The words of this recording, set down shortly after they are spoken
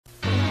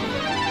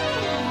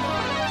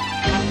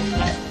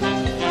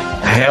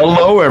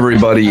Hello,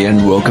 everybody,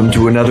 and welcome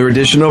to another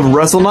edition of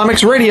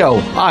Wrestlenomics Radio.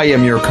 I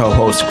am your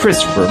co-host,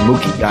 Christopher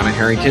Mookie Ghana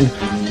Harrington,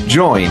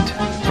 joined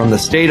from the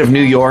state of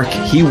New York.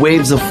 He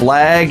waves a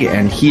flag,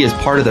 and he is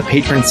part of the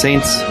Patron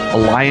Saints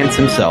Alliance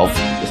himself,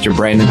 Mr.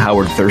 Brandon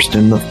Howard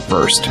Thurston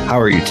I. How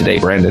are you today,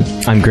 Brandon?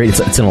 I'm great.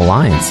 It's an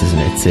alliance, isn't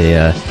it?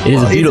 It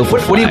is a beautiful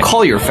What do you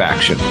call your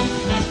faction?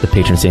 The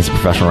Patron Saints of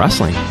Professional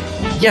Wrestling.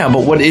 Yeah,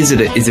 but what is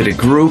it? Is it a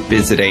group?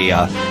 Is it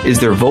is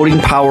there voting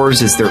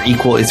powers? Is there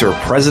equal? Is there a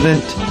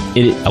president?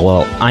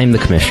 Well, I'm the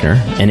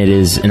commissioner, and it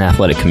is an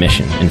athletic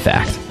commission, in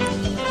fact.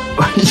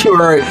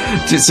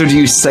 So do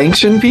you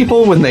sanction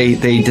people when they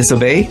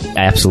disobey?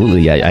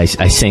 Absolutely. I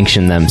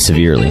sanction them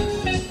severely.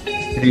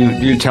 Do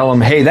you tell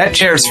them, hey, that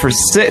chair's for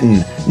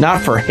sitting,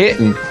 not for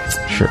hitting?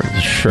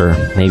 Sure.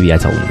 Maybe I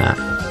tell them that.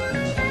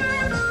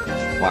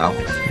 Wow.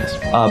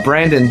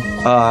 Brandon,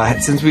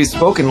 since we've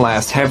spoken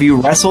last, have you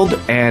wrestled,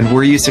 and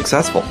were you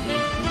successful?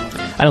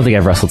 I don't think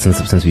I've wrestled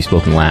since we've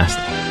spoken last.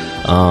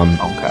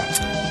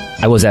 Okay.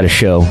 I was at a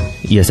show.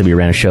 ESW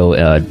ran a show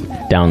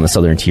down in the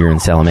southern tier in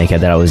Salamanca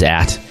that I was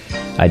at.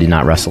 I did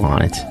not wrestle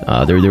on it.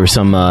 There were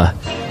some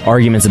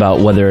arguments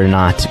about whether or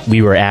not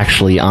we were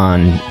actually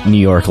on New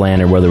York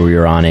land or whether we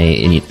were on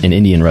an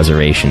Indian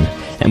reservation,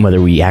 and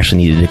whether we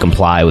actually needed to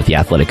comply with the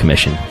athletic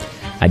commission.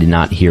 I did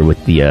not hear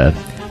what the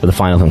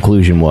final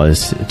conclusion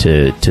was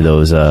to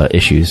those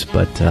issues,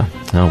 but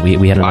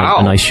we had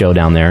a nice show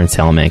down there in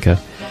Salamanca.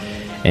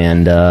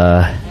 And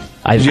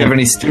did you have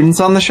any students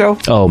on the show?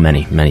 Oh,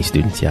 many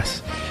students,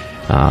 yes.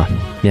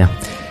 Yeah.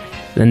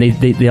 And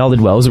they all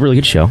did well. It was a really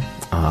good show.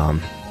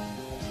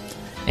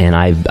 And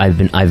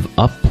I'm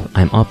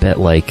up at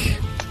like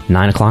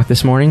 9 o'clock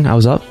this morning. I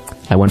was up.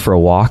 I went for a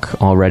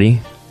walk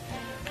already.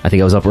 I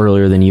think I was up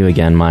earlier than you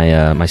again.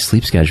 My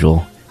sleep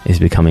schedule is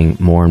becoming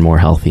more and more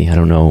healthy. I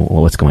don't know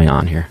what's going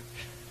on here.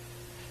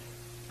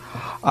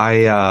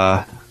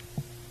 I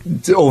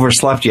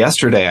overslept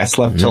yesterday. I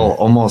slept till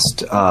almost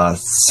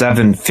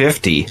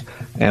 7:50,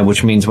 and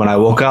which means when I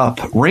woke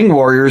up, Ring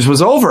Warriors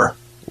was over.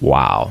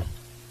 Wow.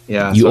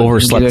 Yeah, you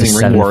overslept to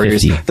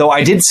 7:50. Though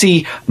I did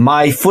see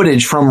my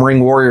footage from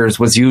Ring Warriors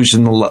was used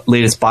in the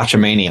latest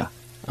Botchamania.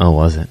 Oh,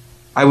 was it?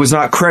 I was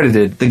not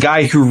credited. The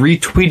guy who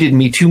retweeted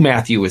me to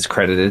Matthew was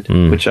credited,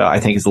 which I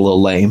think is a little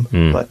lame,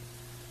 but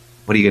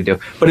what are you going to do?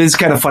 But it's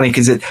kind of funny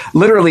because it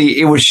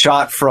was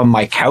shot from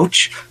my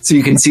couch. So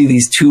you can see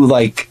these two,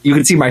 you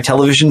can see my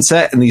television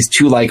set and these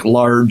two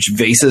large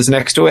vases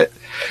next to it.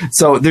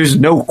 So there's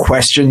no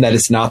question that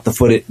it's not the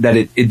footage, that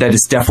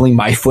it's definitely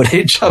my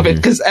footage of it,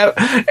 because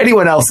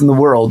anyone else in the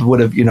world would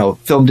have,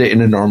 filmed it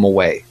in a normal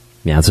way.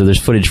 Yeah. So there's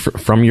footage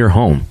from your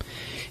home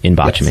in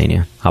Botchamania.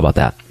 Yes. How about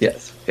that?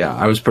 Yes. Yeah.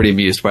 I was pretty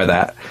amused by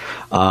that.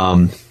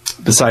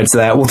 Besides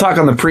that, we'll talk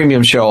on the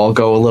premium show. I'll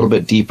go a little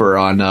bit deeper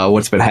on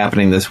what's been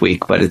happening this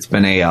week, but it's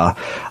been a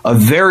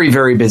very,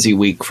 very busy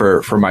week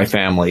for my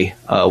family.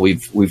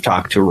 We've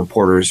talked to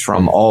reporters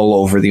from all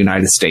over the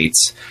United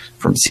States,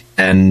 from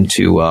CNN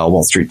to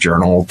Wall Street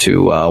Journal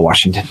to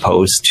Washington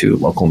Post to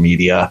local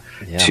media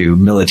to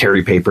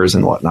military papers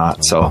and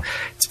whatnot. So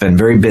it's been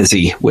very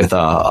busy with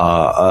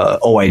a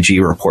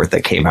OIG report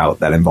that came out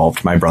that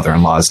involved my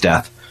brother-in-law's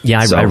death.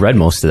 Yeah, I read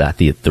most of that,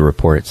 the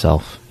report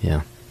itself.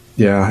 Yeah.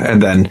 Yeah,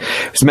 and then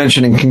it was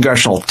mentioning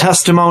congressional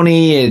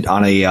testimony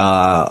on a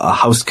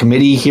House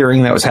committee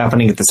hearing that was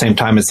happening at the same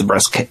time as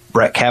the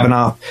Brett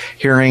Kavanaugh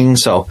hearing.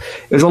 So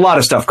there's a lot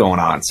of stuff going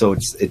on. So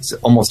it's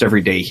almost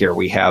every day here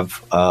we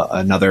have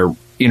another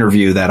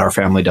interview that our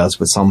family does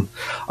with some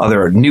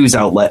other news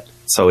outlet.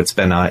 So it's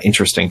been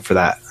interesting for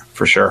that,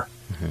 for sure.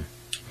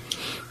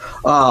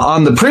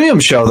 On the premium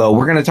show, though,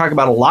 we're going to talk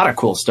about a lot of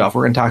cool stuff.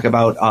 We're going to talk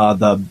about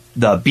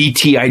the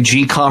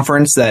BTIG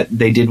conference that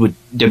they did with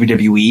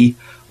WWE.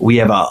 We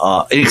have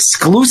an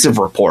exclusive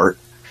report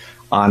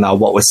on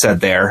what was said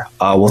there.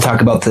 We'll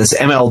talk about this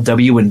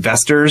MLW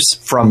investors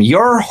from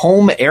your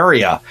home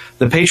area,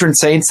 the Patron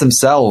Saints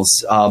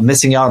themselves,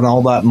 missing out on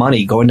all that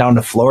money, going down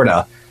to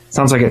Florida.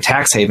 Sounds like a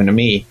tax haven to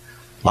me.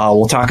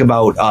 We'll talk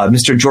about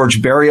Mr.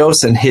 George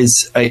Barrios and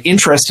his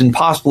interest in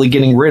possibly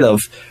getting rid of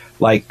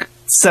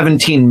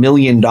 $17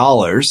 million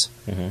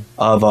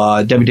of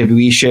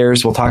WWE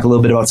shares. We'll talk a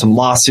little bit about some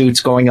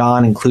lawsuits going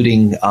on,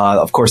 including,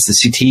 of course, the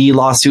CTE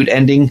lawsuit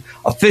ending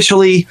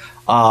officially,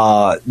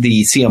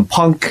 the CM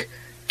Punk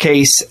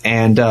case,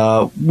 and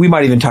we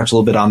might even touch a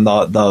little bit on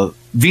the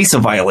visa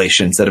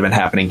violations that have been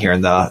happening here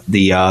in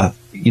the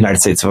United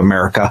States of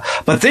America.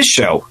 But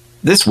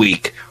this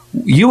week,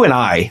 you and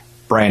I,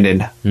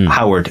 Brandon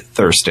Howard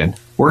Thurston,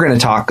 we're going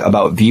to talk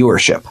about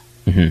viewership.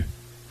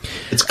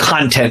 It's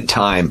content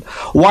time.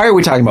 Why are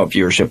we talking about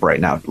viewership right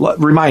now?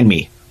 Remind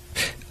me.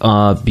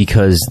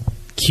 Because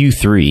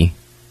Q3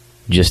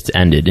 just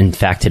ended. In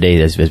fact,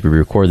 today, as we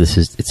record this,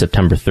 it's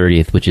September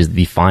 30th, which is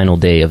the final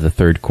day of the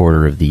third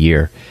quarter of the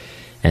year.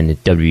 And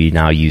WWE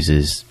now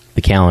uses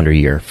the calendar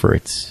year for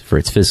its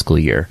fiscal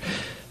year,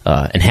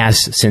 and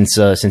has since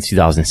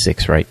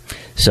 2006, right?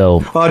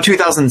 So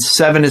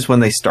 2007 is when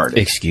they started.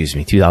 Excuse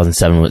me,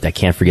 2007. I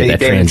can't forget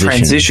that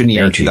transition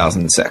year in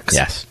 2006.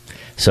 Yes.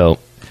 So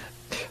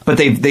but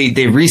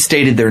they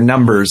restated their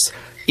numbers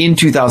in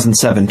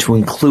 2007 to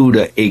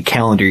include a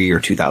calendar year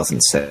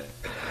 2006.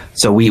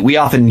 So we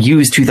often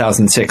use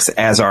 2006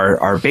 as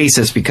our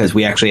basis because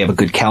we actually have a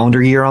good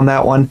calendar year on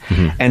that one.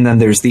 Mm-hmm. And then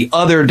there's the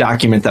other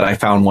document that I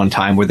found one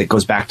time where that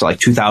goes back to like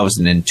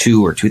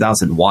 2002 or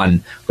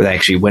 2001, where they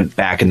actually went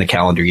back in the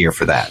calendar year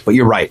for that. But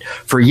you're right.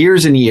 For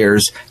years and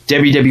years,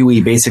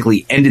 WWE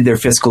basically ended their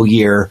fiscal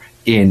year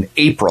in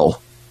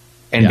April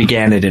and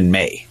began it in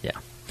May. Yeah.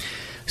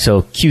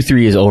 So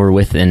Q3 is over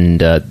with,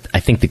 and I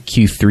think the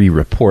Q3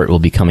 report will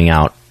be coming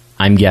out,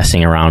 I'm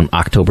guessing, around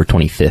October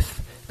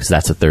 25th, because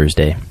that's a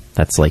Thursday.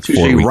 That's like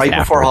 4 weeks right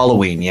after. Before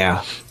Halloween,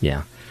 yeah.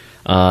 Yeah.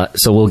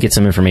 So we'll get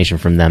some information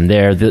from them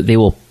there. They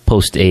will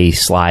post a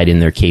slide in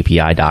their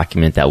KPI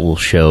document that will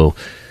show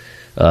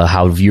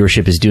how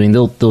viewership is doing.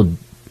 They'll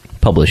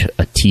publish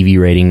a TV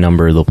rating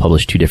number. They'll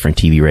publish 2 different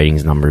TV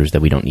ratings numbers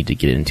that we don't need to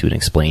get into and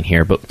explain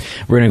here. But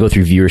we're going to go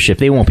through viewership.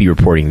 They won't be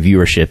reporting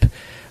viewership,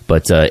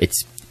 but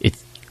it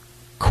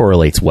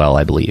correlates well,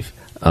 I believe.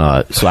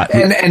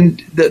 And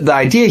the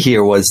idea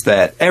here was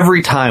that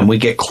every time we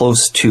get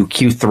close to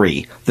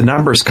Q3, the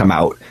numbers come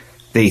out.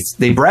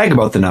 They brag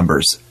about the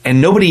numbers,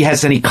 and nobody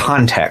has any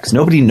context.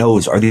 Nobody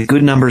knows, are they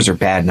good numbers or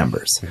bad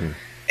numbers? Mm-hmm.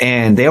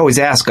 And they always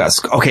ask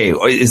us, okay,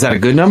 is that a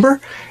good number?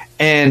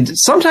 And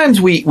sometimes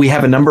we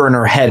have a number in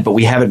our head, but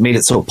we haven't made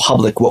it so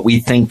public what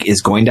we think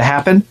is going to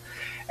happen.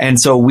 And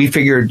so we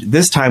figured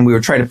this time we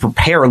would try to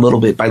prepare a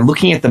little bit by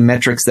looking at the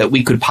metrics that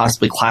we could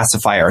possibly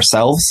classify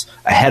ourselves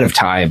ahead of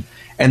time,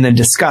 and then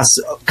discuss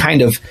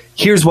kind of,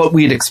 here's what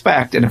we'd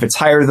expect. And if it's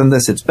higher than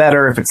this, it's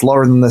better. If it's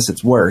lower than this,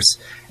 it's worse.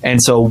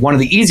 And so one of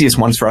the easiest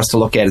ones for us to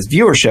look at is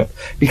viewership,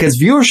 because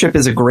viewership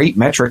is a great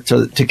metric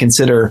to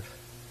consider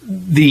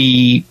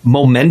the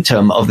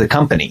momentum of the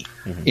company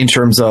in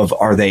terms of,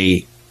 are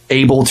they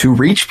able to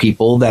reach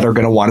people that are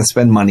going to want to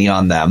spend money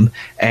on them?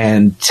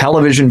 And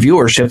television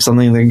viewership,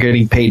 something they're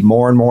getting paid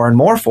more and more and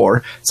more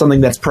for,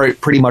 something that's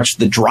pretty much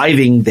the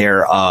driving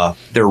their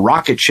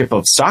rocket ship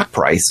of stock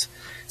price,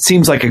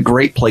 seems like a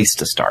great place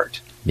to start.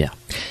 Yeah.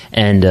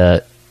 And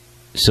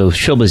so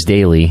Showbiz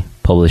Daily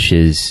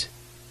publishes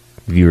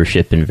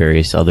viewership and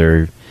various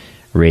other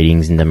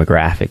ratings and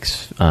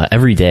demographics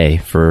every day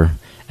for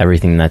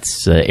everything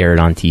that's aired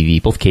on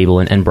TV, both cable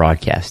and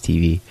broadcast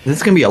TV. This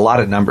is going to be a lot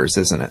of numbers,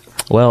 isn't it?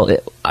 Well,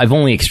 I've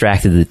only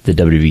extracted the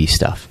WWE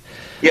stuff.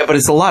 Yeah, but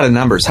it's a lot of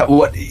numbers.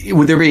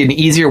 Would there be an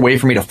easier way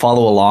for me to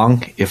follow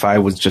along if I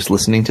was just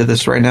listening to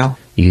this right now?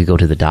 You could go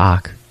to the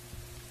doc.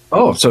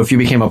 Oh, so if you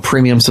became a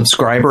premium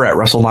subscriber at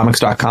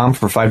Wrestlenomics.com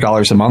for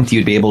 $5 a month,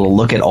 you'd be able to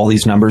look at all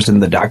these numbers in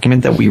the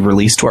document that we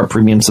release to our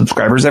premium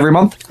subscribers every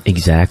month?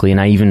 Exactly,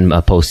 and I even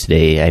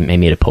posted I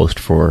made a post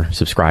for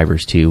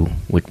subscribers too.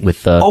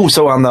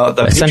 So on the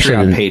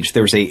Patreon page,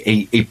 there's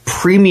a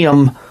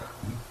premium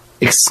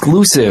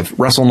exclusive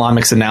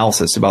Wrestlenomics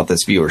analysis about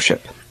this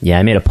viewership. Yeah,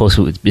 I made a post.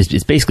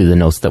 It's basically the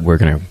notes that we're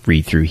going to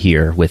read through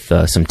here with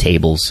some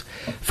tables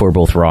for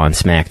both Raw and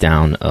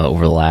SmackDown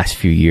over the last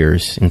few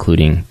years,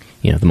 including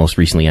the most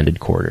recently ended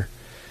quarter.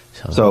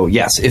 So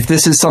yes, if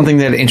this is something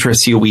that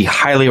interests you, we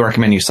highly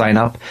recommend you sign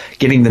up.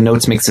 Getting the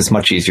notes makes this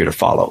much easier to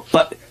follow.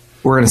 But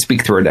we're going to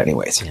speak through it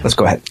anyways. Yeah. Let's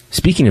go ahead.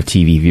 Speaking of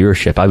TV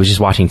viewership, I was just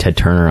watching Ted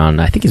Turner on,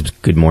 I think it was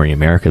Good Morning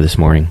America this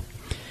morning.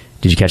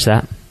 Did you catch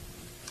that?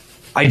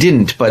 I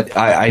didn't, but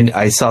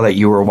I saw that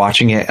you were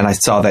watching it, and I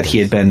saw that he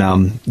had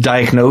been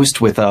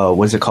diagnosed with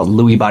what is it called,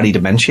 Lewy body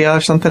dementia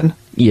or something?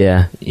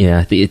 Yeah.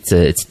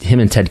 It's him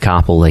and Ted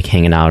Koppel like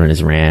hanging out on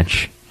his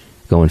ranch,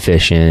 going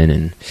fishing,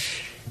 and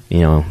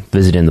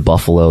visiting the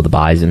buffalo, the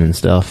bison, and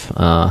stuff.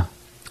 The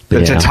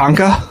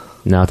Tatanka?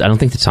 No, I don't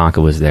think Tatanka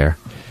was there.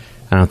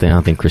 I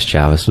don't think Chris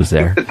Chavis was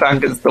there.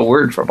 Tatanka's the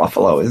word for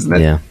buffalo, isn't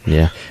it?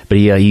 Yeah. But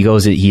he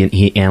goes,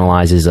 he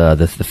analyzes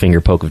the finger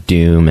poke of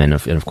doom, and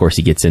of course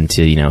he gets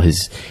into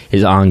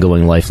his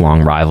ongoing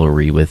lifelong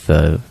rivalry with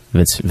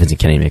Vincent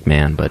Kennedy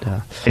McMahon. But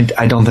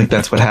I don't think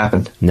that's what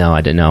happened. No,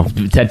 I didn't know.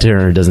 Ted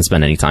Turner doesn't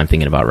spend any time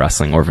thinking about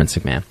wrestling or Vince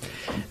McMahon.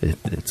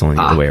 It's only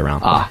the other way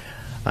around. All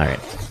right.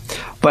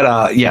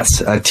 But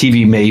yes, a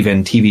TV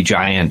maven, TV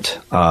giant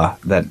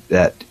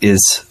that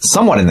is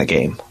somewhat in the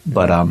game,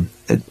 but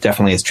it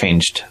definitely has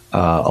changed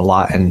a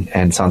lot,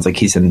 and sounds like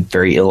he's in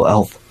very ill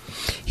health.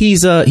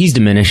 He's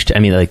diminished. I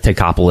mean, like Ted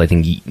Koppel, I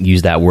think he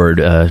used that word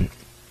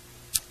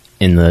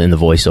in the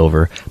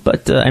voiceover,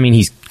 but I mean,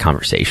 he's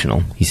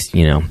conversational.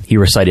 He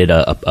recited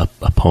a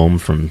poem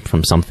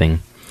from something,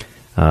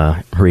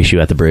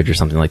 Horatio at the Bridge or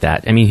something like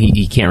that. I mean,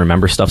 he can't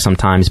remember stuff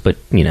sometimes, but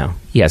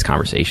he has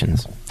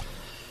conversations.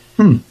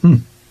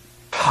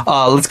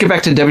 Let's get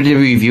back to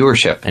WWE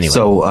viewership. Anyway.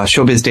 So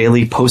Showbiz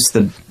Daily posts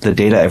the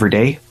data every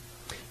day?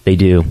 They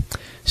do.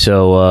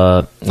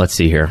 So let's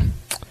see here.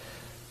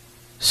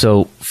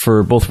 So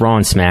for both Raw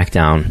and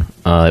SmackDown,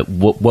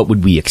 what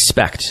would we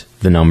expect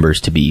the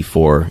numbers to be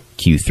for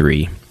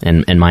Q3?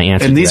 And my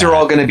answer and these are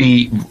all going to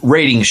be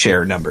rating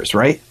share numbers,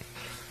 right?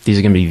 These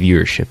are going to be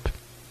viewership.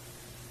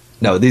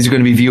 No, these are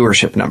going to be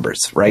viewership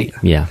numbers, right?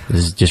 Yeah,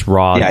 this is just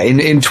raw. Yeah,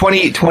 in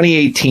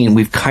 2018,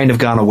 we've kind of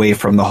gone away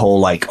from the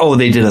whole they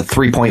did a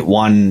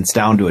 3.1, it's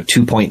down to a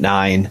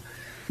 2.9.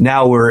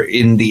 Now we're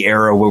in the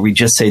era where we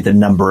just say the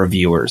number of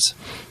viewers.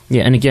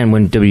 Yeah, and again,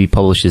 when WWE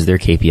publishes their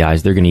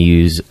KPIs, they're going to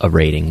use a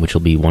rating, which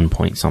will be 1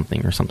 point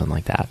something or something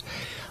like that.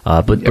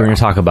 But we're going to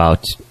talk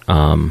about,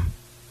 I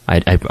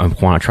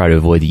want to try to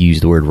avoid use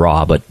the word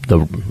raw, but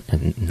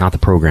not the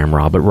program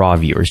raw, but raw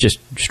viewers, just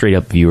straight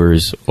up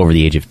viewers over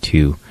the age of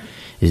 2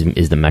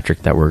 is the metric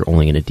that we're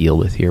only going to deal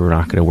with here. We're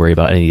not going to worry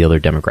about any of the other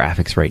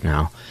demographics right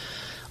now.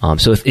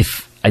 So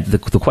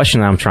the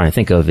question that I'm trying to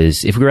think of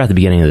is, if we were at the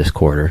beginning of this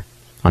quarter,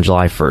 on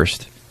July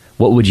 1st,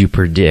 what would you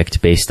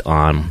predict based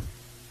on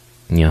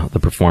the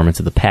performance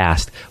of the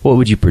past? What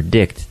would you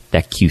predict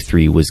that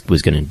Q3 was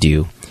going to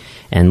do?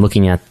 And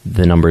looking at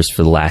the numbers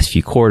for the last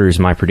few quarters,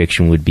 my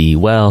prediction would be,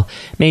 well,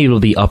 maybe it'll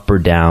be up or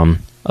down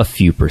a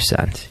few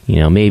percent.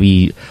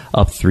 Maybe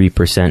up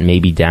 3%,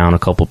 maybe down a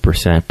couple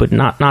percent, but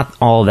not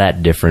all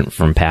that different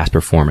from past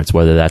performance,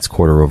 whether that's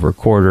quarter over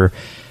quarter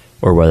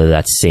or whether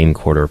that's same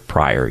quarter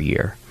prior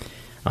year.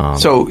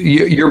 So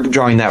you're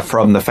drawing that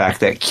from the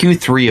fact that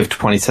Q3 of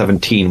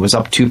 2017 was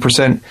up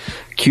 2%,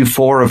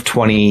 Q4 of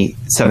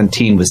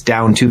 2017 was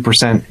down 2%,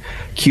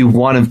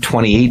 Q1 of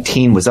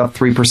 2018 was up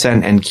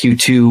 3%, and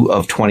Q2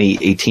 of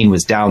 2018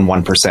 was down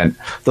 1%.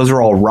 Those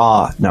are all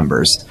raw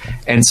numbers.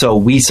 And so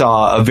we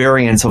saw a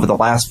variance over the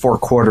last 4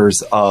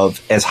 quarters of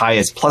as high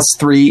as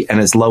 +3 and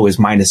as low as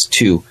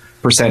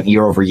 -2%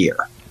 year over year.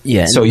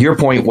 Yeah. So your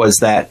point was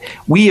that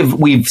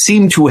we've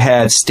seemed to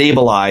have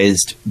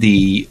stabilized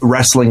the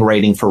wrestling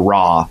rating for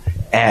Raw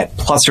at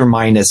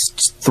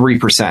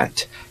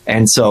 ±3%.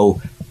 And so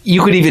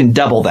you could even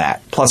double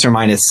that.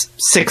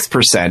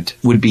 ±6%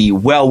 would be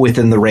well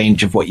within the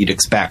range of what you'd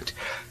expect.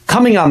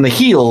 Coming on the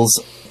heels,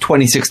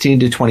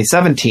 2016 to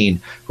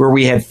 2017, where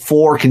we had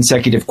 4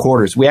 consecutive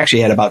quarters. We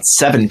actually had about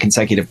 7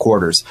 consecutive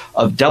quarters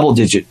of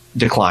double-digit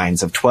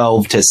declines of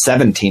 12 to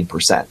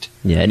 17%.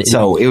 Yeah,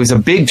 so it was a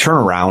big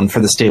turnaround for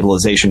the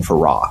stabilization for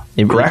Raw.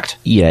 Correct?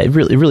 It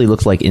really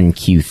looked like in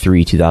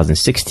Q3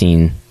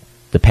 2016,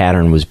 the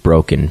pattern was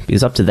broken,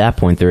 because up to that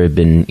point there had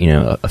been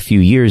a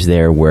few years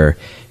there where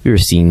we were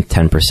seeing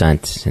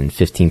 10% and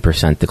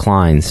 15%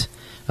 declines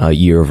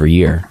year over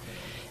year.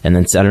 And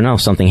then, I don't know,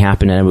 something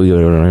happened and we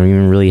don't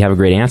even really have a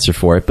great answer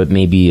for it, but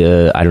maybe,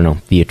 I don't know,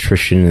 the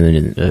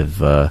attrition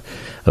of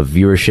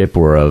viewership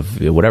or of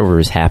whatever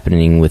is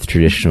happening with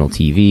traditional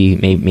TV,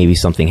 maybe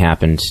something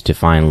happened to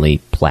finally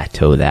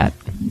plateau that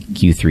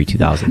Q3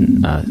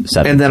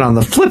 2007. And then on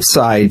the flip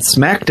side,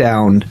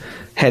 SmackDown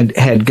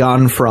had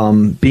gone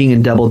from being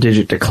in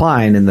double-digit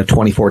decline in the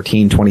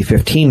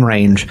 2014-2015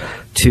 range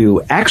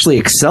to actually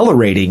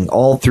accelerating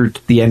all through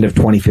the end of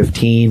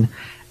 2015.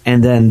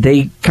 And then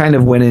they kind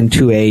of went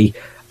into a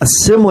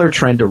similar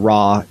trend to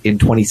Raw in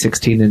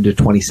 2016 into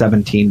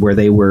 2017, where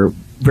they were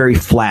very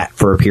flat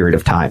for a period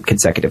of time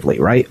consecutively,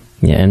 right?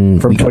 Yeah, and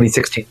from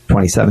 2016 to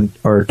 27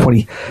 or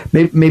 20.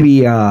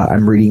 Maybe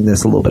I'm reading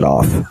this a little bit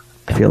off.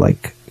 I feel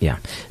like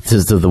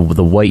so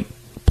the white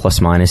plus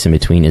minus in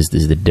between is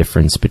the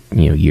difference, but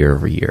year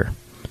over year.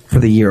 For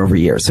the year over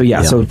year. So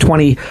so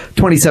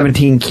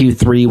 2017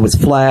 Q3 was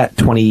flat.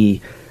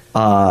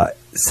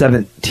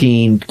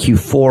 2017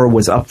 Q4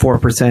 was up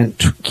 4%.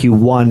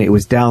 Q1 it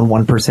was down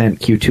 1%.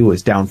 Q2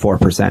 was down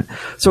 4%.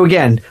 So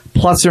again,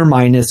 plus or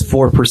minus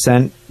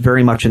 4%,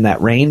 very much in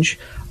that range.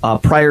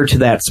 Prior to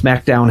that,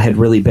 SmackDown had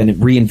really been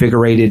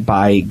reinvigorated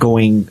by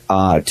going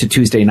to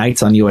Tuesday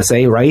nights on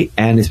USA, right?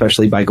 And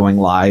especially by going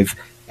live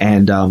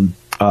and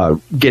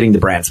getting the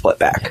brand split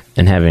back.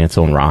 And having its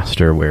own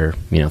roster where,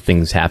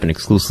 things happen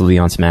exclusively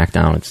on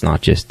SmackDown. It's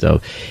not just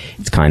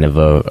it's kind of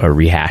a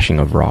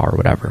rehashing of Raw or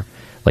whatever,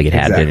 like it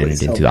had been in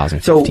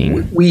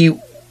 2015. So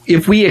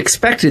if we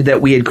expected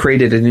that we had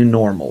created a new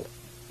normal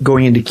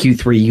going into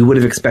Q3, you would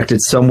have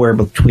expected somewhere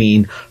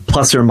between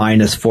plus or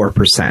minus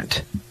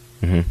 4%.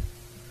 Mm-hmm.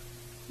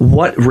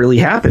 What really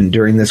happened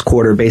during this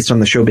quarter based on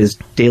the Showbiz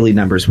daily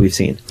numbers we've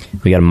seen?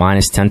 We got a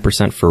minus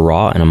 10% for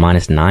Raw and a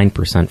minus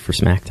 9% for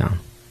SmackDown.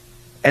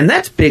 And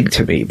that's big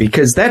to me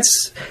because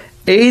that's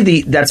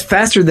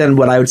faster than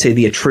what I would say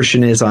the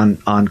attrition is on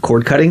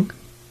cord cutting.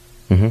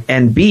 Mm-hmm.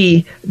 And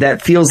B,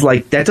 that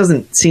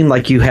doesn't seem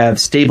like you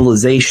have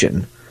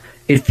stabilization.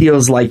 It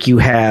feels like you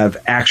have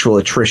actual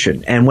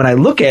attrition. And when I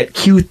look at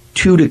Q2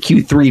 to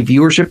Q3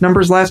 viewership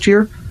numbers last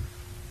year,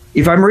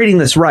 if I'm reading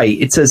this right,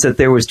 it says that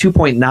there was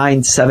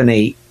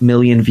 2.978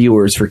 million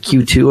viewers for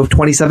Q2 of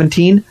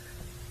 2017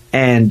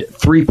 and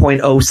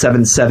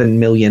 3.077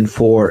 million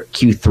for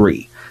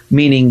Q3,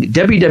 meaning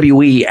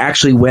WWE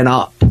actually went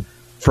up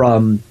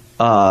from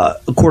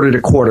quarter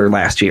to quarter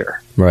last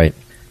year. Right.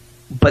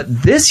 But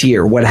this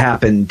year, what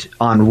happened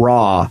on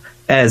Raw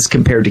as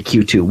compared to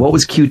Q2? What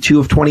was Q2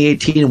 of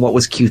 2018 and what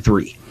was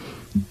Q3?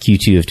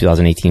 Q2 of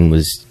 2018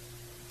 was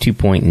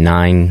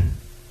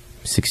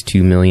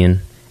 2.962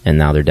 million, and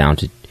now they're down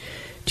to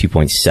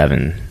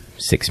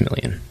 2.76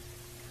 million.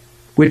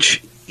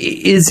 Which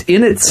is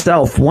in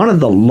itself one of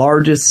the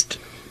largest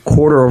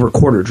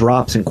quarter-over-quarter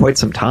drops in quite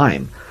some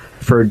time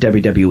for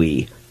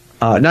WWE.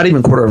 Not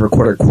even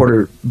quarter-over-quarter,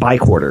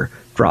 quarter-by-quarter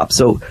drop.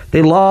 So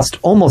they lost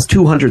almost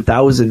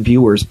 200,000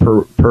 viewers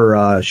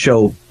per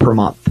show per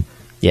month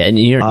Yeah, and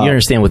you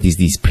understand what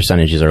these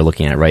percentages are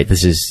looking at, right?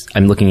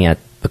 I'm looking at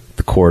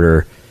the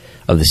quarter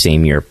of the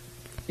same year.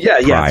 Yeah,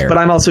 yes, but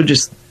I'm also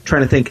just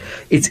trying to think.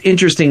 It's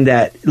interesting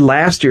that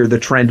last year the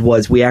trend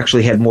was we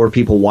actually had more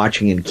people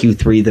watching in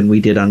Q3 than we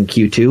did on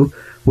Q2,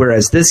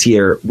 whereas this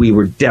year we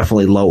were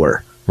definitely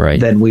lower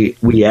than we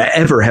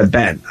ever have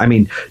been. I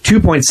mean,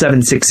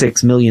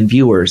 2.766 million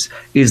viewers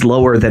is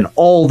lower than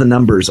all the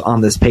numbers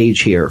on this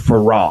page here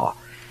for Raw.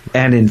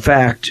 And in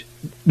fact,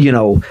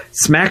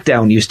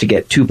 SmackDown used to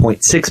get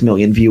 2.6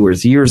 million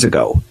viewers years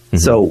ago. Mm-hmm.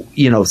 So,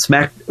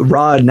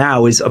 Raw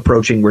now is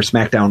approaching where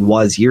SmackDown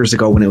was years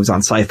ago when it was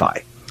on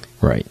Sci-Fi.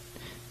 Right.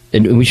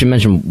 And we should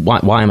mention,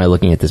 why am I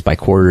looking at this by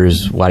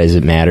quarters? Why does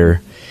it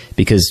matter?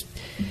 Because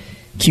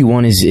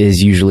Q1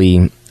 is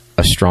usually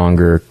a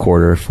stronger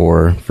quarter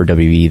for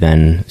WWE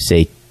than,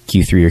 say,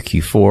 Q3 or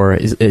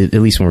Q4, at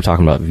least when we're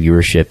talking about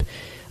viewership.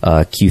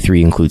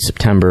 Q3 includes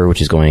September,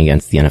 which is going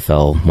against the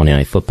NFL Monday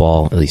Night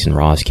Football, at least in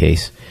Raw's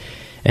case.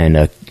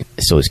 And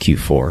so is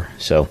Q4.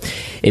 So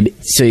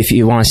if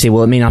you want to say,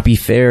 well, it may not be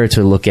fair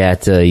to look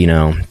at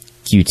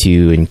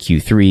Q2 and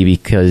Q3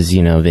 because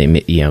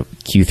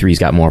Q3's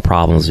got more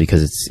problems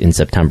because it's in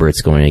September.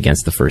 It's going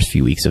against the first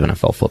few weeks of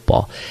NFL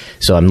football.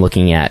 So I'm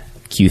looking at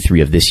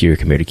Q3 of this year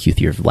compared to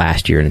Q3 of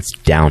last year, and it's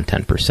down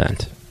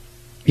 10%.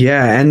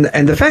 Yeah, and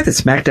the fact that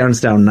SmackDown's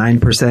down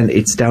 9%,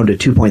 it's down to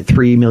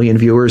 2.3 million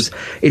viewers.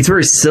 It's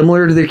very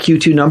similar to the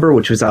Q2 number,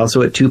 which was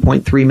also at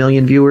 2.3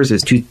 million viewers.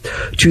 It's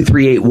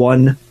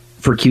 2381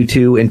 for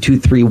Q2 and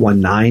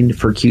 2319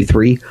 for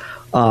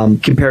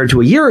Q3. Compared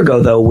to a year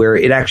ago, though, where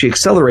it actually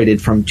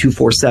accelerated from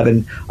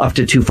 247 up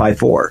to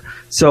 254.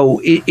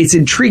 So it's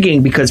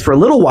intriguing because for a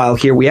little while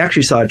here, we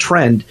actually saw a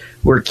trend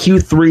where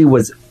Q3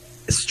 was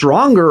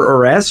stronger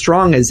or as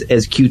strong as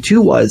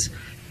Q2 was.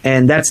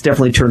 And that's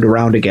definitely turned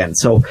around again.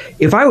 So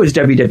if I was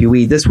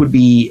WWE, this would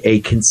be a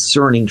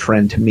concerning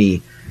trend to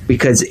me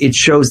because it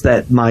shows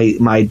that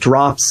my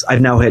drops,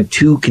 I've now had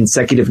 2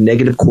 consecutive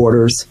negative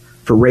quarters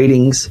for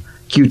ratings,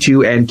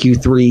 Q2 and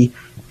Q3,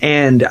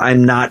 and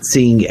I'm not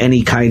seeing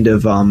any kind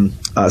of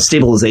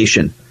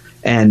stabilization.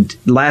 And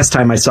last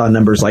time I saw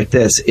numbers like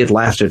this, it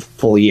lasted a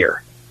full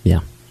year.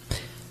 Yeah.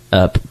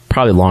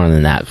 Probably longer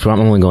than that. So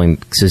I'm only going,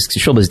 because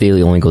Showbiz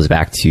Daily only goes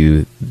back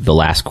to the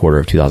last quarter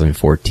of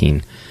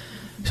 2014.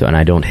 So, and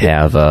I don't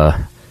have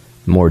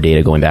more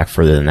data going back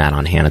further than that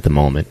on hand at the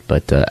moment.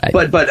 But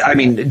I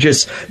mean,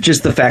 just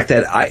the fact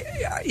that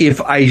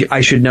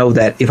I should know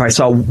that if I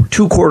saw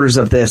 2 quarters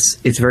of this,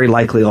 it's very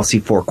likely I'll see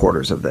 4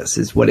 quarters of this.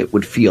 Is what it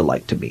would feel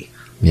like to me.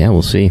 Yeah,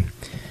 we'll see.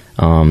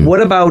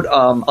 What about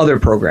other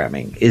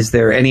programming? Is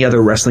there any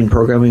other wrestling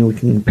programming we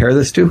can compare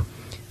this to?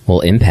 Well,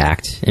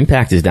 Impact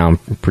is down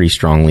pretty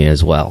strongly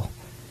as well.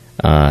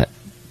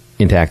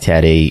 Impact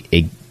had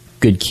a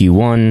good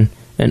Q1,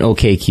 an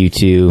okay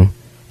Q2.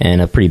 And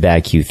a pretty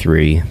bad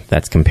Q3.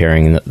 That's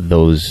comparing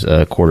those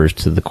quarters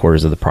to the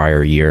quarters of the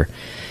prior year.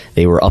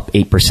 They were up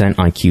 8%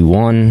 on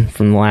Q1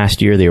 from the last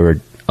year. They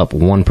were up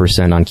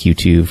 1% on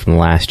Q2 from the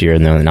last year.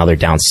 And now they're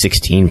down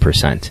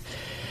 16%.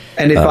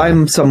 And if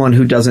I'm someone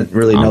who doesn't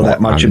really know that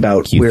much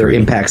about Q3, where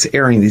Impact's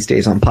airing these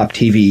days on Pop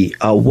TV,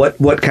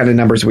 what kind of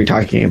numbers are we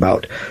talking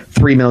about?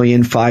 3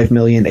 million, 5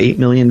 million, 8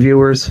 million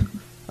viewers?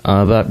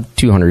 About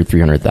 200,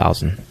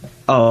 300,000.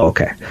 Oh,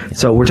 okay.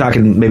 So we're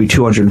talking maybe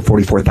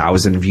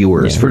 244,000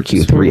 viewers for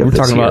Q3 of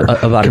this year,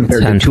 about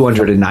compared to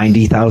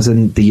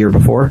 290,000 the year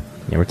before.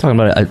 Yeah, we're talking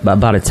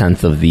about a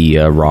tenth of the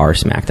Raw or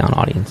SmackDown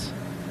audience.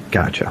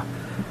 Gotcha.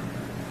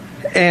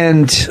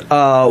 And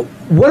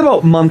what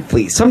about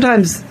monthly?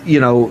 Sometimes,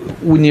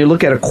 when you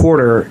look at a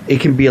quarter,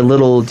 it can be a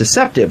little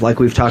deceptive. Like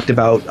we've talked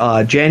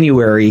about,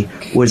 January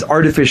was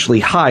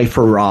artificially high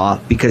for Raw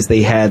because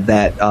they had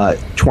that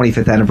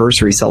 25th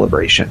anniversary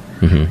celebration.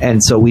 Mm-hmm.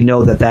 And so we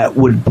know that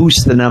would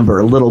boost the number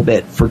a little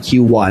bit for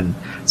Q1.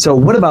 So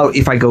what about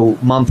if I go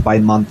month by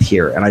month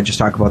here and I just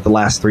talk about the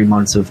last 3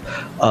 months of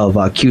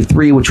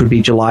Q3, which would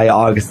be July,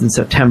 August, and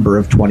September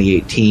of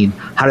 2018?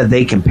 How do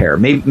they compare?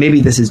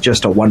 Maybe this is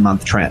just a 1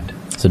 month trend.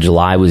 So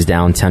July was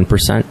down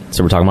 10%.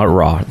 So we're talking about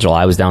Raw.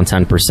 July was down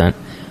 10%.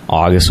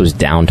 August was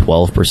down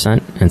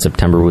 12%. And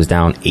September was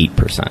down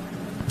 8%.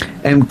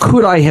 And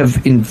could I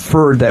have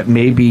inferred that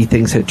maybe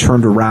things had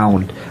turned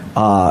around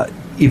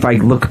if I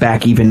look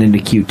back even into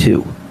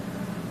Q2?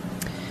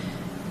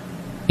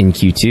 In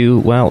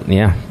Q2, well,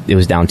 yeah, it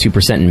was down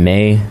 2% in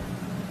May.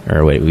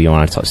 Or wait, we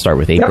want to start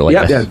with April, I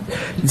guess.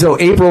 Yeah. So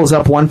April is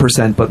up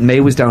 1%, but May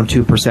was down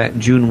 2%, and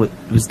June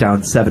was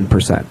down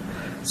 7%.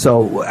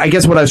 So I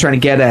guess what I was trying to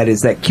get at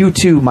is that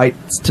Q2 might,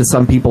 to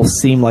some people,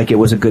 seem like it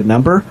was a good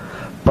number,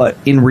 but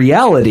in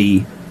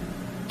reality,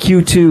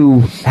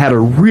 Q2 had a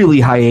really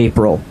high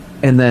April,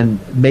 and then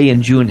May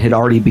and June had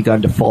already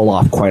begun to fall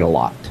off quite a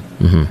lot.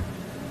 Mm-hmm.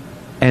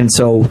 And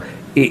so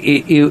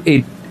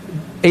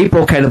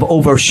April kind of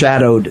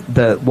overshadowed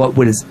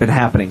what has been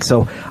happening.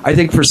 So I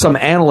think for some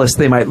analysts,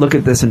 they might look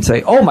at this and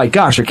say, oh my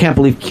gosh, I can't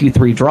believe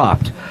Q3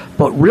 dropped.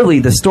 But really,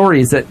 the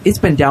story is that it's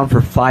been down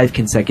for 5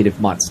 consecutive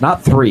months,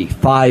 not 3,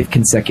 5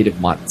 consecutive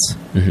months.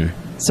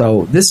 Mm-hmm.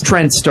 So this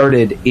trend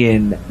started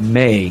in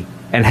May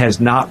and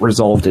has not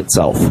resolved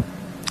itself.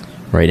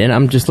 Right, and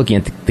I'm just looking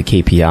at the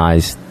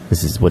KPIs.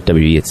 This is what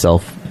WWE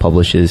itself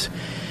publishes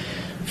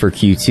for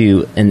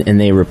Q2, and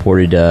they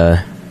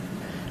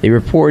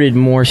reported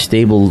more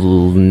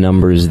stable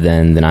numbers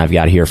than I've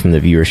got here from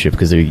the viewership,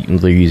 because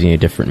they're using a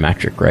different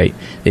metric, right?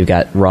 They've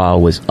got Raw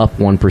was up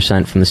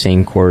 1% from the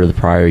same quarter of the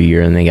prior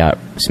year, and they got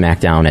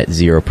SmackDown at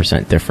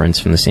 0% difference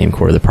from the same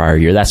quarter of the prior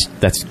year. That's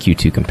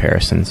Q2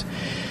 comparisons,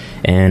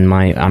 and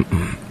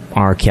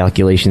our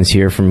calculations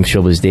here from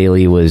Showbiz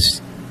Daily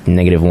was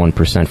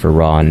 -1% for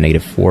Raw and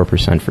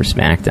 -4% for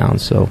SmackDown.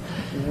 So,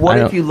 what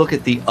if you look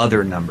at the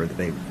other number that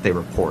they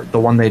report,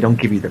 the one they don't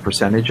give you the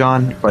percentage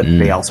on, but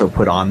they also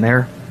put on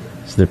there?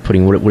 So they're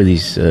putting what are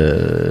these?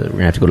 We're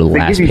gonna have to go to the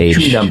last page. They give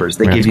you two numbers.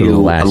 They give you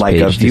like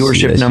a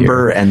viewership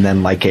number and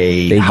then like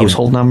a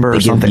household number or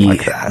something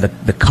like that.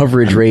 The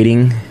coverage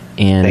rating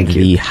and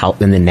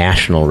the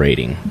national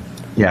rating.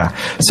 Yeah.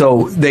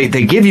 So they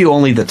give you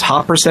only the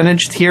top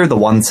percentage here. The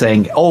one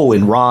saying,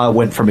 in Raw it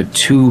went from a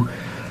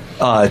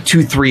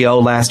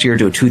 230 last year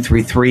to a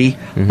 233,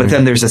 but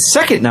then there's a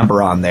second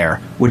number on there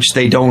which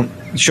they don't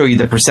show you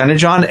the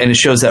percentage on, and it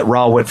shows that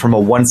Raw went from a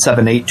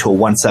 178 to a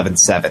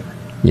 177.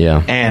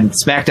 Yeah. And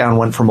SmackDown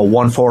went from a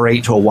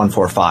 148 to a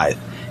 145.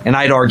 And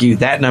I'd argue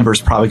that number is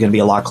probably going to be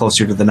a lot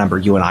closer to the number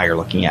you and I are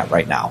looking at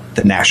right now,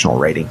 the national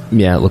rating.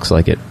 Yeah, it looks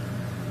like it.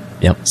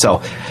 Yep.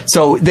 So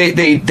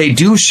they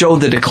do show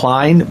the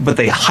decline, but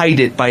they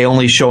hide it by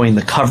only showing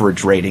the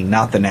coverage rating,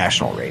 not the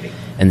national rating.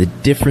 And the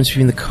difference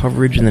between the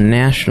coverage and the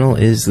national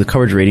is the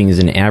coverage rating is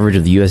an average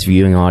of the U.S.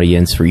 viewing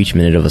audience for each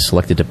minute of a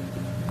selected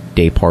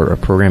day part or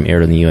program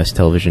aired on the U.S.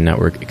 television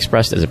network,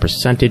 expressed as a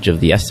percentage of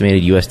the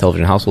estimated U.S.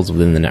 television households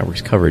within the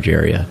network's coverage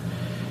area.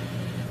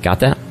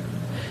 Got that?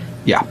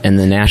 Yeah. And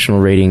the national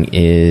rating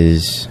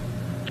is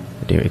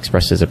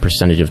expressed as a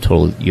percentage of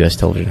total U.S.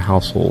 television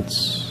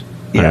households.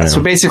 Yeah,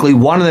 so basically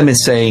one of them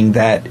is saying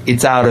that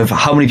it's out of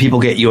how many people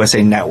get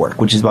USA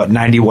Network, which is about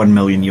 91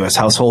 million U.S.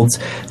 households.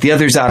 The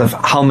other's out of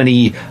how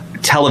many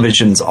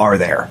televisions are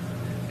there.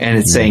 And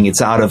it's saying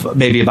it's out of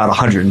maybe about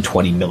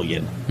 120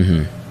 million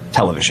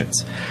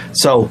televisions.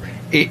 So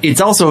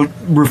it's also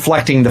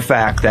reflecting the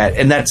fact that,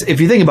 and that's,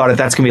 if you think about it,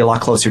 that's going to be a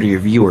lot closer to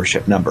your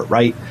viewership number,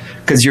 right?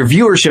 Because your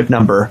viewership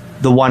number,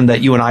 the one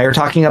that you and I are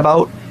talking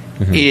about,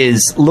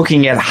 is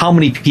looking at how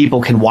many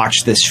people can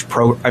watch this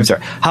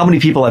how many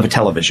people have a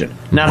television.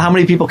 Not how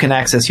many people can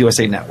access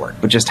USA Network,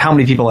 but just how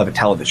many people have a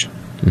television.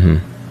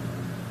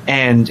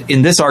 And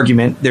in this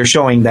argument, they're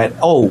showing that,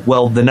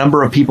 the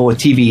number of people with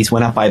TVs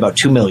went up by about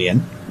 2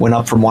 million, went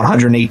up from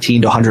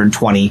 118 to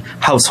 120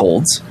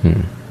 households.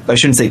 I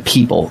shouldn't say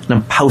people,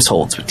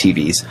 households with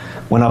TVs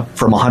went up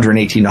from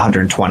 118 to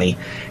 120.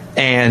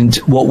 And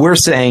what we're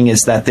saying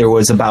is that there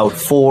was about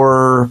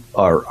how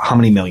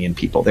many million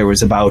people? There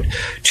was about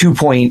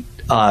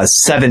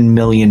 2.7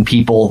 million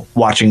people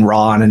watching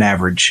Raw on an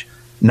average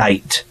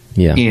night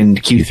in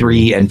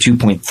Q3 and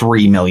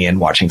 2.3 million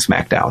watching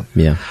SmackDown.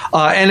 Yeah.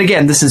 And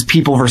again, this is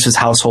people versus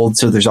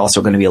households, so there's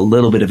also going to be a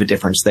little bit of a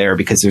difference there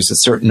because there's a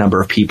certain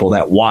number of people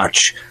that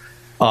watch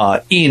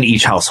in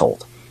each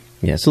household.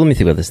 Yeah, so let me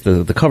think about this.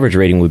 The coverage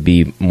rating would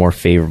be more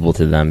favorable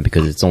to them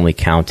because it's only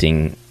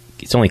counting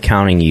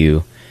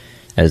you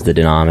as the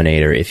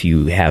denominator if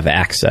you have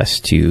access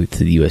to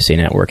the USA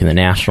Network, and the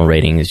national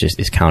rating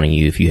is counting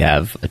you if you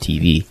have a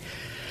TV.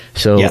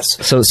 So yes,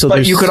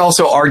 but you could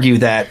also argue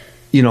that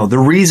the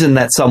reason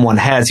that someone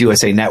has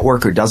USA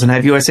Network or doesn't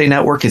have USA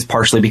Network is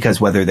partially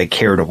because whether they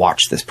care to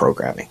watch this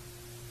programming.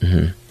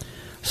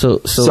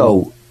 So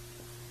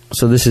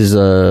this is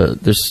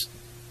there's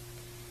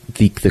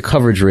the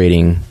coverage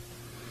rating.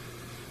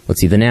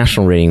 Let's see, the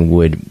national rating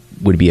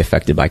would be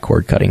affected by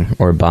cord cutting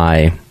or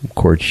by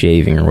cord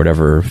shaving or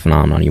whatever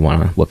phenomenon you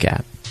want to look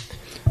at.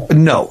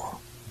 No.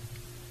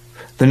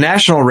 The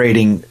national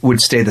rating would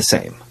stay the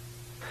same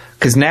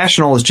because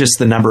national is just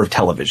the number of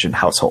television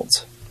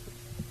households.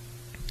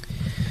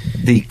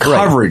 The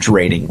coverage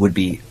rating would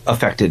be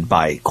affected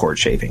by cord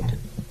shaving.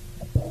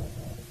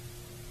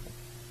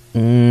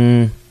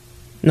 No,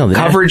 the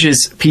coverage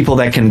is people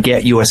that can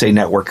get USA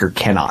Network or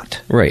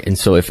cannot. Right, and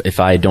so if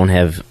I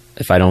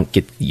don't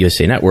get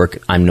USA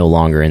Network, I'm no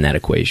longer in that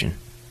equation.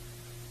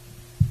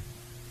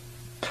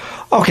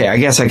 Okay, I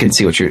guess I can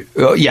see what you're...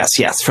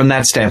 yes. From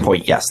that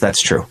standpoint, yes,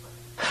 that's true.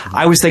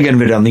 I was thinking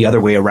of it on the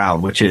other way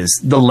around, which is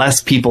the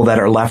less people that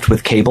are left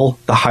with cable,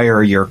 the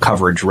higher your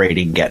coverage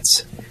rating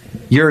gets.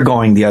 You're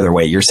going the other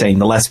way. You're saying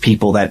the less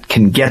people that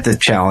can get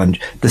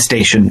the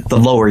station, the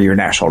lower your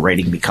national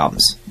rating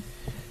becomes.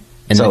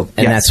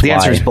 That's the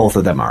answer is both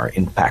of them are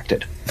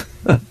impacted.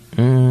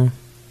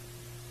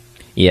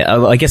 Yeah,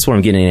 I guess what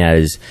I'm getting at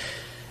is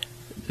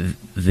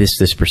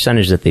this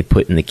percentage that they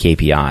put in the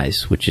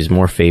KPIs, which is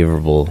more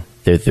favorable.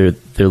 They're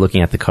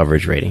looking at the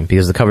coverage rating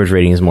because the coverage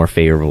rating is more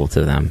favorable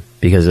to them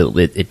because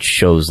it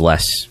shows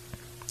less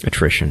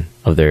attrition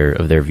of their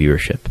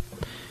viewership.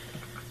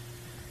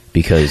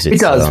 Because it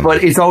does,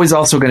 but it's always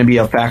also going to be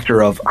a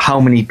factor of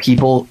how many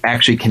people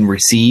actually can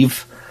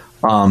receive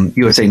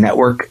USA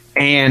Network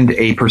and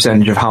a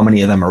percentage of how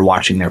many of them are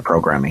watching their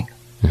programming.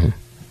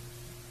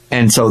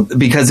 And so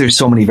because there's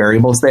so many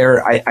variables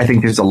there, I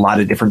think there's a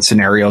lot of different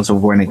scenarios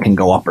of when it can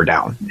go up or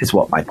down is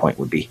what my point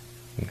would be.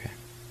 Okay.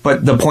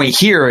 But the point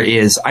here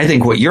is I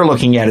think what you're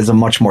looking at is a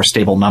much more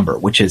stable number,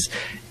 which is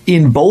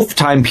in both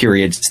time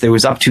periods, there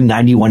was up to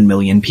 91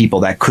 million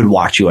people that could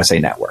watch USA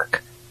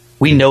Network.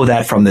 We know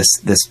that from this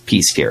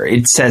piece here.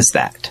 It says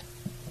that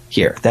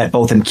here, that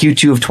both in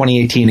Q2 of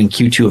 2018 and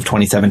Q2 of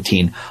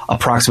 2017,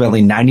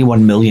 approximately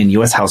 91 million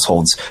U.S.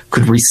 households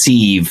could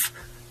receive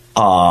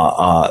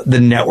the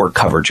network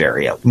coverage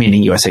area,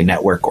 meaning USA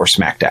Network or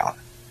SmackDown.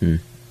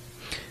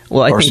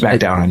 Well, or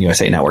SmackDown on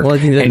USA Network. Well,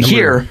 and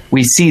here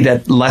we see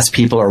that less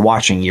people are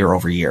watching year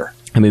over year.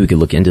 I mean, we could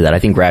look into that. I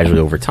think gradually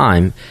over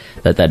time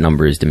that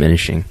number is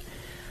diminishing.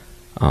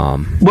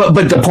 Well,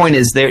 but the point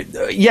is,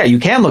 you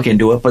can look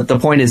into it, but the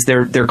point is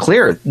they're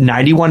clear.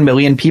 91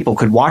 million people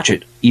could watch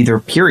it, either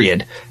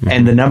period.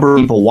 And the number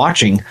of people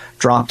watching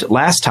dropped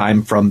last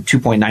time from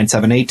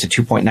 2.978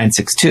 to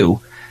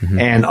 2.962.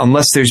 And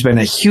unless there's been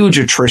a huge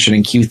attrition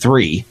in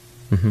Q3,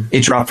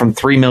 it dropped from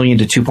 3 million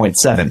to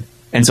 2.7.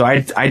 And so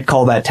I'd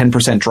call that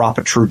 10% drop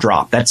a true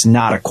drop. That's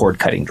not a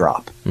cord-cutting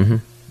drop.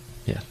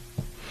 Yeah.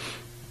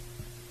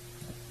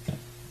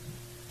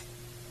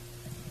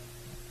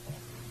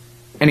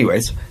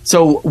 Anyways,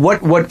 so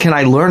what can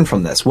I learn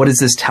from this? What is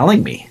this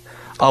telling me?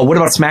 What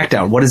about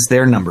SmackDown? What is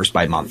their numbers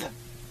by month?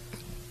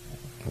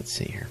 Let's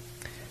see here.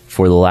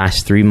 For the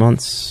last 3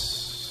 months,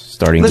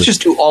 starting Let's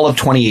just do all of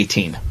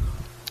 2018.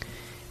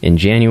 In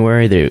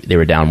January, they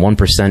were down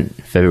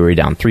 1%, February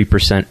down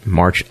 3%,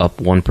 March up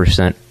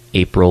 1%,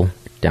 April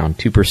down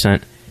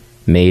 2%,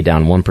 May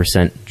down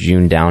 1%,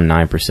 June down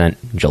 9%,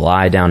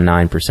 July down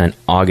 9%,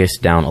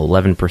 August down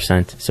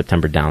 11%,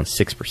 September down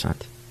 6%.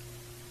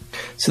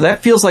 So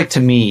that feels like to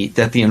me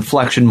that the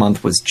inflection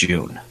month was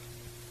June.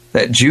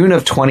 That June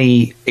of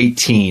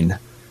 2018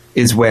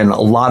 is when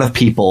a lot of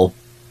people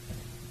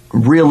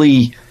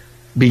really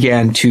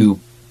began to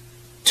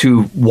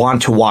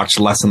want to watch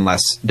less and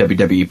less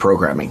WWE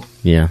programming.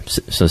 Yeah,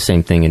 so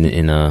same thing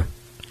in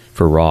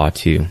for Raw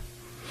too.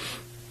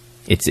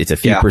 It's a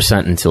few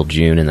percent until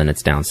June, and then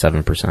it's down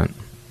 7%,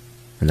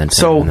 and then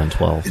 10, and then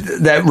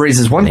 12. That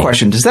raises one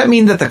question: does that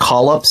mean that the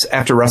call-ups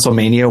after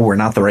WrestleMania were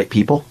not the right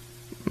people?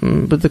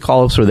 But the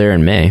call-ups were there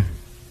in May.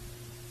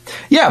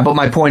 Yeah, but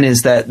my point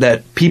is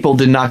that people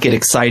did not get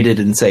excited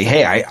and say,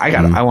 "Hey,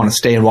 I want to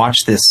stay and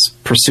watch this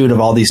pursuit of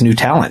all these new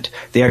talent."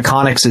 The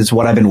Iconics is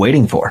what I've been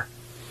waiting for.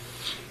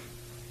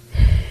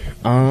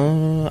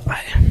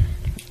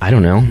 I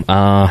don't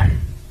know.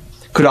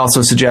 Could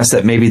also suggest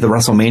that maybe the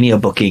WrestleMania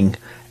booking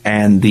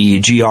and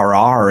the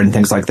GRR and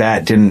things like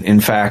that didn't,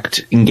 in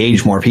fact,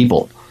 engage more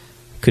people.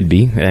 Could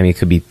be. I mean, it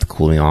could be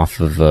cooling off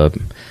of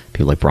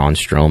people like Braun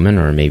Strowman,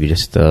 or maybe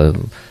just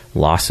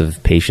loss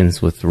of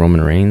patience with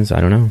Roman Reigns. I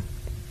don't know.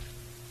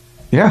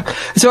 Yeah.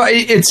 So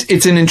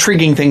it's an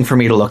intriguing thing for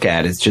me to look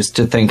at. It's just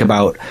to think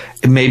about,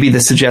 maybe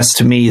this suggests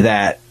to me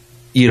that,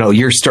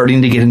 you're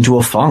starting to get into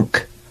a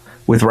funk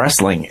with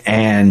wrestling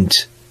and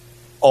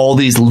all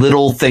these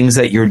little things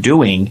that you're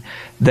doing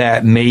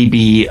that may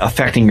be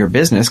affecting your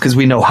business, because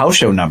we know house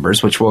show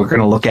numbers, which we're going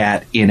to look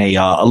at in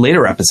a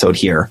later episode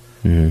here.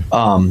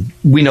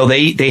 We know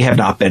they have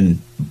not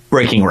been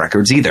breaking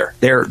records either.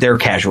 They're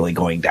casually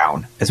going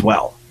down as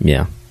well.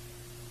 Yeah.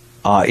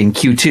 In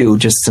Q2,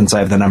 just since I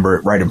have the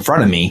number right in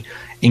front of me,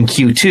 in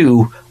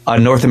Q2,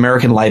 North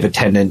American live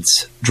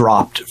attendance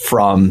dropped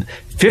from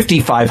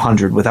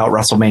 5,500 without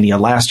WrestleMania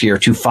last year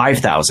to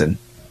 5,000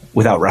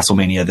 without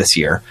WrestleMania this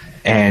year,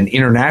 and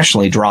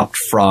internationally dropped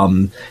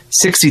from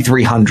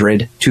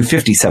 6,300 to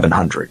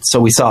 5,700. So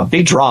we saw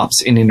big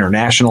drops in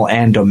international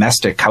and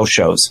domestic house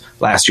shows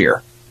last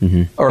year,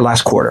 or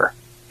last quarter.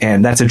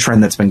 And that's a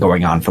trend that's been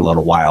going on for a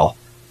little while.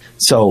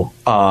 So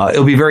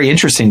it'll be very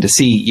interesting to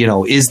see,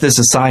 is this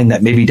a sign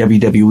that maybe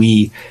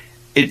WWE,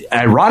 it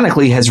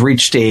ironically has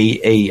reached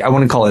I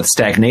wouldn't call it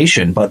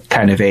stagnation, but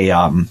kind of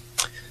an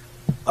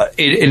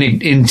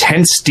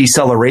intense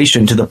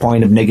deceleration to the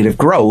point of negative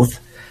growth.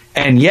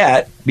 And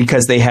yet,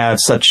 because they have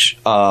such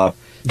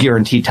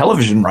guaranteed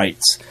television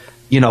rights,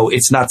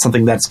 it's not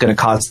something that's going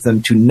to cause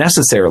them to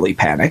necessarily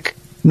panic,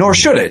 nor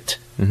should it.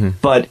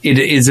 But it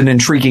is an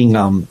intriguing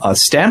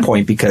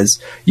standpoint, because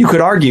you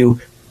could argue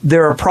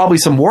there are probably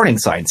some warning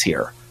signs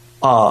here.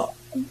 The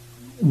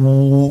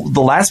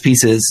last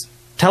piece is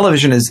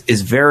television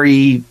is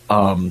very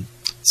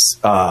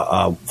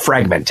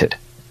fragmented,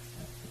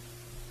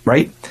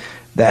 right?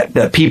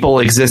 That people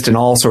exist in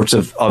all sorts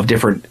of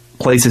different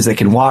places they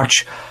can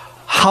watch.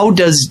 How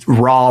does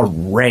Raw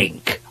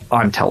rank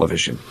on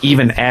television,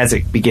 even as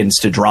it begins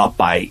to drop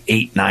by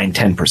 8, 9,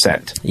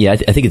 10%? Yeah, I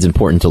think it's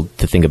important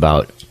to think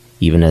about,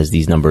 even as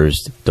these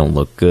numbers don't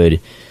look good,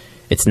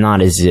 it's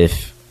not as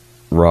if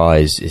Raw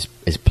is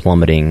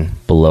plummeting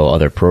below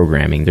other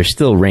programming. They're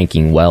still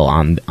ranking well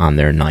on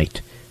their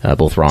night.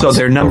 Both Raw, so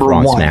they're number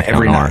one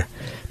every night.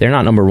 They're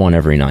not number one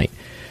every night.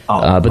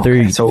 But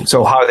okay.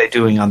 So how are they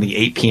doing on the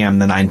 8 p.m.,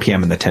 the 9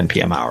 p.m., and the 10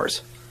 p.m.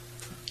 hours?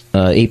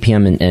 8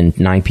 p.m. and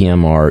 9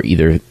 p.m. are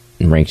either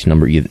ranked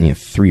number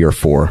 3 or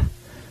 4,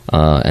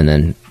 and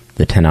then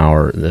the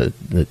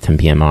 10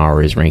 p.m.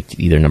 hour is ranked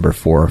either number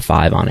 4 or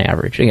 5 on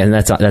average. Again,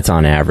 that's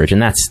on average,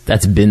 and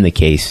that's been the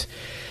case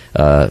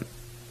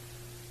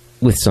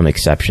with some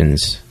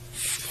exceptions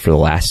for the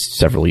last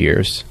several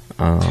years.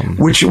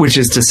 Which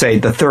is to say,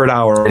 the third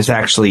hour is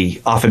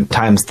actually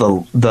oftentimes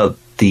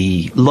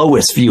the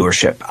lowest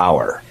viewership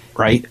hour,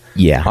 right?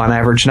 Yeah, on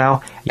average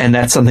now, and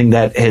that's something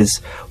that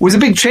was a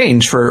big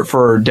change for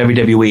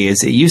WWE.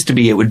 Is it used to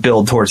be it would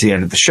build towards the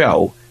end of the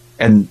show,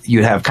 and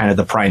you'd have kind of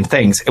the prime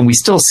things, and we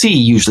still see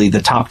usually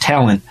the top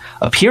talent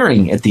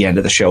appearing at the end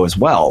of the show as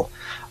well.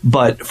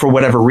 But for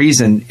whatever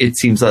reason, it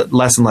seems that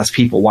less and less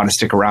people want to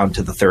stick around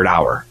to the third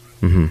hour.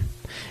 Mm-hmm.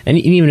 And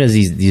even as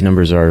these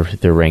numbers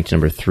they're ranked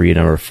number 3 and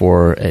number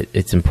 4,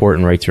 it's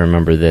important, right, to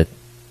remember that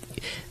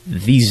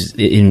these,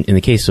 in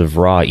the case of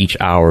Raw, each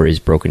hour is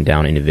broken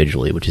down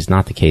individually, which is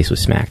not the case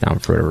with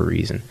SmackDown for whatever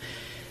reason.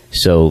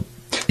 So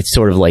it's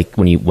sort of like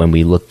when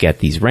we look at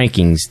these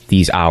rankings,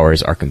 these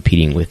hours are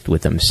competing with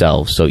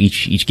themselves. So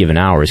each given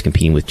hour is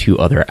competing with 2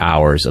 other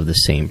hours of the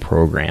same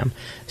program.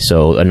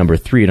 So a number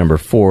 3 or number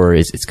 4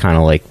 it's kind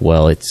of like,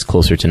 well, it's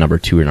closer to number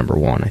 2 or number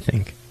 1, I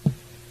think.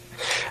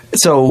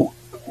 So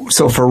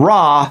for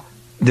Raw,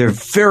 they're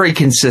very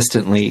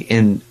consistently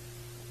in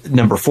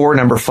number 4,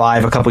 number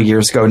 5 a couple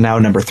years ago, now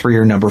number 3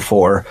 or number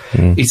 4.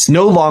 It's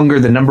no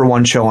longer the number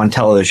 1 show on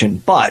television,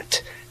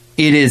 but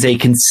it is a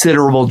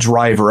considerable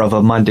driver of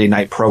a Monday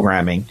night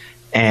programming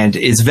and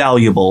is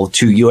valuable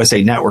to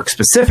USA Network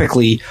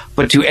specifically,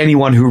 but to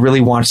anyone who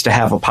really wants to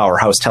have a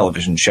powerhouse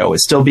television show.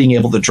 Is still being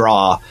able to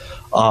draw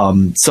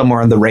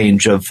somewhere in the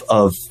range of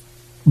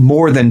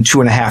more than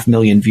 2.5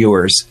 million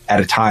viewers at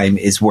a time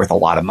is worth a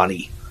lot of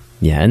money.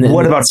 Yeah, and then,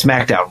 what about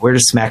SmackDown? Where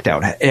does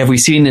SmackDown? Have we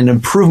seen an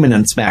improvement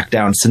in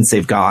SmackDown since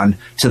they've gone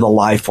to the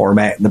live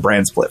format and the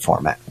brand split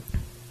format?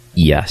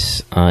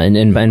 Yes,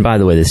 and by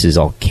the way, this is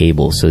all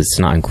cable, so it's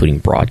not including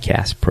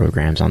broadcast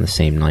programs on the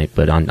same night.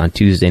 But on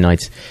Tuesday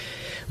nights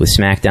with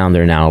SmackDown,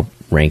 they're now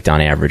ranked on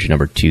average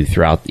number 2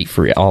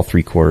 for all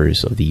 3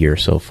 quarters of the year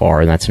so far,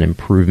 and that's an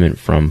improvement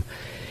from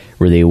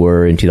where they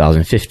were in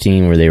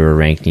 2015, where they were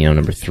ranked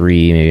number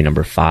 3, maybe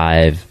number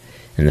 5.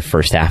 In the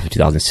first half of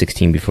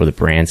 2016, before the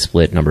brand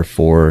split, number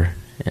 4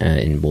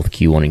 in both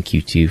Q1 and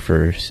Q2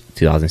 for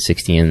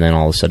 2016, and then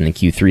all of a sudden in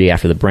Q3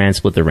 after the brand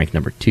split, they're ranked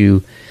number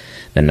 2,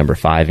 then number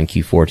 5 in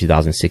Q4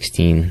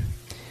 2016,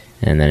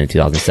 and then in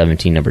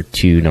 2017, number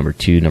 2,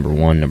 number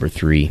 1, number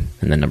 3,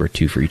 and then number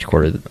 2 for each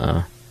quarter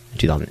in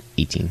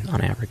 2018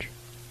 on average.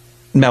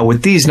 Now,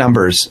 with these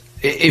numbers,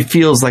 it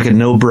feels like a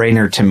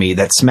no-brainer to me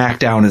that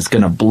SmackDown is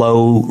going to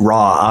blow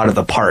Raw out of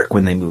the park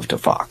when they move to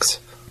Fox.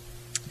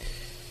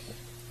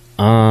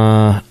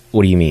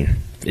 What do you mean?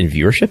 In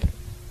viewership?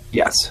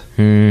 Yes.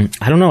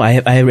 I don't know. I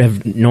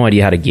have no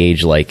idea how to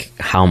gauge like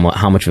how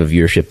much of a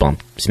viewership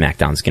bump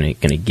SmackDown's gonna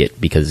get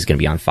because it's gonna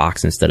be on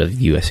Fox instead of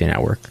USA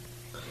Network.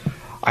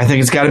 I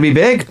think it's got to be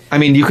big. I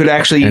mean, you could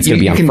actually you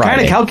can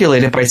kind of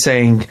calculate it by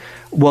saying,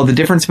 well, the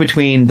difference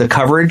between the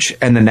coverage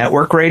and the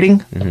network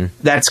rating,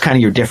 that's kind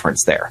of your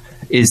difference there.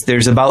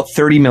 There's about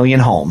 30 million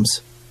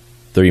homes.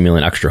 30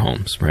 million extra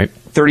homes, right?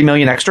 30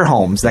 million extra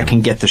homes that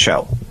can get the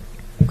show.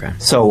 Okay.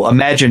 So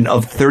imagine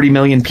of 30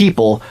 million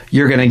people,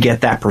 you're going to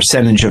get that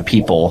percentage of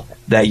people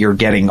that you're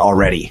getting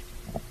already.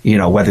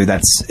 Whether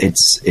it's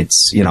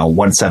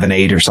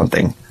 178 or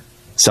something.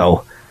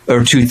 So,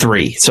 or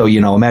 23. So,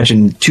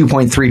 imagine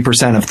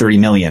 2.3% of 30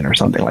 million or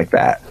something like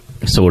that.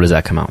 So what does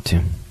that come out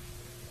to?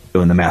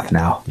 Doing the math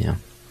now. Yeah.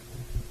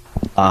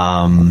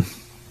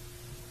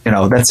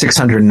 That's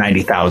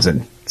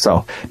 690,000.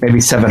 So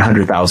maybe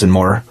 700,000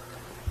 more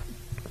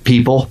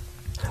people.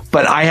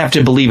 But I have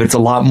to believe it's a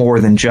lot more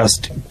than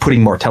just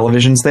putting more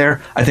televisions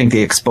there. I think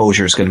the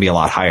exposure is going to be a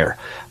lot higher.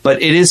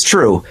 But it is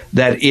true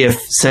that if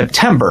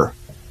September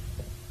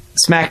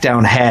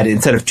SmackDown had,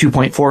 instead of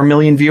 2.4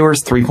 million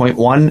viewers,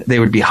 3.1, they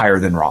would be higher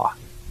than Raw.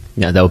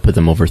 Yeah, that would put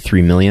them over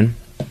 3 million.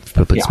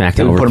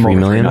 SmackDown over 3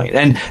 million.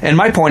 And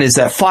my point is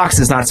that Fox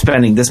is not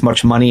spending this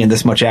much money and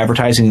this much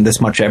advertising and this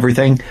much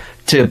everything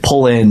to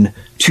pull in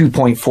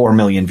 2.4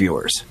 million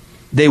viewers.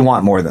 They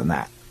want more than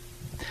that.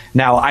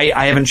 Now,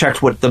 I haven't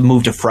checked what the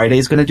move to Friday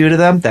is going to do to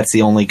them. That's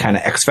the only kind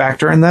of X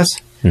factor in this,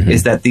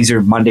 is that these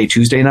are Monday,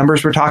 Tuesday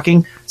numbers we're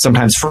talking,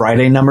 sometimes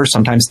Friday numbers,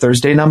 sometimes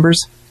Thursday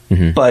numbers.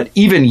 But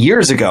even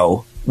years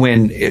ago,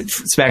 when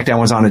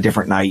SmackDown was on a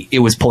different night, it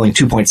was pulling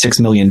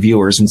 2.6 million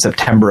viewers in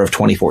September of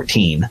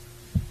 2014.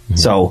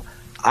 So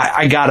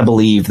I got to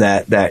believe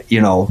that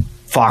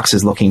Fox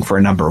is looking for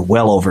a number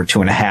well over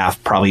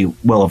 2.5, probably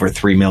well over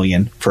 3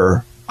 million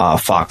for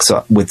Fox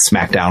with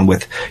SmackDown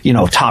with,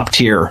 top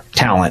tier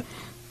talent.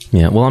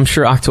 Yeah, well, I'm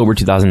sure October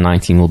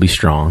 2019 will be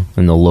strong,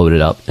 and they'll load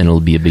it up, and it'll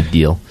be a big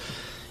deal.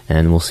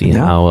 And we'll see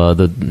how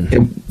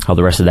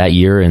the rest of that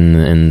year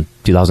and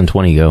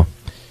 2020 go.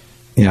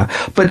 Yeah,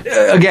 but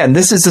again,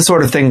 this is the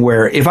sort of thing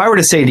where if I were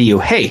to say to you,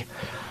 hey,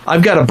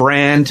 I've got a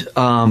brand,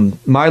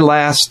 my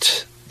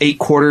last 8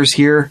 quarters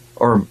here,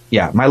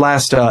 my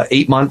last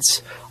 8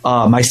 months,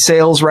 my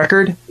sales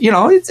record,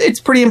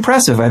 it's pretty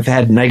impressive. I've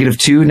had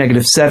 -2,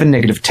 -7,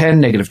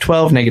 -10,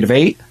 -12,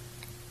 -8.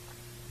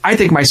 I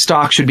think my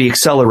stock should be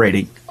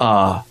accelerating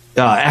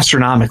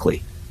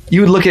astronomically.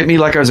 You would look at me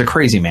like I was a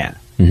crazy man.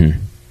 Mm-hmm.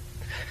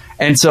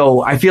 And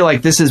so I feel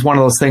like this is one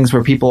of those things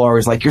where people are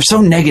always like, you're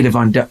so negative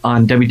on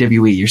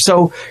WWE.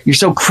 You're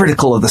so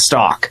critical of the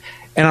stock.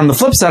 And on the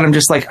flip side, I'm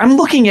just like, I'm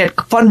looking at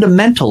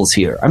fundamentals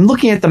here. I'm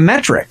looking at the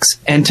metrics.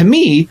 And to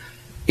me,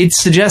 it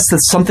suggests that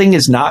something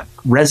is not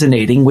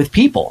resonating with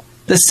people.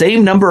 The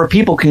same number of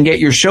people can get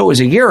your show as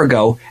a year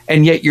ago,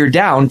 and yet you're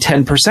down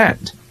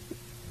 10%.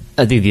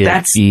 I think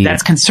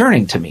that's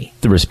concerning to me.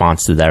 The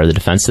response to that, or the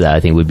defense to that, I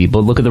think would be, but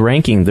look at the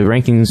ranking. The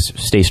rankings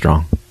stay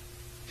strong.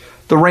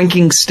 The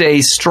rankings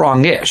stay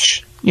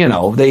strong-ish. You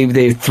know,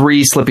 they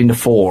 3 slipping to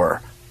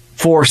 4,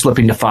 4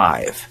 slipping to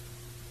 5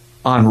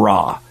 on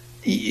Raw.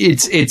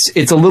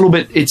 It's a little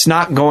bit. It's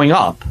not going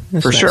up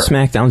for sure.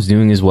 SmackDown's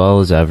doing as well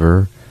as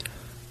ever.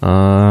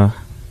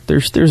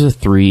 There's a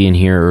 3 in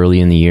here early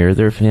in the year.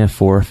 There's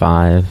 4 or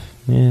 5.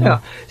 Yeah.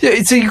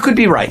 So you could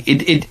be right.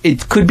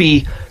 It could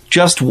be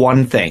just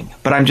one thing,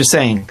 but I'm just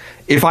saying,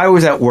 if I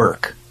was at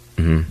work,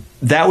 mm-hmm.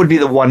 that would be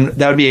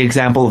an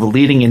example of a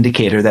leading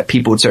indicator that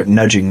people would start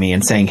nudging me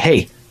and saying,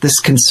 hey, this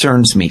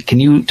concerns me. Can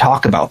you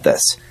talk about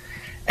this?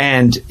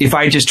 And if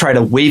I just try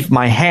to wave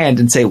my hand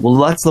and say, well,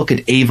 let's look at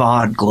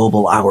AVOD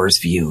global hours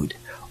viewed,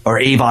 or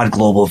AVOD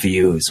global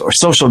views, or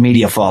social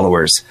media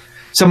followers,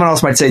 someone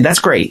else might say, that's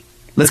great.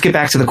 Let's get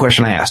back to the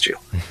question I asked you.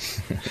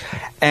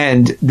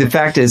 And the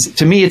fact is,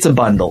 to me, it's a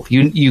bundle.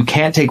 You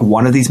can't take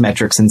one of these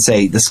metrics and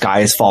say the sky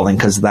is falling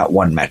because of that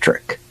one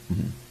metric.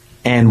 Mm-hmm.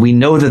 And we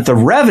know that the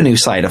revenue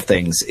side of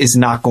things is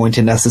not going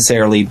to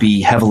necessarily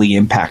be heavily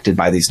impacted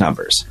by these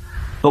numbers.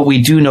 But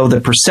we do know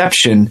the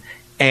perception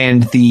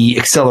and the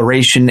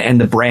acceleration and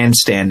the brand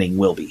standing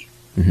will be,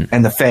 mm-hmm.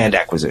 and the fan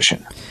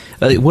acquisition.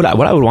 What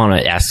I would want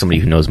to ask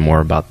somebody who knows more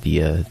about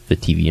the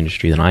TV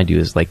industry than I do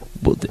is, like,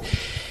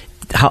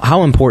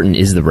 how important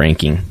is the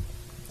ranking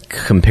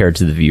compared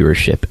to the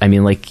viewership? I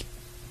mean, like,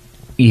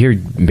 you hear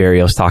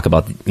Barrios talk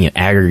about,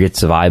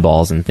 aggregates of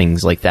eyeballs and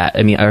things like that.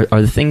 I mean, are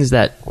the things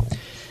that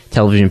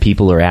television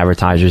people or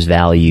advertisers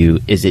value,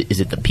 is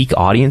it the peak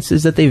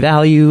audiences that they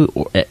value,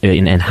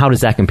 and how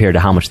does that compare to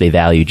how much they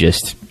value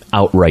just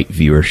outright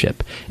viewership?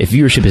 If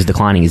viewership is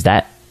declining, is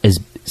that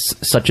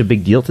such a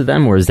big deal to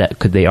them, or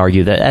could they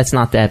argue that that's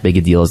not that big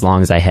a deal as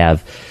long as I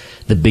have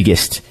the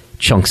biggest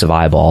chunks of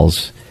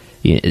eyeballs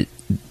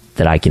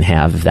that I can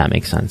have, if that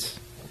makes sense?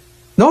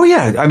 No,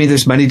 yeah. I mean,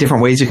 there's many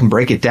different ways you can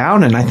break it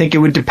down, and I think it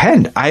would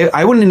depend.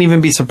 I wouldn't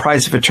even be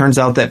surprised if it turns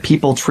out that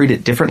people treat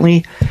it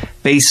differently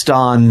based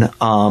on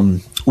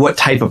what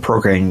type of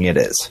programming it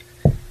is.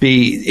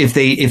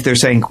 If they're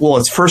saying, well,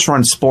 it's first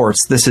run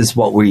sports, this is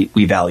what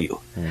we value.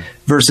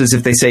 Versus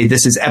if they say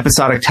this is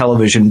episodic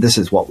television, this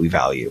is what we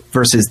value.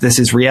 Versus this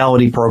is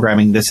reality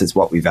programming, this is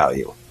what we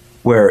value.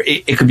 Where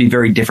it could be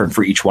very different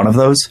for each one of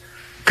those.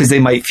 Because they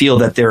might feel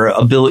that their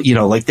ability,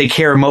 like they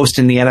care most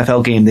in the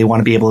NFL game, they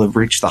want to be able to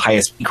reach the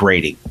highest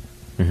grading.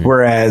 Mm-hmm.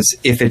 Whereas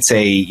if it's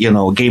a,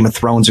 Game of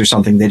Thrones or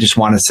something, they just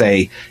want to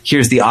say,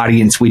 here's the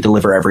audience we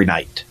deliver every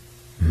night.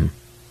 Mm-hmm.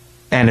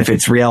 And if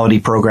it's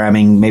reality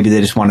programming, maybe they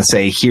just want to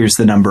say, here's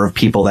the number of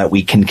people that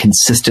we can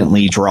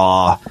consistently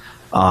draw,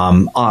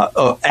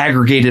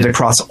 aggregated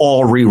across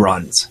all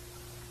reruns.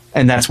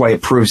 And that's why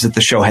it proves that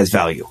the show has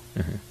value.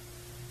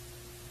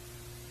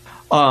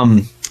 Mm-hmm.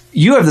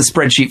 You have the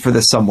spreadsheet for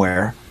this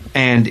somewhere,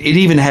 and it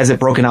even has it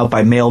broken out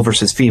by male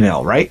versus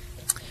female, right?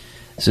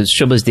 So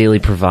Showbuzz Daily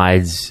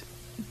provides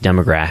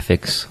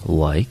demographics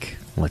like,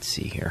 let's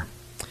see here,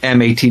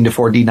 M18 to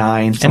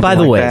 49. And by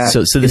the way, that.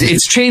 so this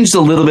it's changed a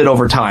little bit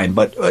over time,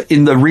 but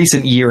in the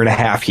recent year and a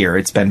half here,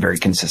 it's been very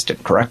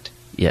consistent, correct?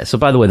 Yeah. So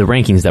by the way, the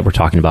rankings that we're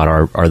talking about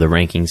are the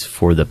rankings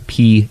for the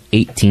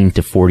P18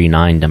 to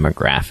 49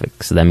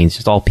 demographic. So that means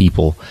just all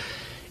people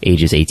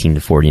ages 18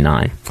 to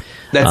 49.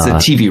 That's the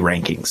TV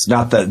rankings,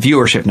 not the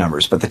viewership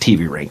numbers, but the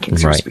TV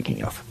rankings you're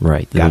speaking of.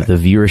 Right. The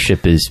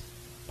viewership is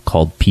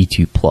called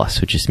P2+,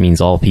 which just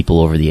means all people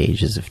over the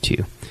ages of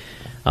 2.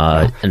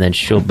 And then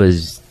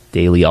Showbuzz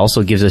Daily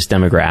also gives us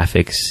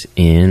demographics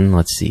in,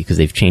 let's see, because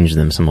they've changed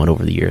them somewhat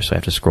over the years, so I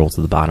have to scroll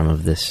to the bottom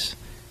of this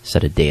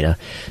set of data.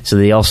 So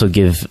they also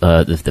give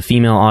the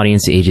female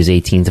audience ages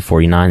 18 to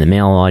 49, the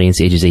male audience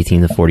ages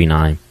 18 to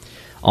 49,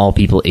 all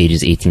people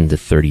ages 18 to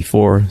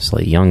 34,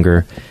 slightly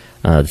younger,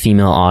 the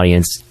female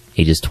audience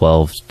ages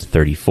 12 to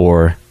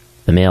 34,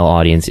 the male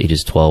audience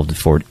ages 12 to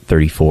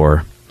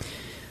 34,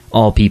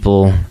 all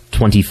people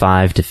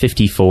 25 to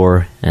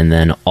 54, and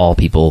then all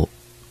people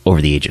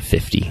over the age of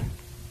 50.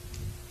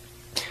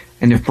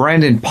 And if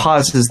Brandon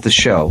pauses the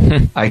show,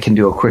 I can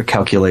do a quick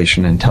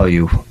calculation and tell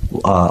you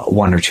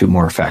 1 or 2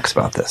 more facts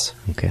about this.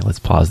 Okay, let's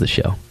pause the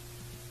show.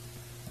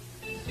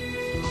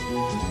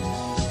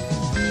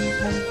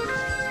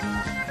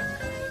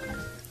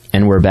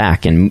 And we're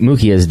back, and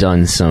Mookie has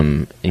done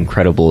some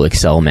incredible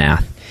Excel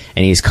math,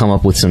 and he's come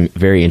up with some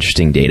very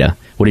interesting data.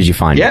 What did you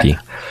find, Mookie?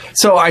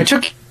 So I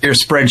took your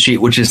spreadsheet,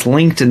 which is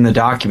linked in the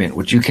document,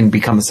 which you can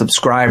become a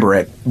subscriber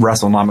at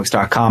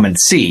Wrestlenomics.com and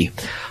see.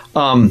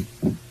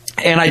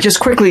 And I just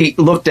quickly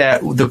looked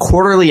at the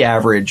quarterly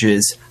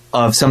averages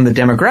of some of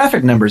the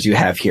demographic numbers you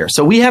have here.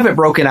 So we have it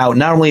broken out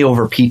not only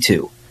over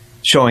P2,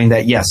 showing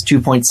that, yes,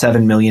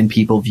 2.7 million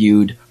people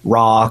viewed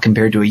Raw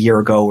compared to a year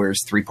ago where it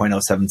was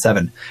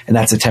 3.077, and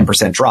that's a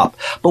 10% drop.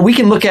 But we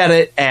can look at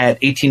it at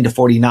 18 to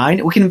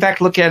 49. We can, in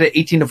fact, look at it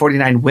 18 to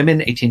 49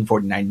 women, 18 to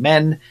 49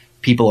 men,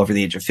 people over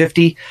the age of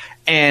 50.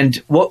 And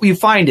what we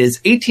find is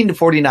 18 to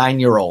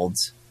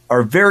 49-year-olds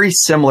are very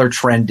similar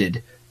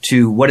trended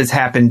to what has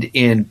happened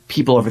in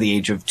people over the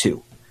age of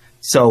 2.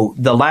 So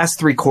the last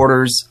 3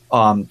 quarters,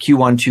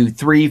 Q1, 2,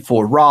 3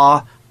 for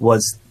Raw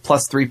was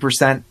plus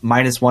 3%,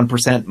 minus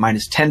 1%,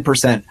 minus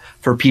 10%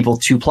 for people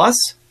 2+,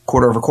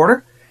 quarter over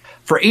quarter.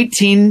 For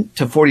 18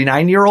 to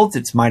 49-year-olds,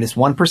 it's minus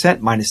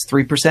 1%, minus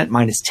 3%,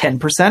 minus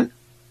 10%.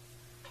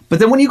 But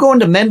then when you go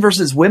into men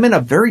versus women, a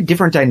very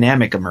different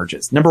dynamic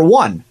emerges. Number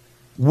one,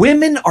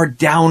 women are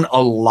down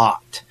a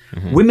lot.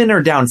 Mm-hmm. Women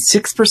are down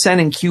 6%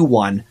 in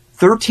Q1,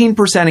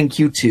 13% in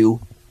Q2,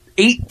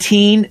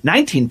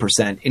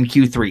 19% in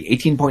Q3,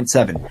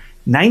 18.7.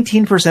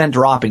 19%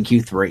 drop in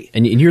Q3.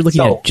 And you're looking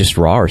at just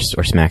Raw or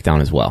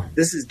SmackDown as well?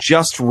 This is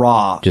just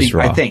Raw. Just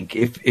Raw. I think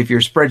if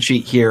your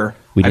spreadsheet here,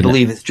 I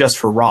believe it's just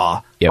for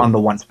Raw on the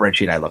one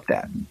spreadsheet I looked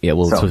at. Yeah,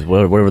 well, so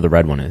whatever the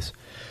red one is.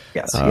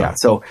 Yes, yeah.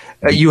 So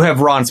you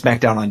have Raw and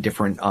SmackDown on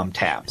different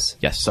tabs.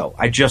 Yes. So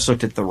I just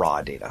looked at the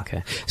Raw data.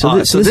 Okay. So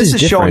this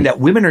is showing that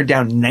women are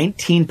down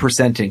 19%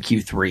 in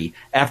Q3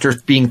 after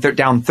being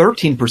down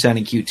 13% in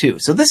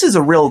Q2. So this is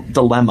a real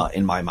dilemma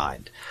in my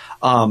mind.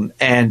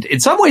 And in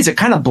some ways, it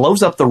kind of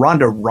blows up the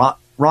Ronda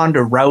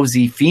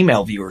Rousey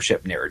female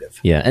viewership narrative.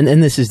 Yeah,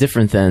 and this is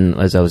different than,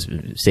 as I was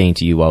saying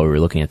to you while we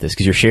were looking at this,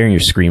 because you're sharing your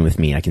screen with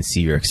me. I can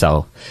see your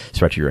Excel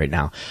spreadsheet right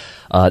now.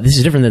 This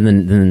is different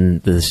than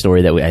the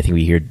story that I think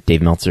we hear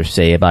Dave Meltzer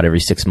say about every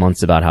 6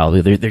 months about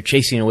how they're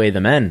chasing away the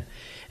men.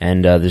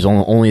 And there's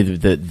only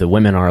the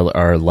women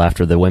are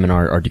left, or the women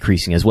are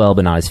decreasing as well,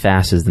 but not as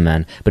fast as the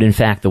men. But in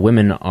fact, the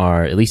women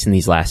are, at least in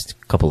these last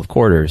couple of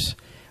quarters,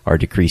 are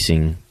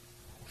decreasing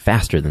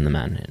faster than the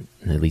men,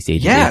 at least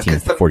ages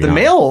 18 to 49. The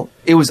male,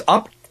 it was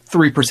up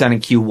 3%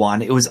 in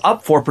Q1, it was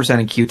up 4%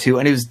 in Q2,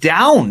 and it was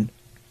down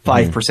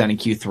 5% in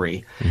Q3.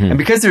 Mm-hmm. And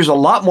because there's a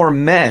lot more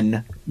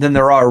men than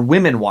there are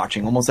women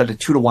watching, almost at a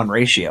 2-to-1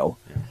 ratio,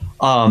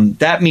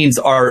 that means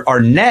our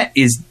net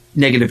is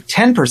negative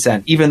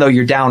 10%, even though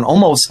you're down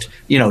almost,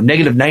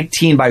 negative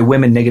 19 by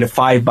women, negative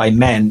 5 by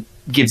men,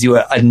 gives you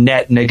a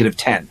net negative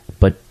 10.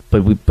 But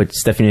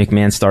Stephanie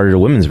McMahon started a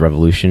women's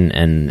revolution,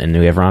 and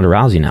we have Ronda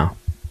Rousey now.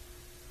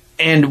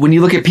 And when you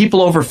look at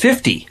people over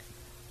 50,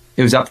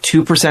 it was up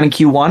 2% in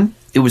Q1.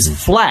 It was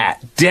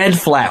flat, dead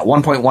flat,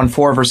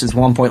 1.14 versus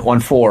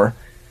 1.14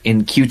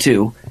 in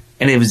Q2.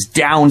 And it was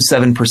down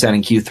 7% in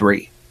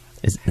Q3.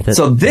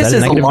 So this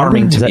is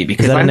alarming to me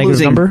because I'm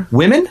losing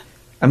women,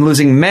 I'm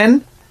losing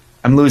men,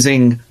 I'm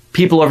losing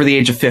people over the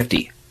age of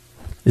 50.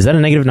 Is that a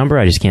negative number?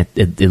 I just can't.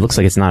 It looks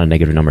like it's not a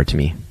negative number to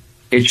me.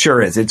 It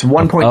sure is. It's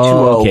 1.20.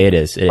 Oh, okay, it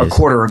is. A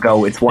quarter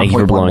ago, it's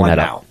 1.11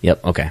 now. Up.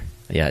 Yep, okay.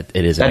 Yeah,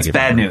 it is. That's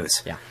bad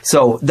news. Yeah.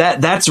 So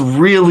that's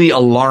really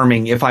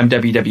alarming if I'm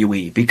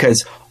WWE,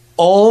 because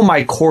all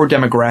my core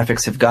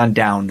demographics have gone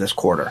down this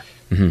quarter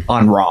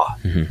on Raw.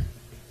 Mm-hmm.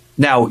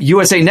 Now,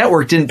 USA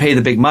Network didn't pay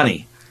the big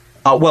money.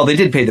 Well, they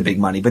did pay the big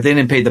money, but they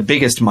didn't pay the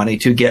biggest money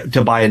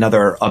to buy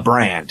a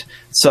brand.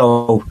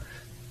 So,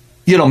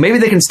 maybe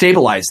they can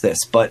stabilize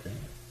this, but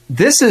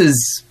this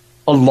is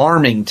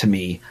alarming to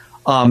me.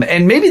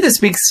 And maybe this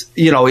speaks,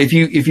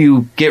 if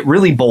you get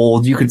really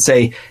bold, you could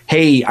say,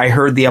 hey, I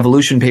heard the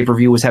Evolution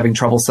pay-per-view was having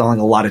trouble selling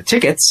a lot of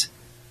tickets.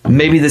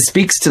 Maybe this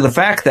speaks to the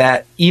fact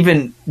that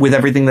even with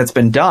everything that's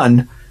been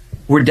done,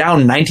 we're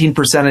down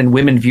 19% in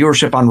women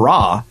viewership on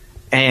Raw.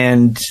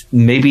 And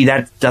maybe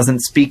that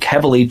doesn't speak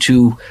heavily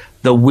to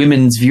the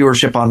women's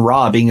viewership on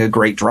Raw being a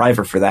great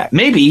driver for that.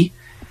 Maybe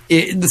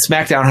the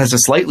SmackDown has a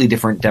slightly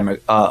different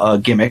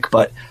gimmick,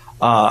 but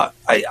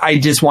I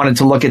just wanted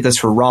to look at this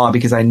for Raw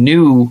because I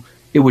knew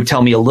it would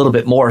tell me a little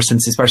bit more,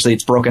 since especially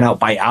it's broken out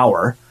by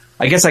hour.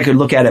 I guess I could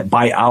look at it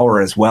by hour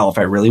as well if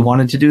I really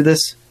wanted to do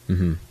this,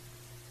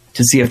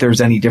 to see if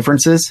there's any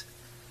differences.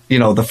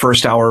 The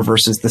first hour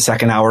versus the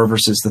second hour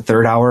versus the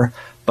third hour.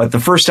 But the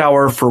first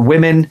hour for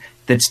women,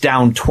 that's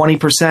down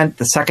 20%.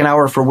 The second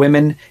hour for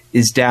women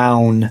is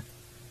down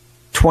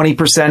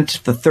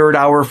 20%. The third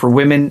hour for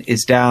women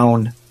is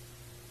down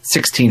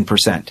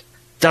 16%.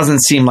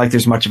 Doesn't seem like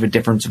there's much of a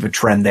difference of a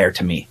trend there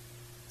to me.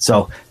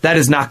 So that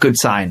is not good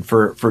sign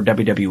for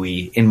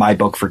WWE in my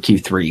book for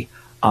Q3.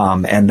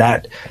 And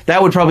that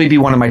would probably be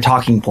one of my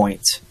talking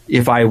points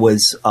if I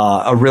was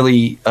a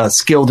really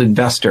skilled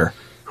investor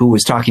who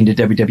was talking to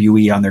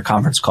WWE on their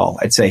conference call.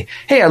 I'd say,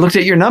 hey, I looked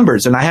at your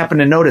numbers and I happen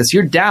to notice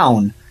you're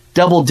down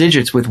double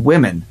digits with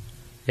women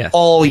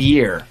all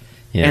year.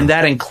 Yeah. And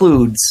that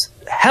includes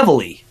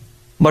heavily,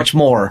 much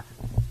more,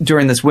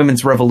 during this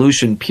women's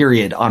revolution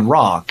period on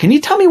Raw. Can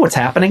you tell me what's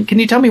happening? Can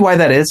you tell me why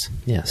that is?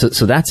 Yeah.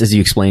 So that's, as you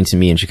explained to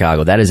me in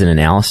Chicago, that is an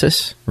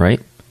analysis, right?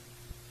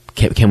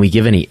 Can we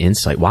give any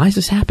insight? Why is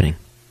this happening?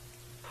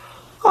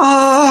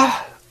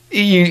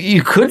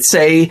 You could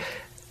say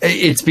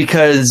it's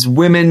because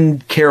women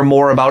care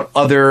more about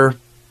other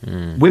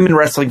women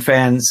wrestling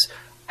fans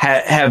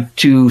have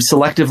to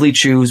selectively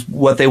choose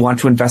what they want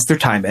to invest their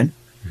time in.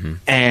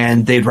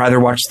 And they'd rather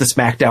watch the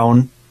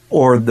SmackDown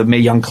or the Mae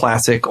Young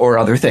Classic or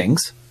other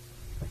things.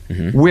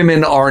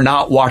 Women are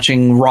not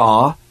watching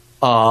Raw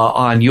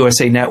on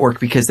USA Network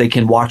because they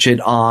can watch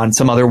it on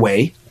some other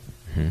way.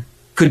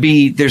 Could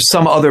be there's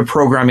some other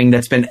programming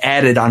that's been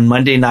added on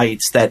Monday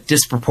nights that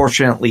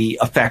disproportionately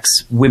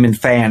affects women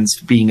fans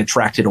being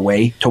attracted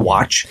away to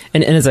watch.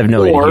 And as I've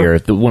noted here,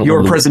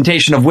 your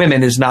presentation of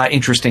women is not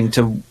interesting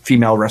to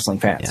female wrestling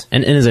fans. Yeah.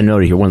 And as I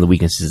noted here, one of the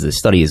weaknesses of this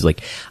study is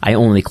like I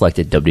only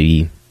collected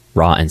WWE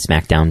Raw and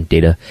SmackDown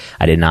data.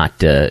 I did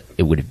not.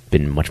 It would have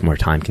been much more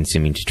time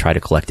consuming to try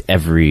to collect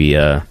every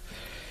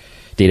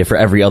data for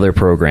every other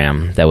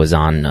program that was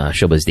on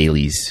Showbuzz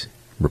Daily's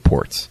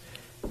reports.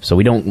 So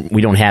we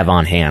don't have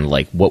on hand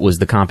like what was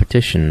the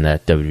competition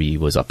that WWE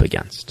was up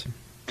against.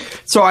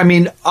 So I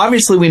mean,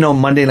 obviously we know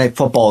Monday Night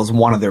Football is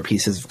one of their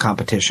pieces of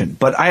competition,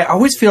 but I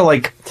always feel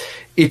like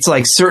it's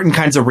like certain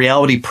kinds of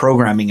reality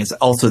programming is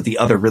also the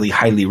other really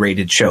highly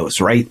rated shows,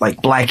 right?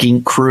 Like Black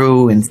Ink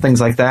Crew and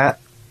things like that.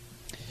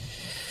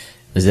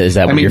 Is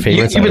that one of your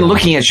favorites? You've been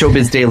looking at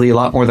Showbiz Daily a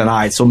lot more than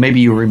I, so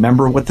maybe you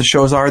remember what the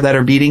shows are that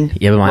are beating.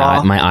 Yeah,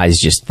 but my eyes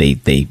just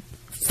they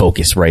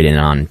focus right in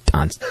on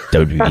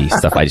WWE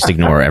stuff. I just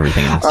ignore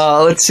everything else.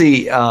 Let's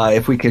see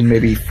if we can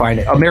maybe find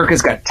it.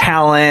 America's Got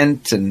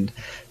Talent and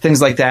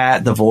things like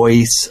that. The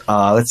Voice.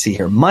 Let's see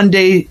here.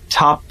 Monday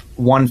Top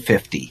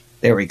 150.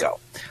 There we go.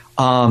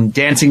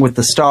 Dancing with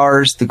the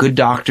Stars, The Good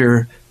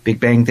Doctor, Big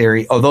Bang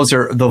Theory. Oh, those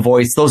are The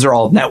Voice. Those are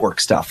all network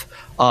stuff.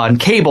 On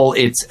cable,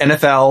 it's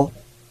NFL,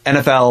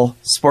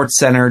 Sports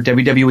Center,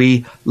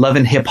 WWE, Love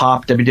and Hip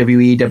Hop,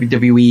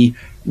 WWE,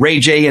 Ray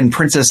J and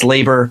Princess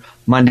Labor,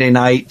 Monday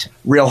Night,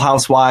 Real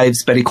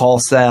Housewives, Better Call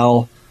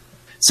Saul.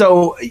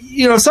 So,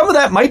 some of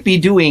that might be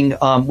doing,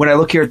 when I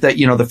look here at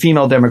the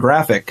female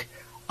demographic,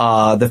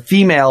 the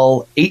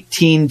female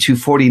 18 to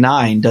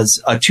 49 does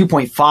a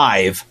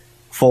 2.5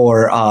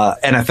 for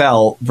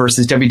NFL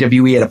versus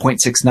WWE at a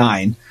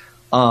 0.69.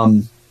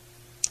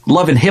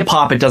 Love and Hip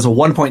Hop, it does a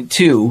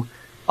 1.2.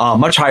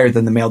 Much higher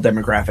than the male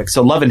demographic.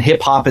 So Love and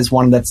Hip Hop is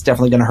one that's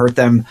definitely going to hurt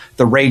them.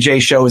 The Ray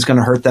J Show is going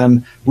to hurt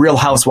them. Real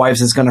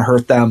Housewives is going to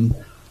hurt them.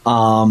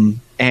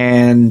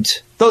 And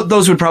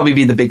those would probably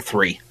be the big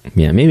three.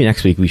 Yeah, maybe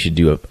next week we should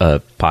do a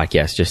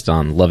podcast just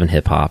on Love and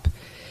Hip Hop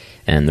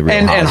and the Real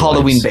Housewives. And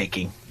Halloween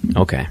baking.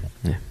 Okay.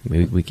 Yeah,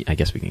 I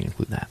guess we can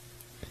include that.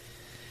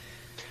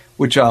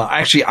 Which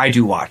actually I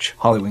do watch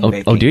Halloween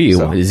baking. Oh, do you?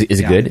 So, is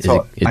it good?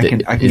 So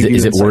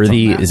is it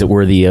worthy? Is it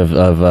worthy of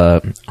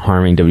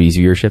harming WWE's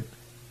viewership?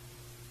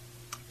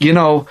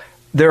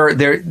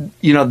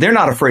 They're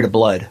not afraid of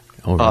blood.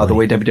 Oh, really? The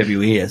way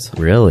WWE is.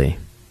 Really?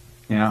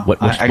 Yeah.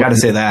 I got to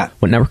say that.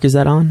 What network is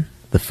that on?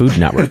 The Food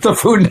Network. The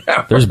Food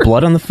Network. There's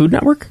blood on the Food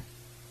Network?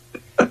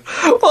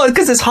 Well,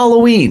 because it's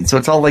Halloween, so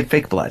it's all like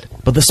fake blood.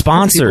 But the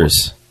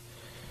sponsors.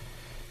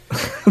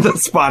 The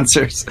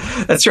sponsors.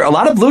 That's true. A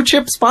lot of blue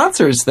chip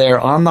sponsors there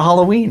on the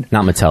Halloween.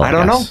 Not Mattel. I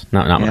don't know.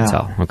 Not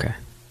Mattel. Okay.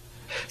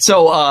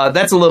 So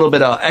that's a little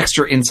bit of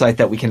extra insight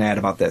that we can add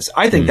about this.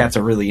 I think that's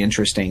a really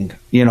interesting,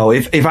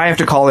 if I have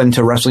to call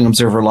into Wrestling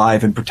Observer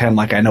Live and pretend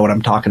like I know what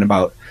I'm talking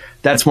about,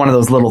 that's one of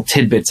those little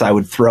tidbits I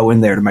would throw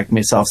in there to make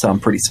myself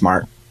sound pretty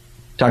smart.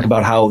 Talk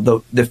about how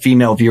the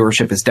female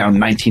viewership is down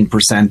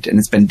 19% and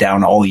it's been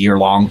down all year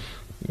long.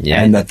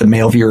 Yeah. And that the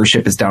male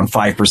viewership is down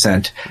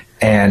 5%,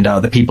 and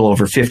the people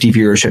over 50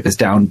 viewership is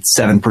down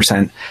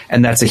 7%.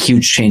 And that's a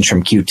huge change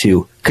from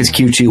Q2, because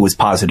Q2 was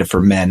positive for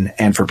men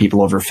and for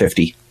people over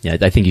 50. Yeah,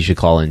 I think you should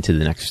call into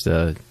the next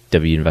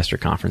W Investor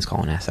Conference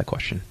call and ask that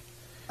question.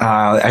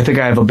 I think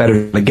I have a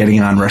better getting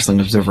on Wrestling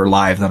Observer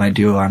Live than I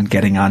do on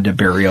getting on to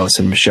Barrios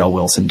and Michelle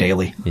Wilson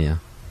daily. Yeah.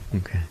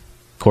 Okay.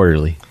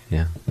 Quarterly.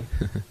 Yeah.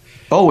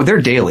 Oh,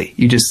 they're daily.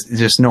 You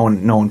just no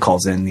one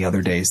calls in the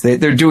other days.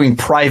 They're doing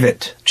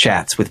private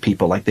chats with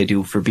people like they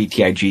do for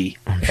BTIG,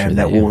 and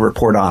that we'll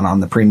report on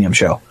the premium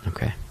show.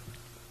 Okay.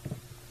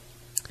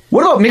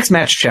 What about Mixed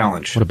Match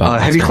Challenge? What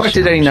about have you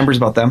collected any numbers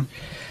about them?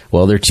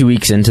 Well, they're 2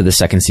 weeks into the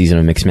second season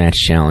of Mixed Match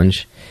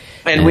Challenge.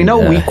 And we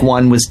know week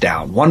 1 was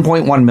down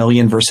 1.1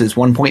 million versus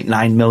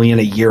 1.9 million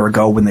a year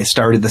ago when they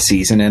started the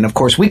season. And of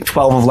course, week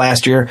 12 of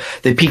last year,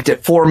 they peaked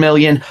at 4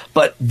 million.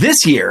 But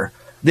this year,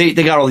 they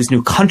got all these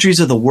new countries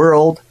of the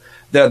world.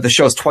 The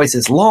show's twice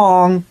as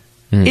long.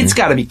 Mm-hmm. It's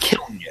got to be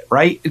killing it,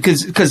 right?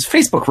 Because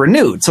Facebook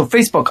renewed. So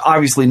Facebook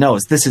obviously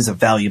knows this is a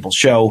valuable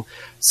show.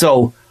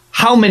 So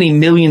how many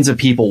millions of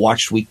people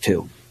watched week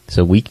 2?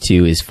 So week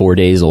 2 is 4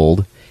 days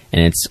old,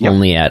 and it's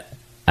only at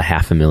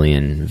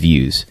 500,000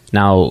 views.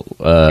 Now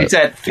it's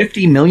at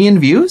 50 million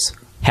views?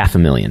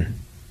 500,000.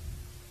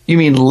 You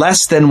mean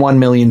less than 1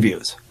 million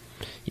views?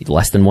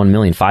 Less than 1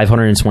 million.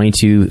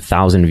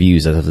 522,000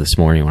 views as of this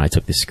morning when I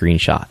took this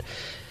screenshot.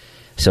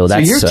 So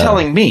you're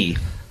telling me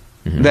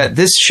that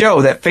this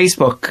show that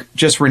Facebook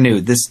just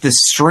renewed, this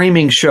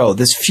streaming show,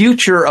 this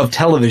future of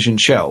television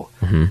show,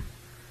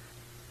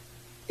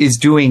 is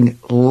doing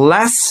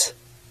less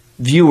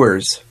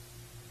viewers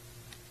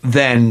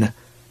than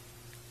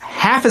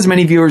half as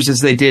many viewers as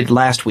they did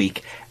last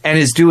week, and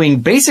is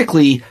doing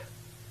basically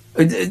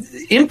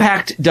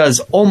Impact does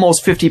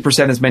almost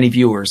 50% as many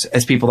viewers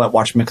as people that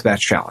watch Mixed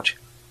Match Challenge.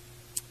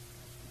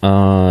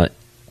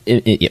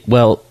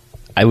 Well,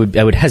 I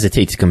would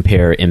hesitate to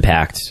compare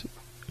Impact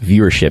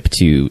viewership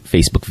to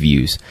Facebook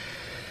views.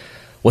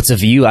 What's a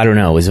view? I don't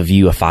know. Is a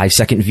view a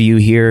 5-second view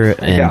here?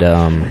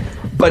 And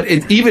but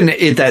even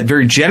at that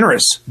very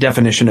generous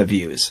definition of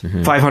views,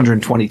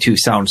 522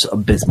 sounds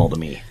abysmal to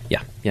me.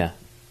 Yeah.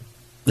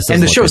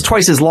 And the show is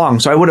twice as long,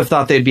 so I would have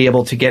thought they'd be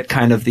able to get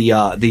kind of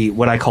the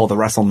what I call the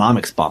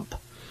Wrestlenomics bump,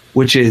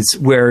 which is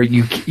where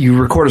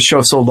you record a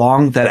show so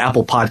long that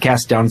Apple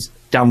Podcast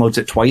downloads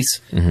it twice,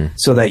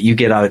 so that you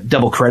get a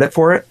double credit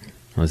for it.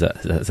 Oh, is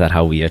that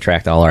how we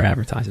attract all our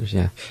advertisers?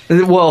 Yeah.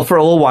 Well, for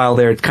a little while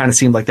there, it kind of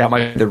seemed like that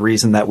might be the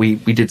reason that we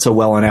did so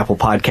well on Apple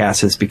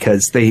Podcasts, is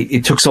because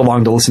it took so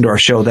long to listen to our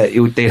show that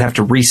they'd have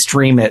to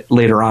restream it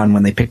later on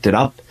when they picked it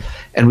up,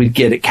 and we'd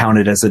get it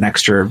counted as an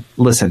extra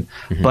listen.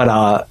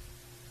 But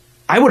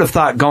I would have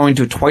thought going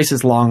to twice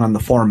as long on the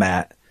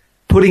format,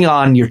 putting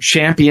on your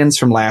champions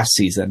from last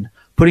season,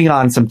 putting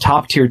on some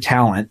top tier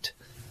talent,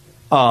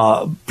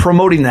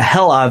 promoting the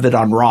hell out of it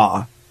on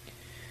Raw,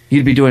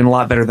 you'd be doing a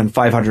lot better than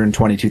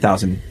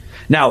 522,000.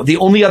 Now, the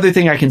only other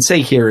thing I can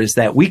say here is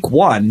that week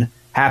 1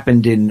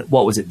 happened in,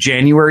 what was it,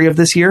 January of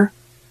this year?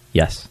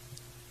 Yes.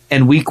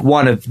 And week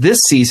 1 of this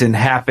season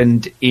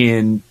happened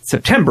in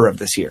September of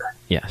this year.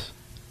 Yes.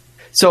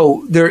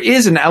 So there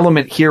is an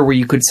element here where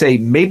you could say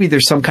maybe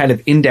there's some kind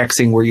of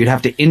indexing where you'd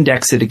have to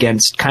index it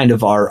against kind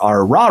of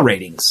our Raw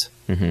ratings,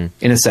 in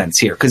a sense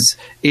here. Because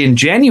in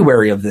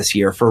January of this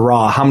year for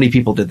Raw, how many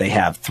people did they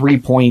have?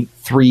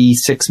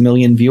 3.36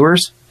 million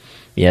viewers?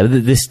 Yeah,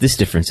 this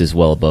difference is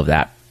well above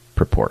that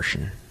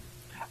proportion.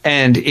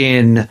 And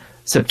in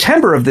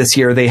September of this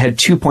year, they had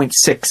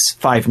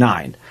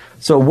 2.659.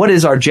 So what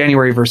is our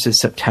January versus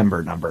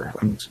September number?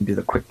 I'm just going to do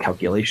the quick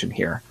calculation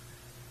here.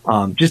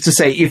 Just to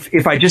say,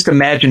 if I just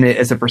imagine it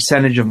as a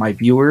percentage of my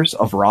viewers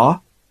of Raw,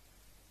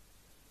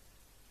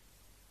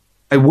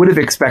 I would have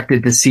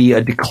expected to see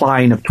a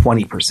decline of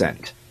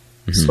 20%.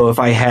 So if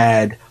I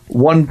had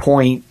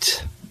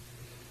let's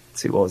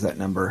see, what was that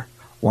number?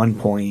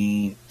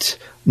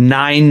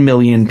 1.9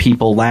 million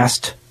people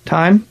last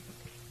time,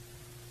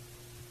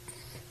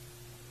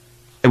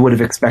 I would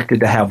have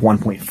expected to have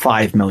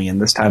 1.5 million.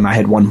 This time I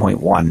had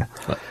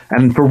 1.1.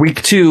 And for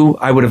week 2,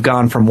 I would have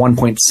gone from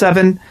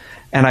 1.7,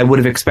 and I would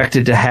have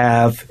expected to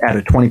have, at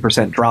a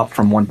 20% drop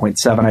from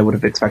 1.7, I would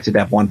have expected to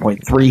have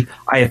 1.3.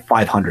 I have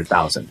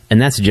 500,000.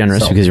 And that's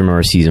generous because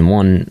remember, season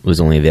 1 was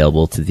only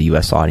available to the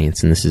U.S.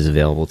 audience, and this is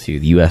available to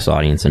the U.S.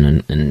 audience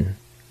and in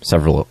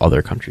several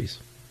other countries.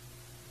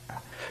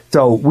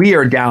 So we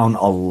are down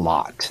a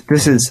lot.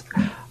 This is,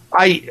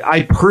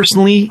 I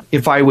personally,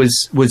 if I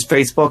was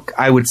Facebook,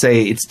 I would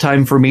say it's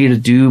time for me to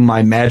do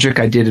my magic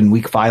I did in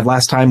week 5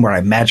 last time, where I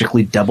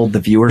magically doubled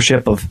the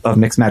viewership of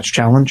Mixed Match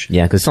Challenge.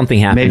 Yeah, because something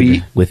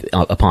happened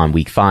upon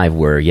week 5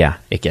 where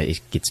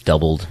it gets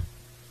doubled,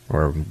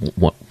 or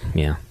what?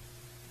 Yeah.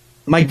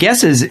 My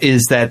guess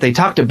is that they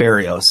talked to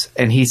Barrios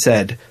and he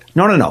said,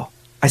 no.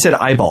 I said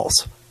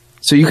eyeballs,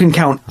 so you can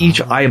count each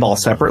eyeball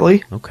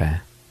separately. Okay.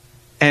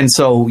 And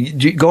so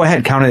you go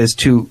ahead, count it as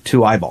two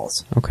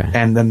eyeballs. Okay.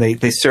 And then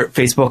they start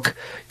Facebook,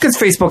 because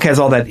Facebook has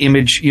all that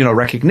image,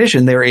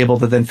 recognition. They're able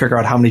to then figure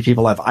out how many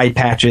people have eye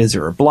patches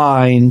or are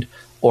blind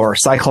or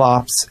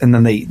cyclops, and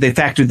then they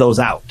factored those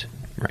out.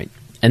 Right.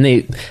 And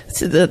I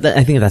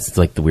think that's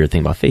like the weird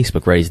thing about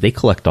Facebook, right? Is they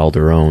collect all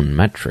their own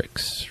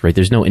metrics, right?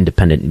 There's no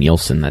independent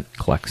Nielsen that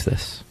collects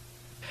this.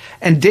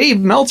 And Dave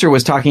Meltzer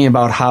was talking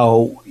about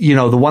how,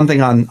 the one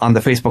thing on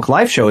the Facebook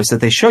Live show is that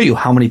they show you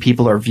how many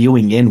people are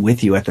viewing in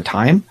with you at the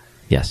time.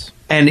 Yes.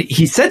 And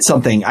he said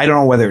something, I don't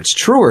know whether it's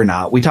true or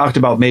not. We talked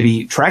about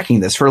maybe tracking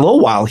this. For a little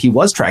while, he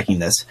was tracking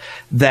this,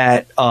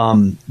 that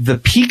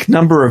the peak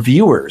number of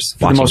viewers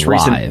for the most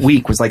recent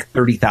week was like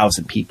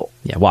 30,000 people.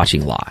 Yeah,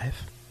 watching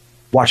live.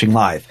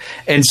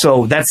 And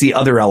so that's the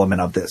other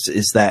element of this,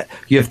 is that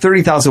you have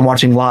 30,000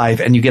 watching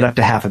live and you get up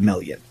to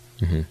 500,000.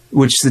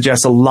 Which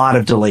suggests a lot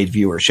of delayed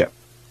viewership.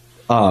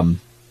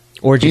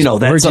 Or just,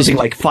 that's something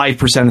like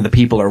 5% of the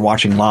people are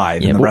watching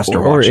live, and the rest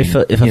are watching.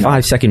 Or if a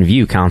 5-second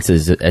view counts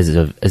as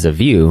a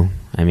view,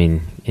 I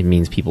mean, it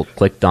means people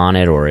clicked on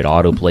it or it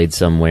auto-played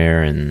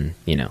somewhere, and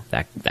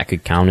that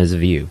could count as a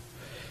view.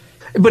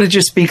 But it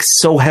just speaks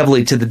so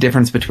heavily to the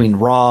difference between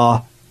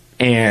Raw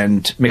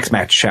and Mixed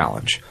Match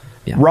Challenge.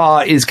 Yeah. Raw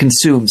is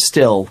consumed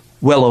still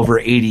well over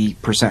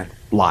 80%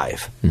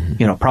 live.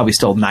 Probably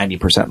still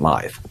 90%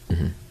 live.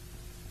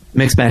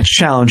 Mixed Match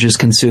Challenge is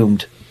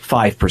consumed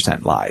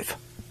 5% live.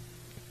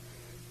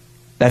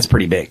 That's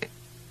pretty big.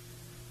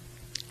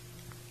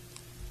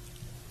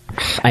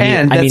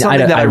 That's something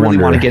that I really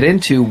want to get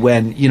into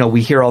when,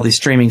 we hear all these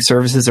streaming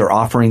services are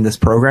offering this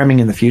programming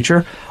in the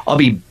future. I'll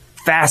be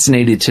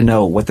fascinated to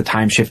know what the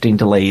time shifting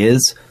delay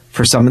is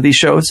for some of these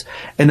shows.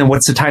 And then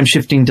what's the time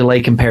shifting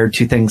delay compared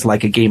to things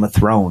like a Game of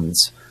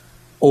Thrones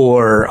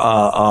or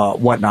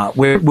whatnot,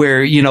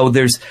 where you know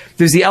there's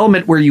the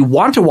element where you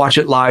want to watch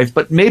it live,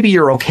 but maybe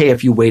you're okay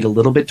if you wait a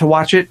little bit to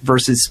watch it,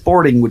 versus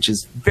sporting, which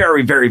is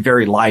very, very,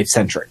 very live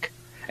centric,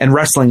 and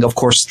wrestling, of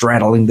course,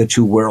 straddling the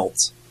two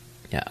worlds.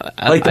 Yeah,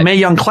 like the Mae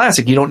Young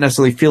Classic, you don't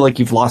necessarily feel like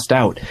you've lost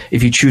out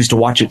if you choose to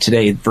watch it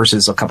today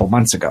versus a couple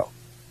months ago.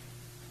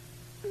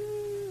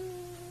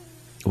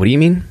 What do you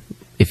mean?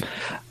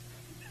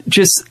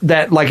 Just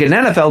that, like, an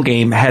NFL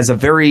game has a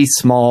very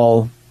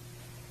small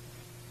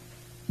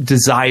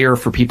desire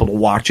for people to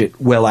watch it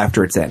well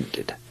after it's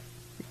ended.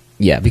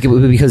 Yeah,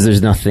 because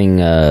there's nothing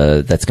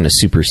that's going to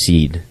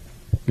supersede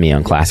Mae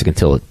Young Classic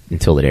until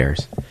it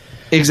airs.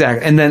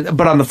 Exactly. And then,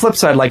 but on the flip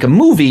side, like a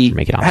movie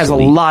has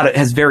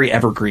has very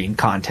evergreen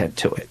content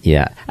to it.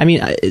 Yeah. I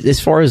mean, as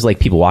far as like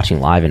people watching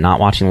live and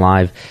not watching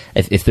live,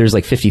 if there's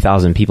like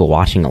 50,000 people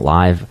watching it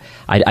live,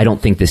 I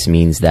don't think this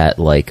means that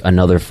like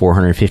another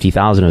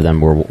 450,000 of them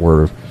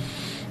were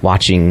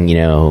watching, you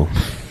know,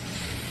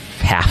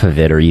 half of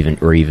it or even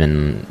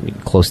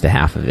close to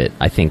half of it.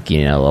 I think,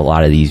 you know, a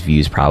lot of these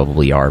views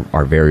probably are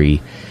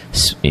very,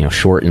 you know,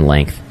 short in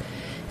length.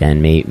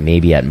 And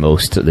maybe at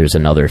most there's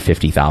another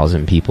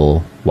 50,000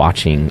 people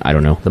watching, I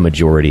don't know, the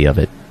majority of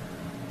it.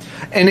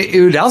 And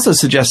it would also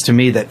suggest to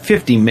me that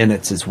 50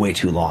 minutes is way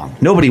too long.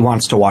 Nobody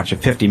wants to watch a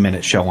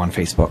 50-minute show on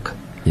Facebook.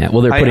 Yeah,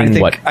 well, they're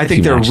putting I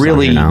think they're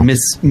really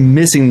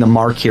missing the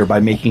mark here by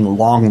making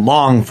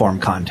long form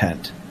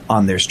content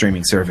on their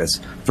streaming service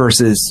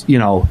versus, you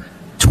know,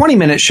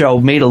 20-minute show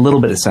made a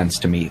little bit of sense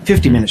to me.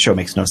 50-minute show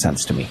makes no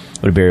sense to me.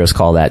 What do Barrios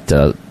call that?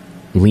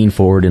 Lean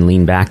forward and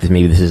lean back.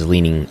 Maybe this is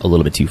leaning a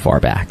little bit too far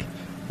back.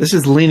 This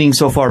is leaning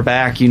so far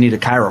back, you need a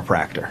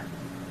chiropractor.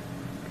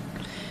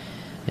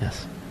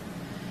 Yes.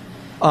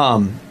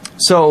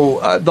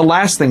 So the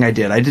last thing I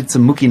did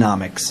some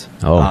Mookie-nomics.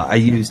 Oh. I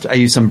used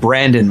some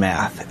Brandon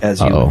math,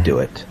 as you would do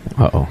it.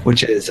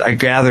 Which is, I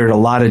gathered a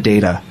lot of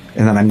data,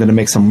 and then I'm going to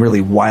make some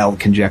really wild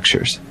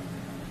conjectures.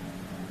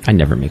 I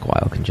never make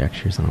wild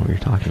conjectures. I don't know what you're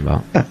talking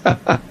about.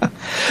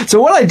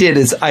 So what I did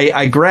is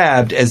I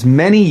grabbed as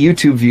many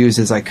YouTube views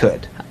as I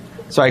could.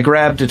 So I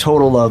grabbed a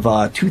total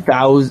of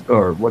 2,000,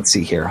 or let's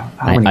see here.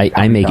 I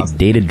make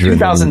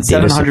data-driven,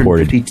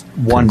 data-supported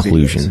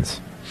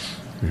conclusions.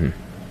 Mm-hmm.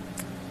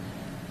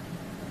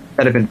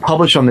 That have been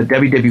published on the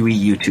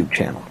WWE YouTube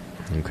channel.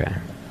 Okay.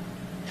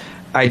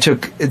 I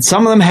took,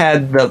 some of them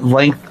had the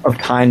length of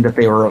time that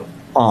they were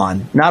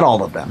on. Not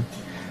all of them.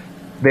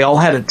 They all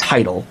had a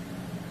title.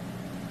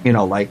 You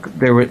know, like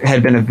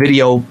had been a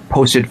video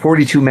posted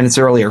 42 minutes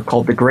earlier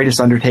called The Greatest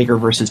Undertaker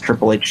versus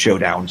Triple H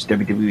Showdowns,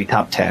 WWE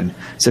Top 10,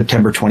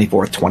 September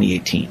 24th,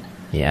 2018.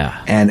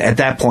 Yeah. And at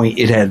that point,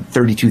 it had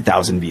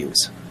 32,000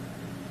 views.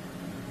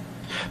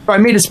 So I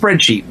made a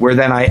spreadsheet where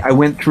then I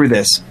went through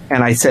this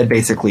and I said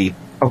basically,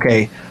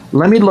 okay,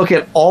 let me look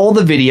at all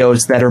the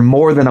videos that are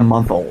more than a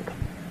month old.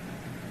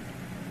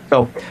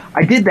 So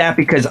I did that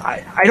because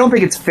I don't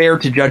think it's fair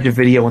to judge a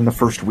video in the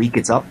first week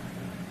it's up.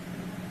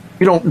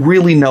 You don't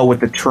really know what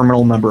the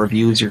terminal number of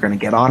views you're going to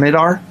get on it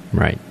are.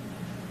 Right.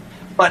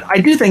 But I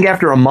do think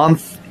after a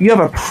month, you have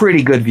a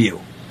pretty good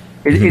view.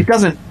 It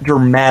doesn't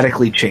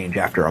dramatically change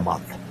after a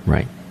month.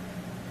 Right.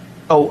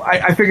 So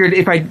I figured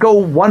if I go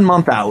 1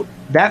 month out,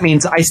 that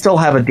means I still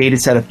have a data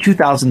set of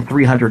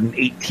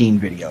 2,318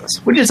 videos,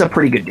 which is a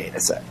pretty good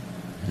data set.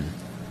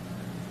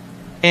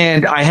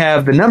 And I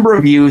have the number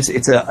of views.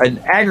 It's an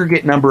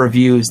aggregate number of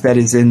views that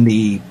is in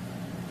a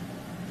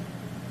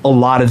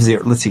lot of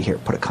zero. Let's see here.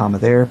 Put a comma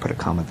there. Put a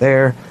comma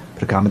there.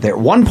 Put a comma there.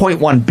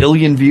 1.1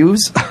 billion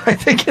views. I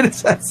think it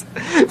says,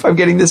 if I'm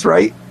getting this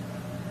right.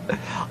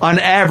 On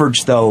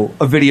average, though,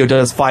 a video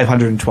does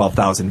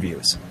 512,000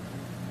 views.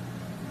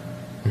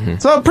 Mm-hmm.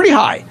 So pretty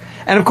high.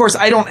 And of course,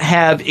 I don't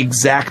have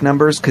exact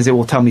numbers because it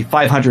will tell me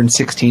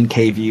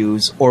 516K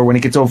views, or when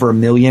it gets over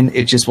 1 million,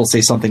 it just will say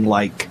something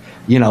like,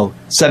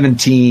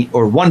 17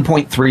 or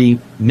 1.3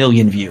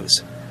 million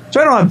views.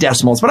 So I don't have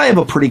decimals, but I have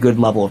a pretty good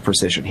level of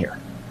precision here.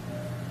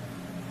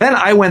 Then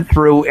I went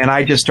through and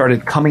I just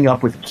started coming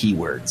up with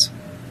keywords.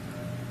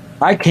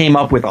 I came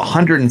up with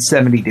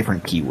 170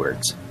 different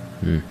keywords.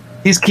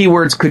 These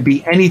keywords could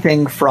be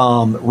anything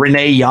from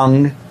Renee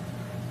Young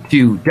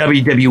to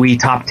WWE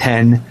Top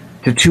 10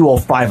 to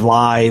 205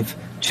 Live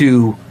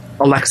to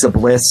Alexa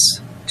Bliss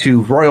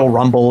to Royal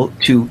Rumble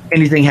to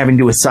anything having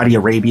to do with Saudi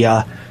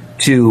Arabia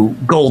to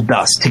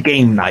Goldust to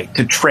Game Night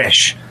to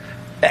Trish,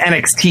 the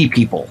NXT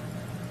people.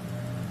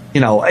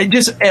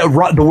 Just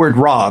the word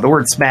Raw, the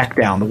word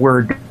SmackDown, the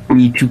word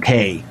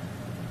WWE2K.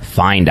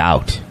 Find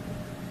out.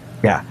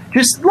 Yeah,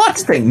 just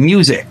lots of things.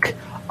 Music.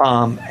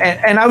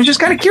 And I was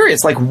just kind of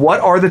curious, like, what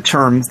are the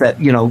terms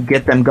that,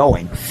 get them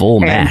going?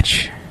 Full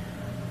match.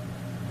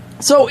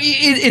 So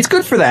it's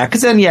good for that,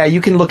 because then,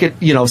 you can look at,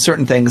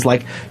 certain things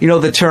like,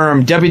 the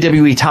term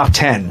WWE Top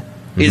 10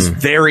 is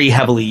very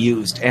heavily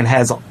used and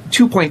has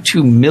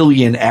 2.2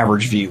 million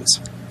average views.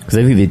 Because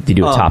I think they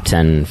do a top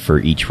 10 for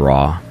each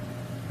Raw,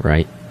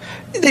 right?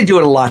 They do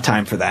it a lot of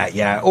time for that,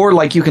 yeah. Or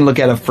like you can look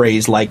at a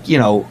phrase like,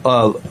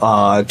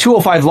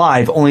 205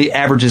 Live only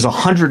averages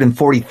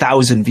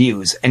 140,000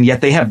 views, and yet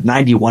they have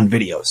 91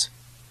 videos.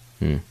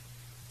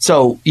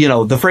 So,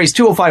 the phrase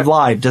 205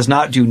 Live does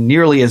not do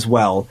nearly as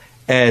well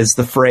as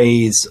the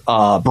phrase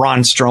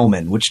Braun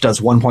Strowman, which does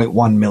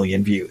 1.1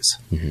 million views.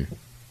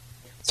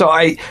 So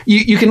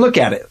you can look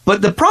at it.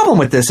 But the problem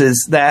with this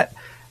is that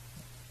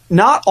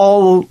not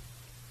all,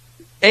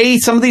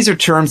 some of these are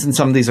terms and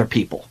some of these are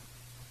people.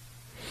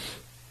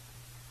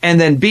 And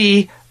then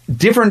B,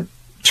 different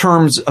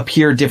terms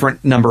appear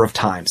different number of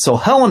times. So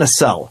Hell in a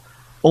Cell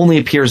only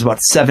appears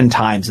about 7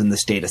 times in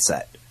this data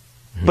set,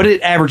 but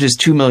it averages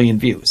 2 million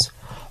views.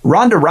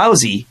 Ronda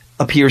Rousey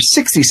appears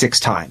 66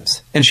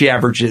 times, and she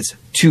averages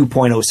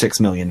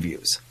 2.06 million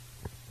views.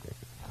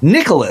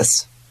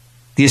 Nicholas,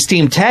 the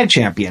esteemed tag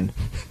champion,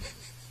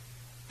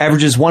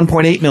 averages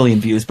 1.8 million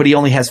views, but he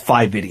only has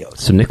 5 videos.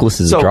 So Nicholas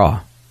is a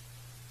draw.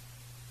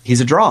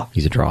 He's a draw.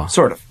 He's a draw.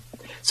 Sort of.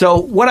 So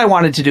what I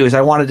wanted to do is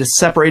I wanted to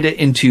separate it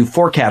into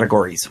 4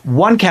 categories.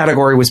 One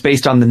category was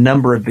based on the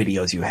number of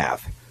videos you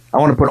have. I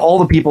want to put all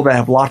the people that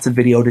have lots of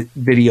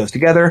videos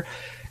together,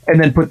 and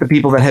then put the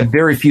people that have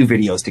very few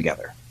videos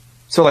together.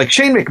 So like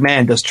Shane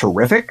McMahon does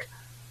terrific.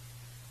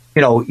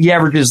 He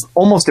averages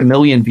almost 1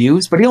 million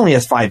views, but he only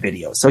has 5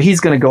 videos. So he's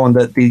going to go in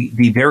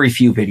the very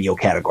few video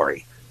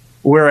category.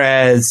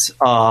 Whereas,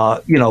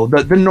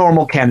 the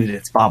normal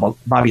candidates,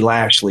 Bobby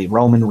Lashley,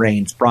 Roman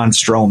Reigns, Braun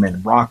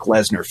Strowman, Brock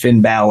Lesnar,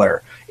 Finn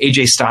Balor,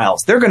 AJ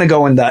Styles, they're going to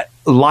go in the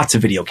lots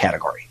of video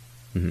category.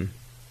 Then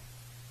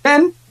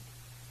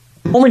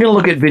I'm only going to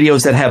look at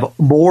videos that have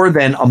more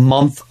than a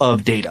month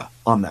of data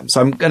on them. So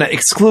I'm going to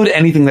exclude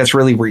anything that's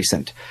really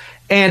recent.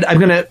 And I'm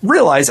going to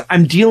realize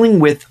I'm dealing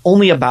with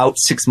only about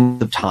 6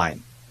 months of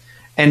time.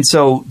 And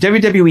so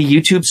WWE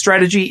YouTube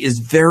strategy is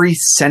very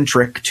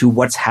centric to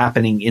what's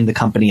happening in the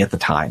company at the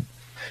time.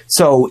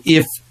 So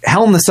if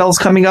Hell in the Cell is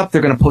coming up,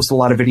 they're going to post a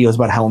lot of videos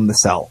about Hell in the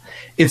Cell.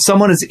 If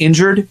someone is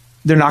injured,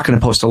 they're not going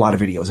to post a lot of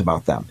videos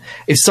about them.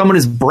 If someone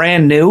is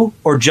brand new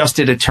or just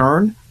did a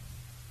turn,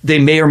 they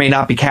may or may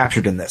not be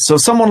captured in this. So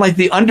someone like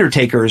The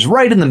Undertaker is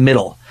right in the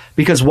middle,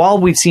 because while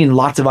we've seen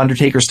lots of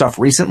Undertaker stuff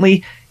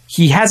recently,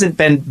 he hasn't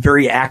been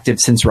very active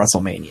since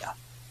WrestleMania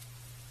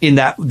in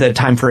the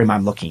time frame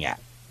I'm looking at.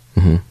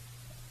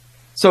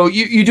 So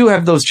you do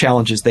have those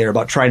challenges there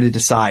about trying to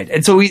decide.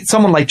 And so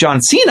someone like John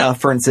Cena,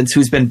 for instance,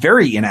 who's been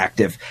very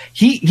inactive,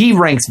 he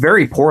ranks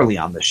very poorly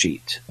on the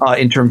sheet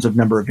in terms of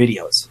number of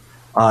videos.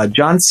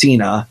 John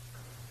Cena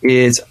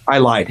I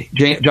lied.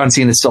 John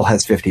Cena still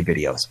has 50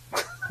 videos.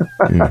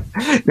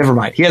 Never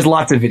mind. He has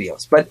lots of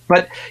videos,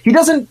 but he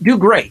doesn't do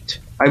great.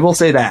 I will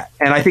say that.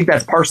 And I think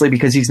that's partially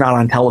because he's not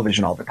on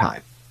television all the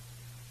time.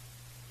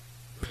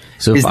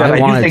 So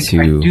I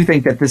do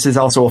think that this is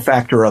also a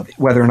factor of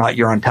whether or not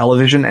you're on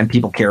television and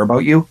people care about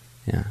you.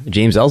 Yeah.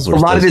 James Ellsworth. A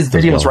lot of his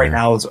videos right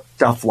now is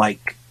stuff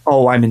like,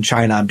 I'm in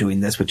China, I'm doing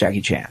this with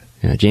Jackie Chan.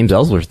 Yeah, James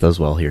Ellsworth does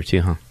well here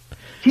too, huh?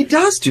 He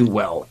does do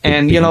well.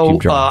 And,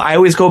 I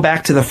always go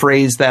back to the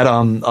phrase that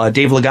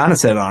Dave Lagana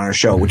said on our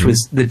show, which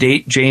was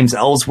the James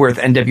Ellsworth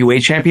NWA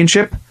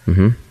Championship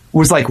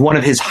was like one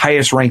of his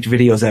highest ranked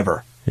videos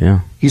ever.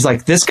 Yeah. He's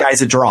like, this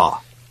guy's a draw.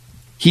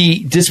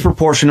 He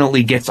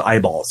disproportionately gets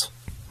eyeballs.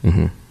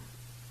 And,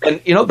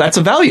 that's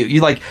a value.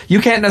 You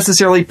can't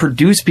necessarily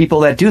produce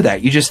people that do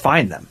that. You just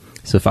find them.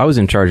 So if I was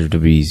in charge of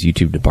WWE's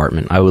YouTube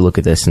department, I would look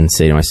at this and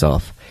say to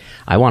myself,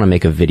 I want to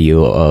make a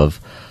video of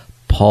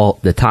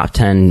the top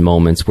 10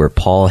 moments where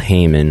Paul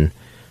Heyman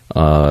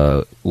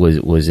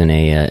was in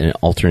an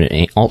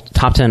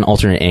top 10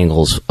 alternate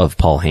angles of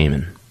Paul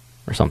Heyman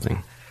or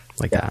something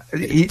like that.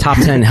 Top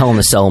 10 Hell in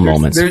a Cell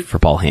moments for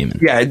Paul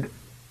Heyman. Yeah,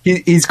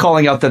 he's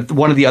calling out that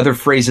one of the other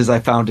phrases I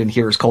found in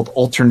here is called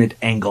alternate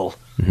angle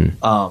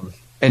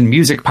and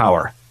music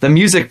power. The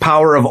music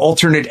power of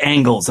alternate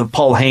angles of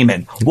Paul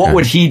Heyman. What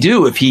would he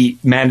do if he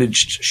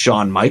managed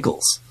Shawn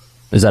Michaels?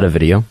 Is that a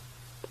video?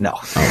 No.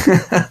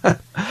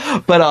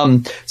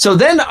 But so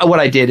then what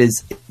I did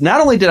is not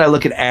only did I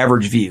look at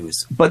average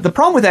views, but the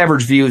problem with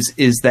average views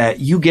is that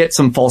you get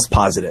some false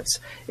positives.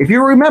 If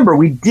you remember,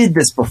 we did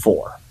this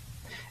before.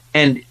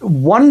 And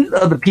one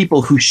of the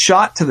people who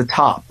shot to the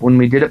top when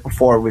we did it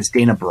before was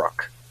Dana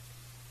Brooke.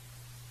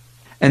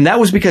 And that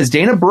was because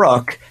Dana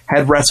Brooke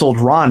had wrestled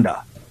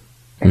Ronda.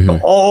 And so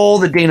all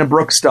the Dana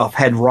Brooke stuff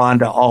had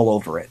Ronda all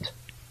over it.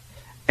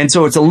 And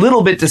so it's a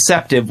little bit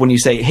deceptive when you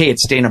say, hey,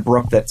 it's Dana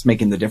Brooke that's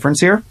making the difference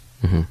here.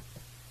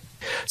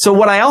 So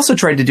what I also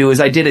tried to do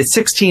is I did a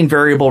 16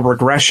 variable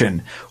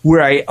regression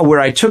where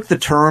I took the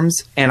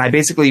terms and I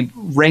basically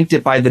ranked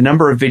it by the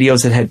number of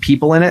videos that had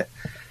people in it.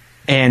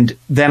 And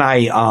then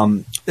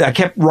I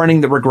kept running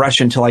the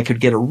regression until I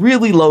could get a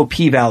really low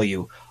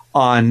p-value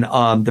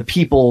on the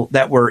people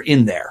that were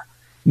in there.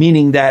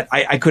 Meaning that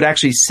I could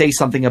actually say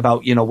something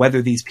about,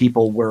 whether these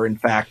people were in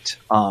fact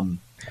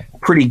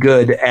pretty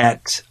good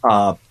at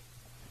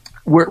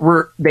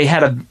they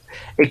had a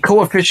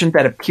coefficient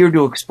that appeared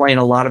to explain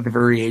a lot of the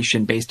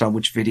variation based on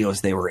which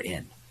videos they were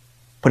in.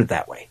 Put it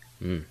that way.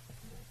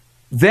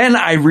 Then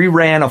I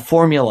reran a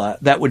formula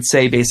that would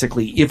say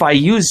basically, if I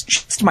use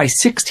just my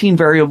 16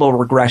 variable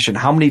regression,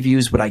 how many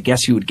views would I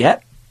guess you would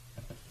get?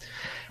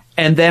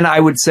 And then I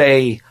would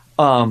say,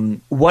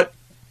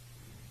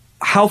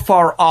 how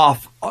far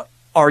off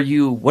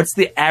what's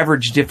the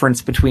average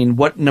difference between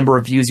what number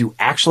of views you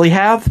actually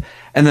have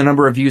and the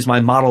number of views my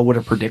model would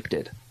have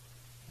predicted?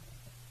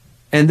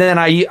 And then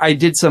I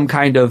did some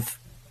kind of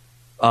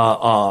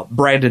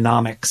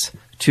Brandonomics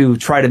to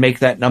try to make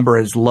that number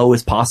as low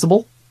as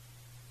possible.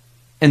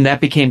 And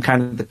that became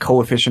kind of the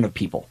coefficient of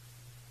people.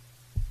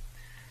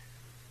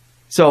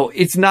 So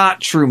it's not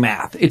true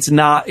math. It's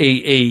not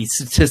a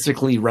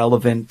statistically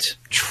relevant,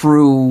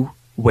 true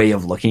way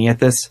of looking at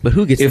this. But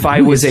who gets? If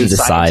I was a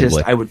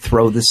scientist, I would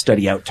throw this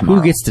study out tomorrow.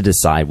 Who gets to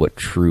decide what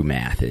true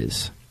math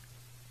is?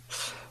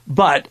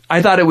 But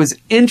I thought it was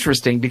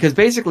interesting because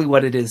basically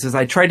what it is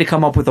I tried to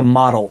come up with a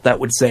model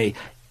that would say,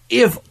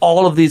 if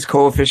all of these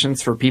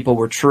coefficients for people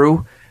were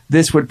true,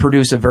 this would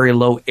produce a very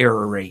low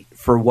error rate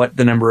for what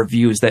the number of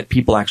views that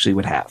people actually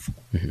would have.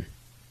 Mm-hmm.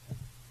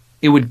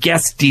 It would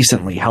guess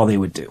decently how they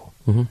would do.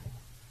 Mm-hmm.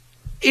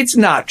 It's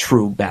not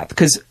true math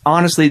because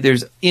honestly,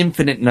 there's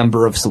infinite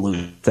number of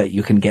solutions that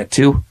you can get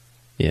to.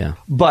 Yeah.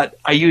 But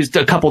I used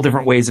a couple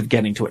different ways of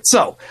getting to it.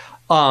 So,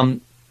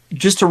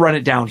 just to run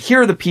it down,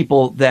 here are the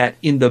people that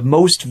in the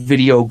most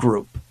video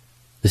group.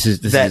 This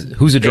is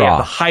who's a draw? They have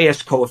the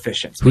highest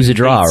coefficients. Who's a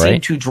draw, they right?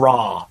 Seem to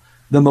draw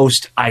the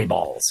most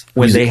eyeballs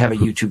when they have a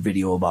YouTube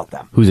video about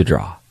them. Who's a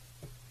draw?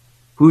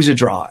 Who's a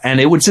draw? And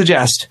it would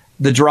suggest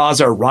the draws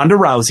are Ronda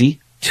Rousey,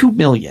 2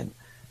 million.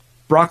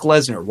 Brock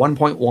Lesnar,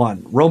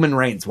 1.1. Roman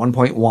Reigns,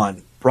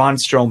 1.1. Braun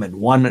Strowman,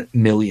 1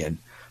 million.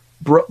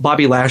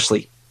 Bobby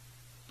Lashley,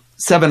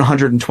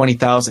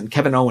 720,000.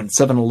 Kevin Owens,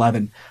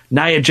 711.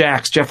 Nia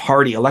Jax, Jeff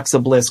Hardy, Alexa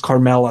Bliss,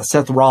 Carmella,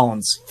 Seth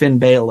Rollins, Finn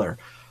Balor,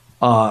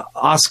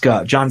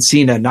 Asuka, John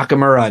Cena,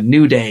 Nakamura,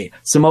 New Day,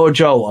 Samoa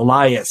Joe,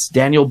 Elias,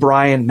 Daniel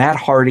Bryan, Matt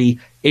Hardy,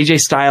 AJ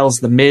Styles,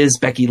 The Miz,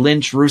 Becky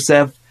Lynch,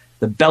 Rusev,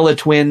 the Bella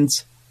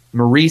Twins,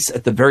 Maurice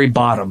at the very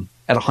bottom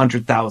at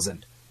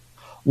 100,000.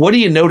 What do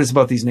you notice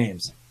about these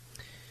names?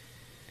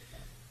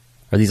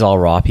 Are these all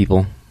Raw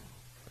people?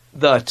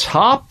 The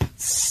top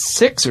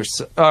 6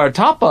 or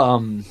top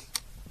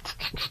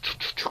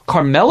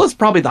Carmella's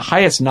probably the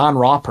highest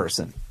non-Raw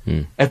person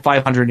at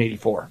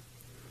 584.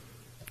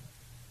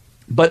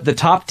 But the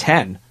top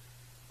 10,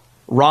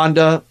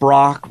 Ronda,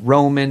 Brock,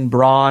 Roman,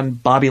 Braun,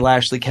 Bobby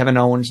Lashley, Kevin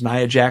Owens,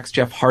 Nia Jax,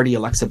 Jeff Hardy,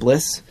 Alexa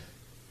Bliss,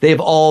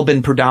 they've all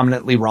been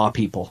predominantly Raw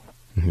people.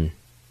 Mm-hmm.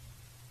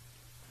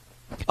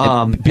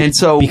 And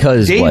so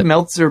because Dave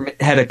Meltzer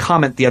had a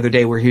comment the other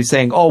day where he was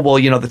saying, oh, well,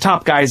 the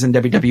top guys in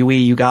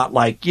WWE, you got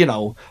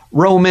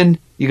Roman,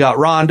 you got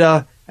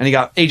Ronda, and you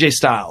got AJ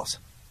Styles.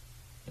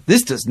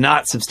 This does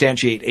not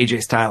substantiate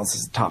AJ Styles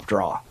as the top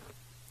draw.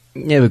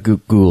 Yeah, but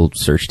Google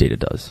search data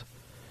does.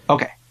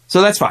 Okay,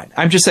 so that's fine.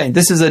 I'm just saying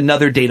this is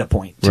another data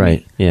point to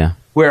me. Yeah.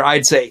 Where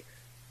I'd say,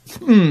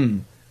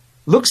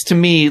 looks to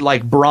me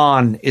like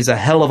Braun is a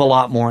hell of a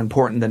lot more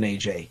important than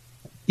AJ.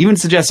 Even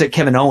suggests that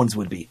Kevin Owens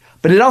would be.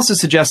 But it also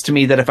suggests to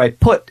me that if I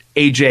put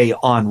AJ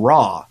on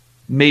Raw,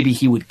 maybe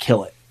he would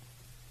kill it.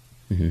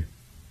 Mm-hmm.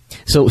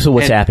 So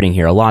what's happening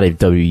here? A lot of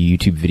WWE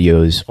YouTube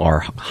videos are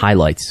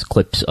highlights,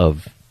 clips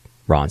of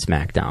Raw and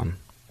SmackDown.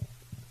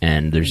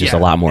 And there's just a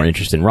lot more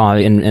interest in Raw.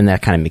 And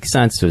that kind of makes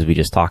sense, as we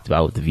just talked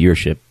about with the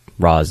viewership.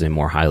 Raw is a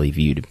more highly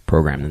viewed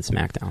program than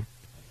SmackDown.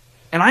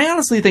 And I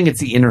honestly think it's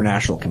the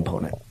international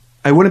component.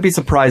 I wouldn't be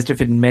surprised if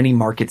in many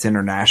markets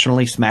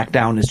internationally,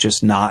 SmackDown is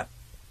just not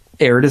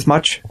aired as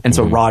much, and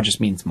so Raw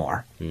just means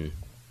more.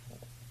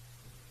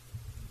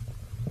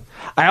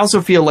 I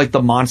also feel like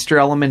the monster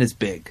element is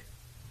big.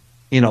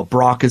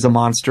 Brock is a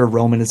monster,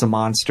 Roman is a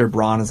monster,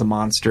 Braun is a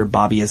monster,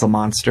 Bobby is a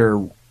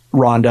monster,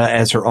 Ronda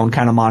as her own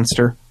kind of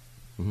monster.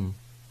 Mm-hmm.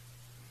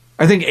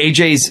 I think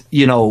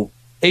AJ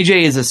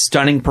is a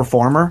stunning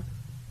performer,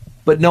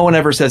 but no one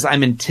ever says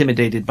I'm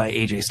intimidated by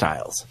AJ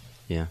Styles.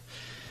 Yeah.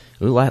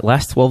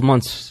 Last 12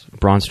 months,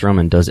 Braun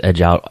Strowman does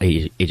edge out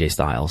AJ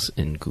Styles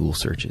in Google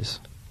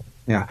searches.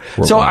 Yeah.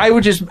 So I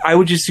would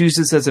just use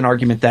this as an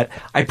argument that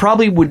I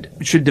probably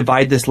should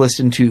divide this list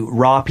into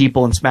Raw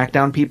people and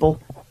SmackDown people,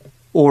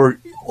 or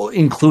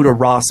include a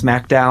Raw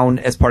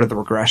SmackDown as part of the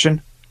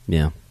regression.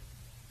 Yeah.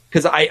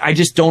 Because I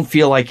just don't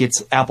feel like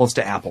it's apples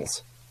to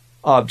apples.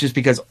 Just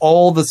because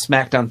all the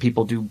SmackDown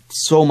people do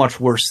so much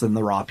worse than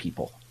the Raw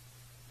people.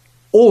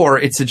 Or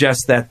it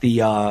suggests that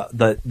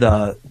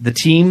the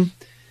team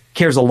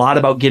cares a lot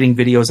about getting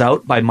videos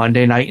out by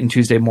Monday night and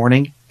Tuesday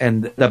morning,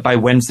 and that by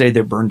Wednesday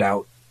they're burned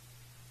out.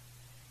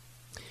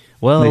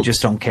 Well, they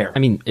just don't care. I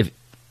mean, if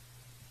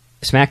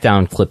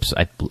SmackDown clips,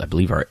 I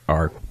believe,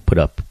 are put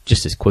up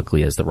just as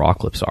quickly as the Raw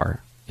clips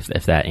are,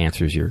 if that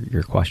answers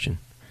your question.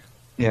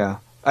 Yeah.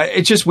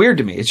 It's just weird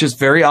to me. It's just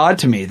very odd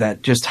to me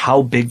that just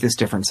how big this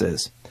difference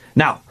is.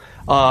 Now,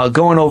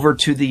 going over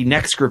to the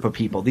next group of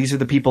people. These are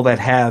the people that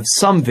have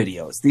some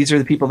videos. These are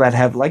the people that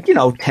have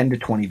 10 to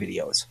 20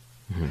 videos.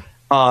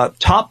 Mm-hmm.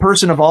 Top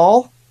person of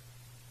all,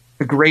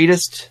 the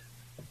greatest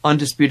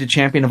undisputed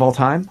champion of all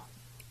time.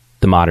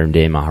 The modern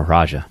day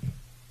Maharaja.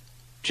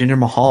 Jinder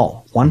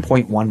Mahal,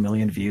 1.1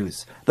 million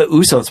views. The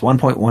Usos,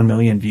 1.1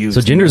 million views.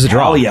 So Jinder's a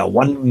draw. Yeah,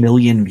 1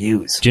 million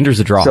views. Jinder's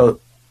a draw. So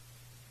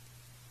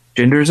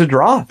Jinder's a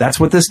draw. That's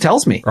what this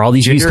tells me. Are all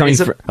these views coming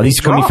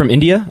from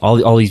India?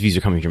 All these views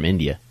are coming from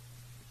India.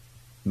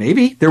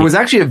 Maybe. There was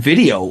actually a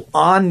video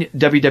on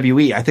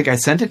WWE, I think I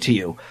sent it to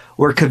you,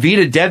 where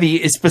Kavita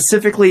Devi is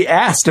specifically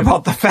asked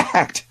about the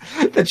fact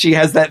that she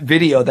has that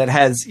video that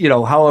has,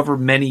 however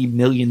many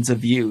millions of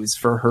views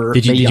for her.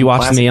 Did you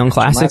watch the Mae Young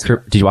Classic?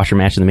 Did you watch her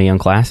match in the Mae Young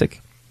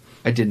Classic?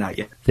 I did not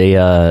yet.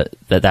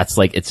 That's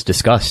like, it's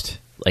discussed.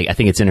 Like, I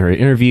think it's in her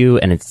interview,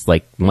 and it's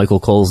like Michael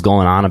Cole's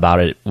going on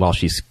about it while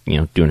she's,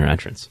 doing her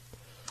entrance.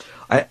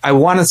 I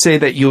want to say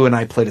that you and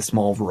I played a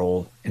small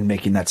role in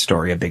making that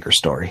story a bigger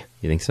story.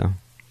 You think so?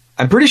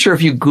 I'm pretty sure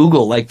if you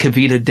Google like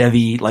Kavita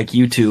Devi, like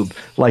YouTube,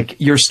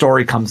 like your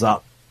story comes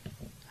up.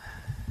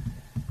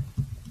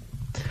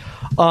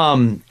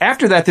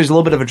 After that, there's a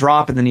little bit of a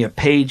drop, and then you have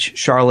Paige,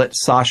 Charlotte,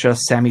 Sasha,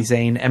 Sami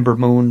Zayn, Ember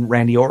Moon,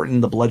 Randy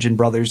Orton, the Bludgeon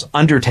Brothers,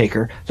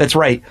 Undertaker. That's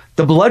right.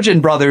 The Bludgeon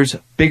Brothers,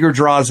 bigger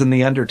draws than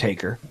the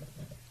Undertaker.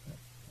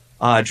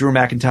 Drew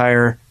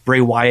McIntyre,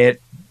 Bray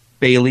Wyatt,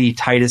 Bayley,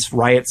 Titus,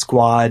 Riot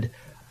Squad,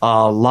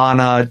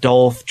 Lana,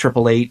 Dolph,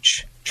 Triple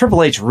H.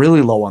 Triple H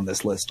really low on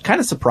this list. Kind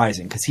of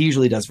surprising because he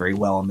usually does very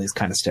well on these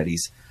kind of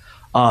studies.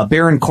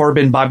 Baron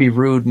Corbin, Bobby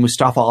Roode,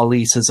 Mustafa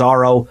Ali,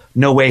 Cesaro,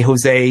 No Way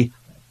Jose,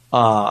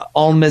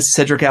 Almas,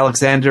 Cedric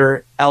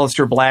Alexander,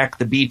 Aleister Black,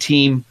 the B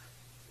Team,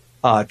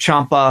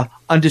 Ciampa,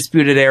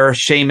 Undisputed Era,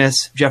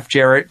 Sheamus, Jeff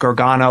Jarrett,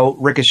 Gargano,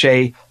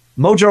 Ricochet,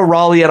 Mojo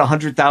Rawley at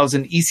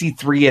 100,000,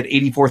 EC3 at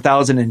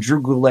 84,000, and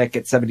Drew Gulak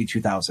at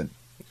 72,000.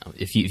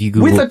 If you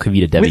Google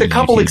Kavita Devi, with a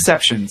couple YouTube,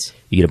 exceptions,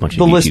 you get a bunch of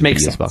the YouTube list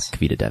makes videos sense about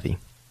Kavita Devi.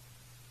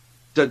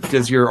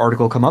 Does your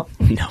article come up?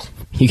 No,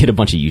 you get a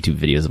bunch of YouTube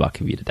videos about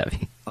Kavita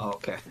Devi. Oh,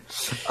 okay.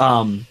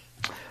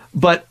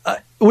 But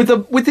with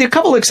a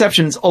couple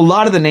exceptions, a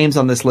lot of the names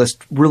on this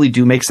list really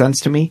do make sense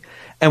to me.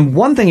 And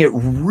one thing it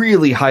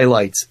really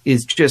highlights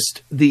is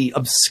just the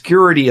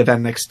obscurity of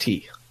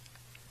NXT.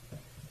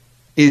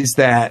 Is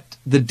that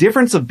the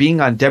difference of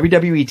being on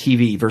WWE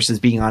TV versus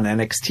being on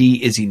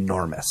NXT is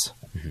enormous.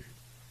 Mm-hmm.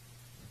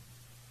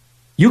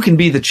 You can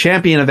be the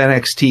champion of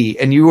NXT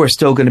and you are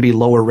still going to be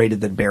lower rated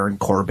than Baron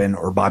Corbin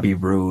or Bobby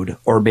Roode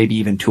or maybe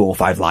even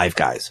 205 Live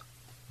guys.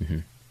 Mm-hmm.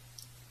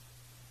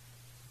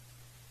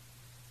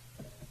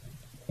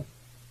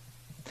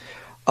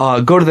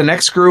 Go to the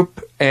next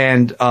group,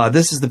 and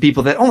this is the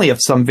people that only have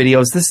some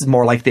videos. This is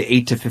more like the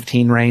 8 to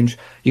 15 range.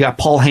 You got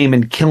Paul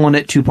Heyman killing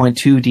it,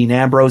 2.2. Dean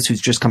Ambrose,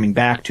 who's just coming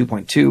back,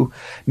 2.2.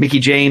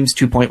 Mickie James,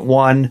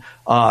 2.1.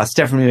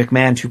 Stephanie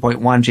McMahon,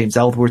 2.1. James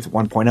Ellsworth,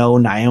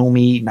 1.0.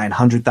 Naomi,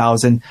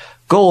 900,000.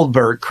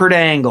 Goldberg, Kurt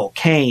Angle,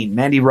 Kane,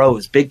 Mandy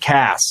Rose, Big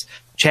Cass,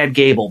 Chad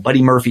Gable,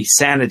 Buddy Murphy,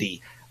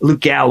 Sanity, Luke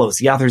Gallows,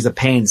 The Authors of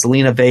Pain,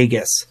 Zelina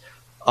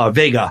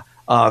Vega,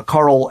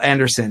 Carl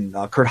Anderson,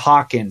 Kurt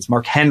Hawkins,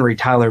 Mark Henry,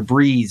 Tyler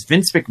Breeze,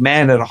 Vince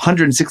McMahon at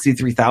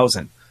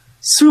 163,000.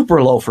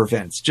 Super low for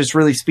Vince. Just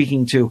really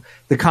speaking to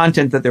the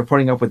content that they're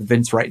putting up with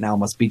Vince right now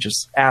must be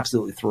just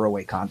absolutely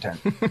throwaway content.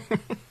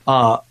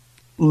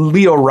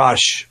 Leo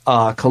Rush,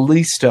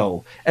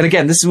 Kalisto. And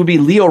again, this would be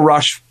Leo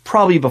Rush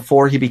probably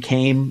before he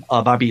became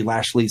Bobby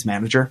Lashley's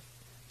manager.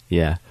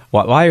 Yeah.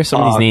 Why are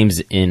some of these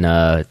names in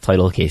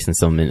title case and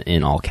some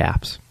in all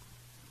caps?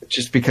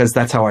 Just because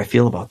that's how I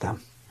feel about them.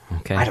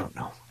 Okay. I don't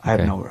know.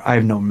 I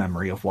have no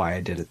memory of why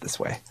I did it this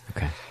way.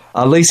 Okay.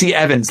 Lacey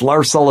Evans,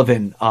 Lars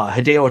Sullivan,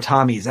 Hideo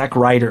Itami, Zack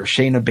Ryder,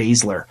 Shayna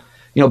Baszler.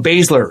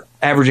 Baszler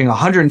averaging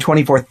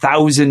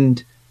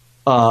 124,000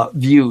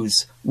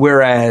 views,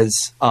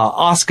 whereas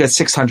Asuka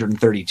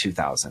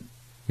 632,000.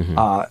 Mm-hmm.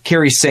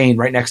 Kairi Sane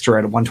right next to her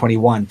at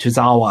 121,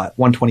 Tozawa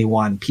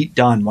 121, Pete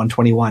Dunne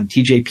 121,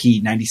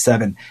 TJP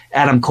 97,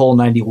 Adam Cole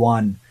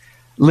 91.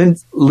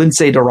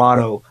 Lindsay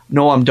Dorado,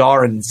 Noam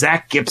Dar, and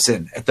Zach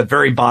Gibson at the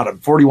very bottom,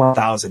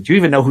 41,000. Do you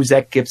even know who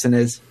Zach Gibson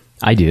is?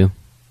 I do.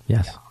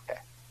 Yes. Yeah,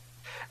 okay.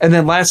 And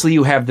then lastly,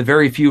 you have the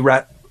very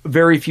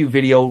few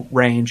video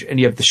range, and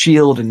you have the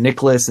Shield and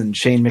Nicholas and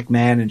Shane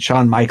McMahon and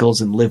Shawn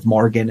Michaels and Liv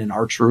Morgan and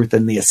R-Truth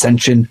and the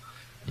Ascension.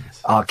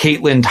 Yes.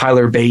 Caitlyn,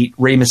 Tyler Bate,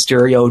 Rey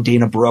Mysterio,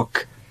 Dana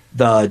Brooke,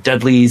 the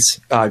Dudleys,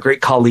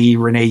 Great Khali,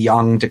 Renee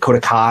Young, Dakota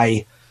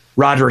Kai,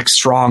 Roderick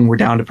Strong, we're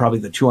down to probably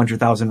the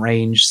 200,000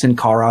 range. Sin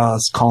Cara,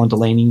 Colin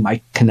Delaney,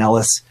 Mike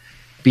Kanellis,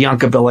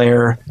 Bianca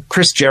Belair,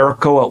 Chris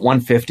Jericho at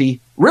 150.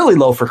 Really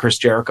low for Chris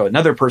Jericho.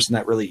 Another person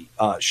that really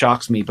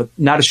shocks me, but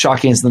not as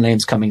shocking as the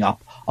names coming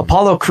up.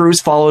 Apollo Crews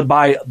followed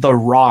by The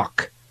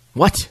Rock.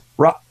 What?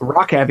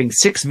 Rock having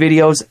 6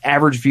 videos,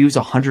 average views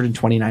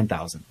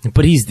 129,000.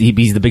 But he's the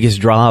biggest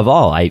draw of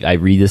all. I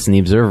read this in the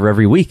Observer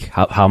every week,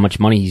 how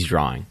much money he's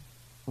drawing.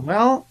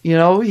 Well,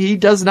 he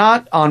does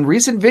not, on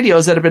recent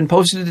videos that have been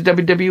posted to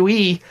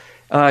WWE,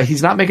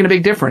 he's not making a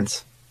big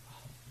difference.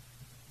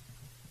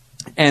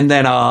 And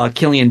then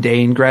Killian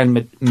Dane, Grand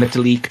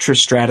Metalik, Trish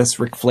Stratus,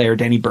 Ric Flair,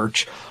 Danny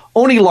Burch,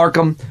 Oni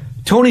Larkham,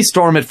 Tony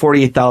Storm at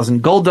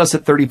 48,000, Goldust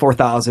at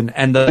 34,000,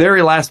 and the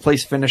very last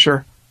place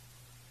finisher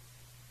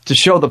to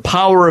show the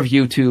power of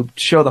YouTube, to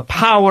show the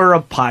power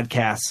of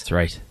podcasts. That's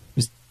right.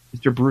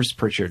 Mr. Bruce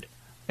Pritchard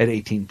at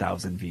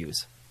 18,000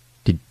 views.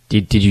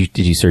 Did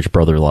you search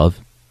Brother Love?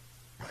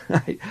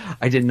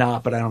 I did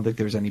not, but I don't think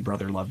there's any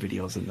brother love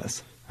videos in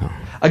this.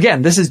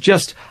 Again, this is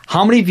just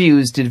how many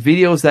views did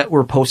videos that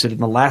were posted in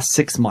the last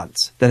 6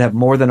 months that have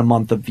more than a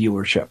month of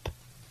viewership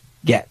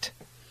get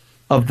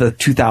of the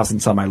 2,000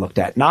 some I looked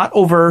at. Not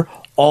over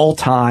all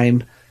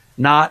time,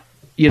 not,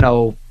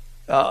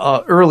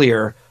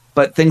 earlier,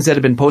 but things that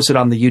have been posted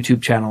on the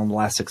YouTube channel in the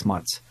last 6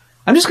 months.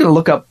 I'm just going to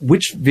look up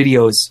which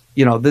videos,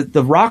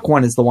 the Rock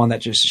one is the one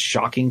that's just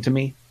shocking to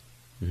me.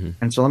 Mm-hmm.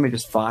 And so let me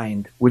just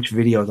find which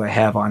videos I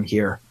have on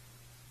here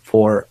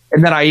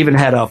and then I even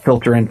had a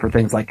filter in for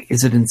things like,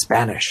 is it in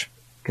Spanish?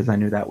 Because I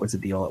knew that was a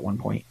deal at one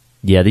point.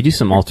 Yeah, they do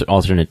some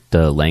alternate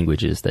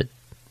languages that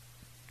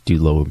do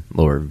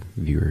lower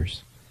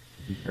viewers.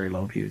 Very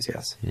low views,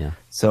 yes. Yeah.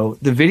 So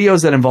the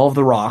videos that involve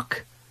The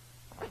Rock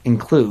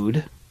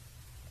include,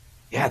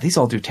 these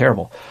all do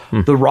terrible.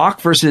 The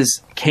Rock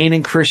versus Kane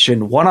and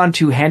Christian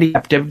 1-on-2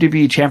 handicap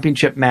WWE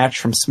Championship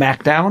match from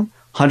SmackDown,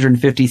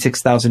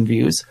 156,000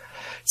 views.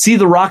 See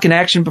The Rock in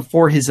action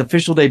before his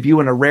official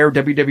debut in a rare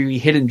WWE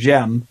hidden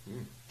gem,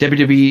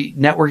 WWE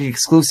Network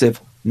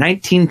exclusive,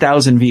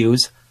 19,000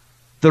 views.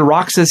 The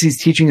Rock says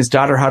he's teaching his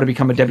daughter how to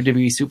become a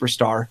WWE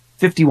superstar,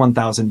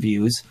 51,000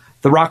 views.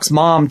 The Rock's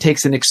mom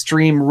takes an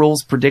Extreme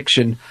Rules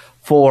prediction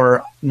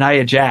for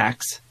Nia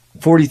Jax,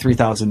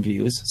 43,000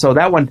 views. So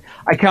that one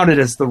I counted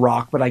as The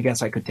Rock, but I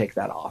guess I could take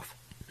that off.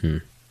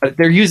 But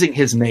they're using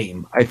his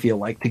name, I feel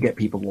like, to get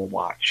people to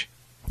watch.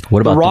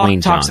 What about The Rock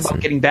Dwayne talks Johnson?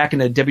 about getting back in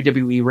a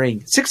WWE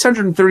ring.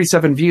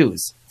 637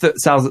 views,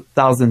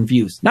 1,000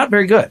 views. Not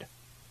very good.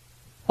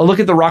 A look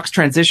at The Rock's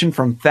transition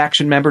from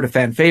faction member to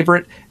fan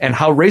favorite and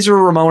how Razor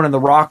Ramon and The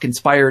Rock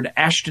inspired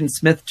Ashton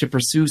Smith to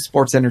pursue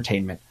sports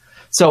entertainment.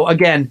 So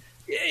again,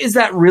 is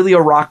that really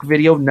a Rock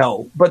video?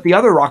 No. But the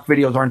other Rock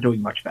videos aren't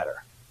doing much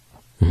better.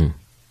 Mm-hmm.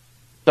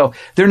 So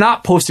they're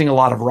not posting a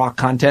lot of Rock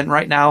content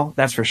right now,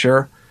 that's for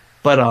sure.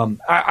 But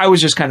I was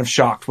just kind of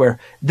shocked where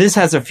this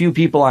has a few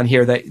people on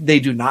here that they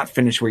do not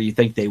finish where you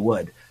think they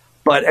would.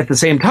 But at the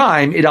same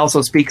time, it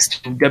also speaks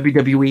to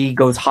WWE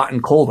goes hot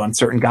and cold on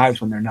certain guys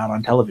when they're not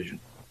on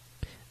television.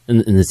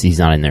 And he's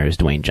not in there as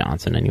Dwayne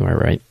Johnson anywhere,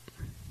 right?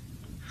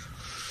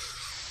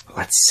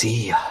 Let's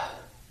see.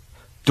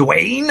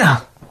 Dwayne?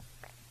 Let's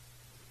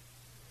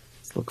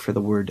look for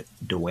the word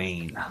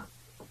Dwayne.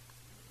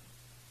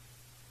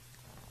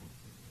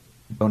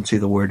 Don't see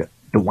the word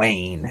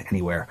Dwayne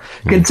anywhere.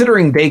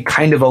 Considering they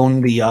kind of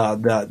own the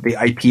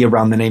IP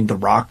around the name The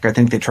Rock, I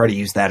think they try to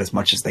use that as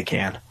much as they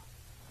can.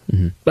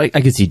 Mm-hmm. But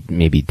I could see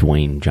maybe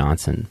Dwayne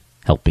Johnson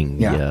helping.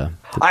 Yeah.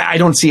 I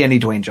don't see any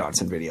Dwayne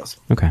Johnson videos.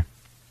 Okay.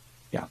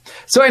 Yeah.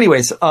 So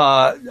anyways,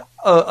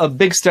 a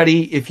big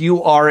study. If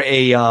you are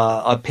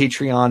a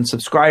Patreon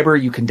subscriber,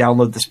 you can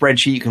download the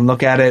spreadsheet. You can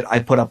look at it. I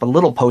put up a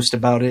little post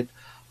about it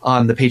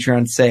on the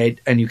Patreon site,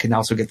 and you can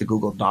also get the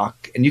Google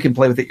Doc, and you can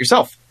play with it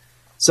yourself.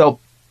 So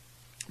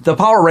the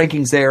power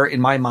rankings there,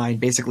 in my mind,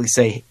 basically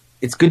say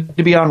it's good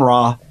to be on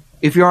Raw.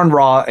 If you're on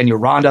Raw and you're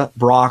Ronda,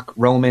 Brock,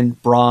 Roman,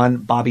 Braun,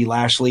 Bobby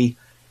Lashley,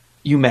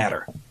 you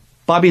matter.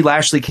 Bobby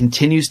Lashley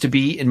continues to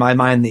be, in my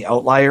mind, the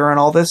outlier on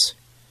all this.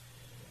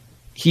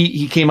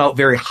 He came out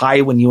very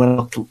high when you went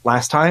up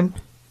last time.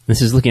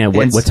 This is looking at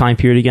what time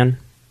period again?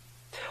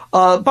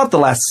 About the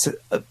last,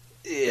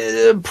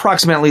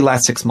 approximately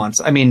last 6 months.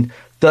 I mean,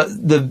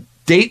 the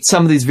date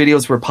some of these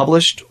videos were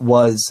published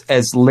was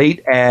as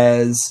late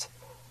as,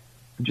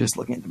 I'm just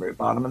looking at the very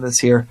bottom of this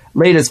here,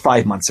 late as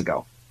 5 months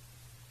ago.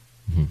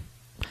 Mm-hmm.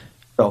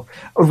 So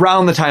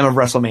around the time of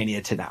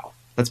WrestleMania to now.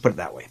 Let's put it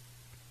that way.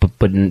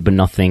 But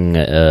nothing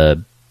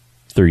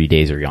 30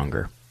 days or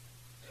younger.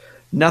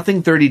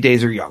 Nothing 30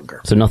 days or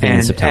younger. So nothing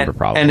in September,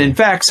 probably. And in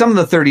fact, some of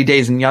the 30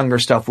 days and younger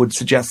stuff would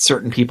suggest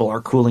certain people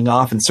are cooling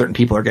off and certain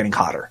people are getting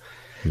hotter.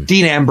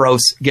 Dean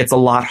Ambrose gets a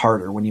lot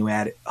harder when you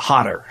add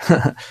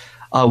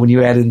when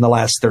you add in the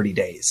last 30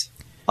 days.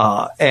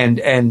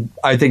 And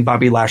I think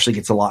Bobby Lashley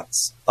gets a lot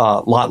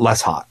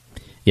less hot.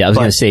 Yeah, I was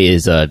going to say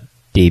is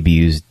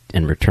debuts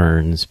and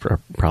returns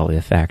probably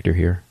a factor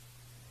here.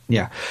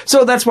 Yeah.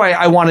 So that's why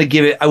I want to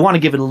give it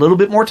a little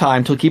bit more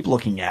time to keep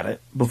looking at it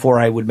before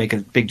I would make a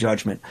big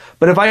judgment.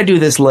 But if I do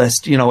this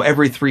list,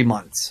 every 3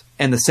 months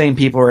and the same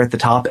people are at the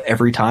top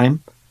every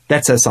time,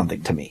 that says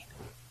something to me.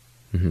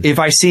 Mm-hmm. If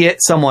I see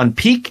someone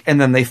peak and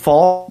then they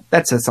fall,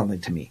 that says something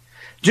to me.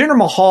 Jinder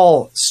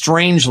Mahal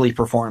strangely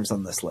performs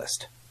on this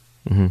list.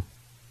 Mm-hmm.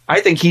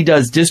 I think he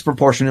does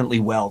disproportionately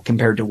well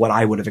compared to what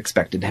I would have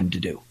expected him to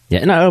do. Yeah,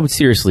 and I would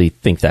seriously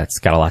think that's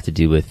got a lot to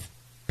do with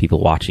people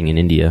watching in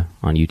India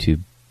on YouTube.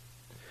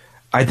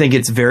 I think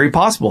it's very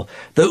possible.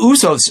 The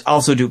Usos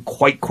also do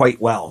quite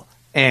well.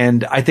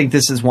 And I think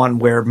this is one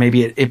where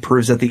maybe it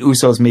proves that the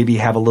Usos maybe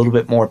have a little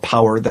bit more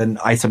power than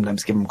I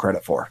sometimes give them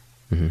credit for.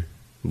 Mm-hmm.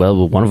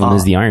 Well, one of them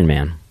is the Iron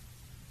Man.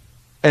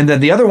 And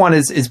then the other one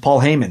is Paul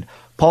Heyman.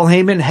 Paul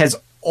Heyman has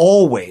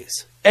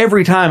always,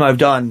 every time I've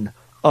done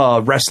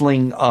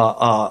wrestling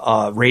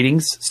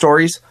ratings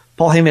stories,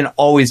 Paul Heyman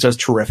always does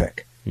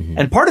terrific. Mm-hmm.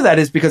 And part of that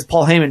is because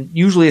Paul Heyman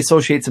usually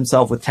associates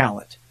himself with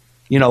talent.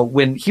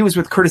 When he was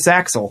with Curtis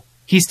Axel,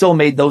 he still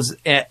made those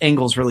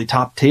angles really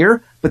top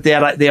tier, but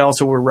they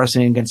also were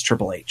wrestling against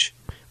Triple H.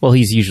 Well,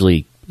 he's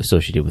usually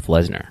associated with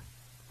Lesnar,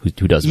 who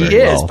does very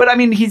well. He is, but I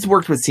mean, he's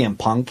worked with CM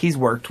Punk. He's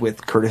worked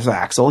with Curtis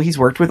Axel. He's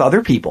worked with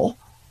other people.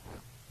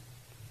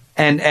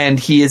 And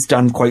he has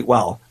done quite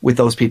well with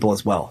those people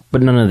as well.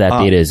 But none of that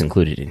data is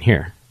included in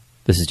here.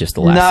 This is just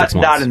the last 6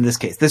 months. Not in this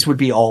case. This would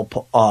be all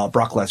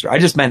Brock Lesnar. I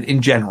just meant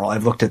in general.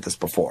 I've looked at this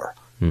before.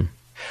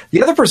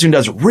 The other person who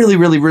does really,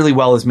 really, really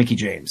well is Mickie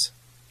James.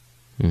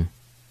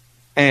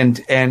 And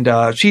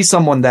she's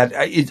someone that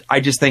I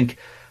just think,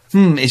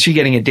 is she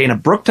getting a Dana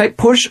Brooke type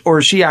push, or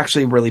is she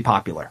actually really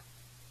popular?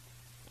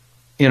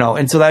 You know,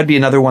 and so that'd be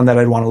another one that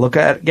I'd want to look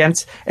at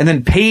against. And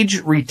then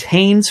Paige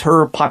retains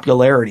her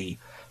popularity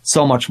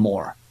so much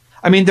more.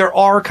 I mean,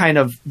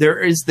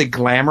 there is the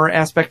glamour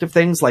aspect of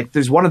things. Like,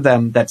 there's one of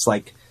them that's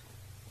like,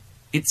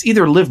 it's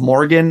either Liv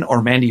Morgan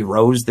or Mandy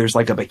Rose. There's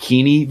like a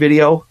bikini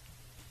video.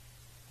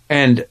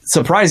 And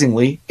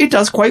surprisingly, it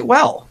does quite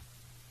well.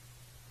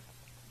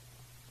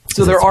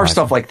 So there are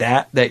stuff like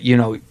that, you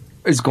know,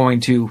 is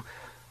going to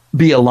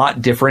be a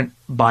lot different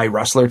by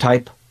wrestler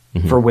type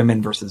for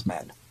women versus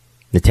men.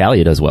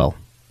 Natalya does well.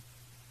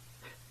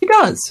 He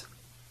does.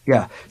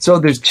 Yeah. So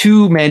there's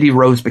 2 Mandy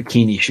Rose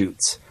bikini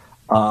shoots.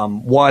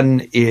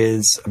 One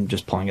is, I'm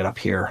just pulling it up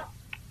here.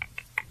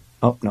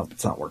 Oh, no,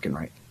 it's not working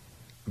right.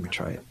 Let me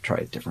try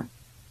it different.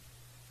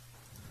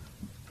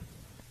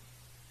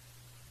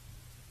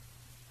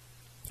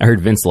 I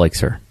heard Vince likes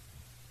her.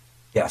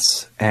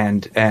 Yes.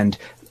 And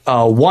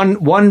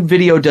one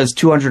video does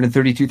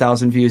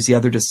 232,000 views. The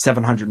other does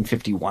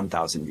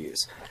 751,000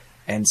 views.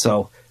 And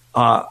so,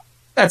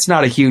 that's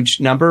not a huge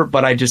number,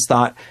 but I just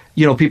thought,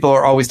 you know, people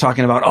are always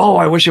talking about, oh,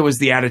 I wish it was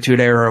the Attitude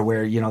Era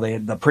where, you know, they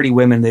had the pretty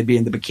women, they'd be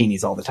in the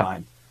bikinis all the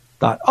time.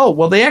 Thought, oh,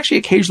 well, they actually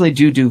occasionally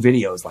do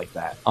videos like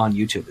that on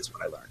YouTube is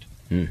what I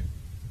learned.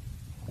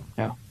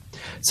 Yeah.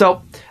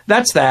 So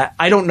that's that.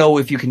 I don't know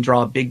if you can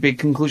draw big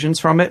conclusions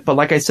from it, but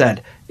like I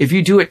said, if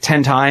you do it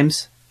 10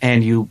 times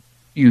and you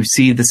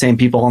see the same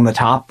people on the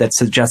top, that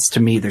suggests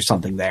to me there's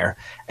something there.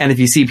 And if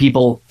you see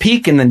people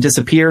peak and then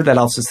disappear, that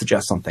also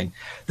suggests something.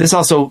 This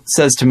also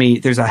says to me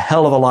there's a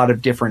hell of a lot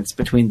of difference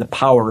between the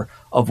power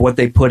of what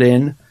they put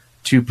in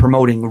to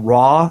promoting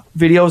Raw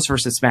videos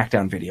versus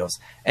SmackDown videos.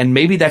 And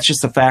maybe that's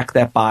just the fact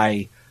that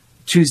by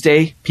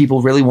Tuesday,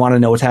 people really want to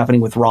know what's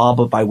happening with Raw,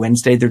 but by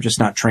Wednesday, they're just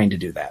not trained to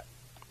do that.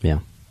 Yeah.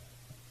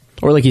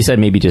 Or like you said,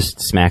 maybe just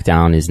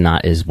SmackDown is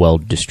not as well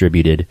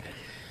distributed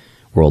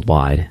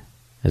worldwide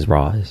as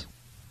Raw is.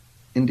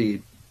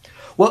 Indeed.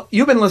 Well,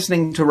 you've been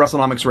listening to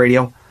Wrestlenomics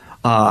Radio.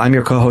 I'm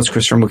your co-host,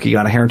 Christopher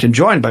Mukigana Harrington,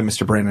 joined by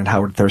Mr. Brandon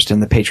Howard Thurston,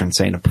 the patron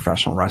saint of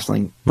professional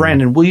wrestling.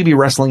 Brandon, will you be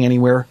wrestling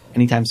anywhere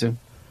anytime soon?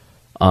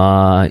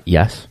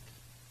 Yes.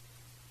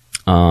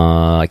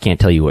 I can't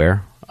tell you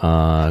where,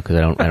 because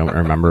I don't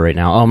remember right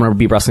now. Oh, I'm going to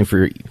be wrestling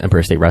for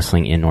Empire State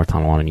Wrestling in North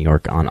Tonawanda, New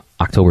York on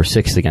October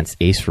 6th against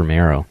Ace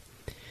Romero,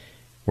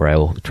 where I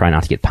will try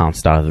not to get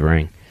pounced out of the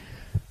ring.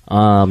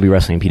 I'll be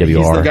wrestling in PWR.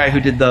 He's the guy who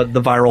did the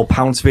viral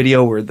pounce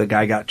video where the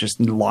guy got just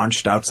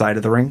launched outside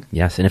of the ring?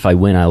 Yes, and if I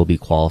win, I will be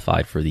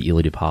qualified for the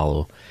Ilya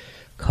DiPaolo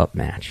Cup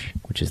match,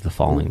 which is the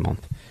following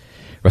month.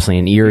 Wrestling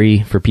in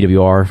Erie for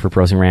PWR for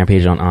Pro Wrestling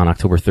Rampage on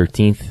October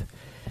 13th.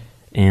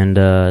 And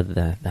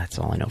that's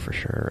all I know for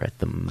sure at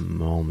the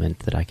moment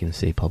that I can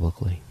say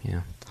publicly.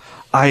 Yeah.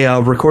 I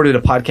recorded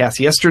a podcast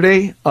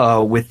yesterday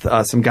with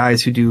some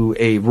guys who do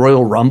a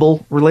Royal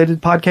Rumble related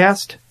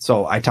podcast.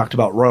 So I talked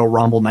about Royal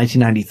Rumble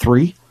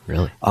 1993.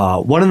 Really?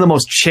 One of the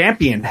most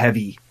champion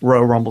heavy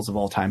Royal Rumbles of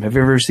all time. Have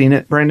you ever seen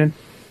it, Brandon?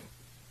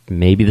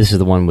 Maybe this is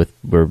the one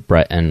where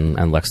Brett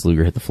and Lex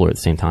Luger hit the floor at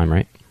the same time,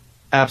 right?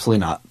 Absolutely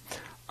not.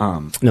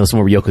 No, it's the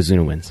one where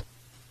Yokozuna wins.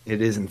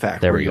 It is, in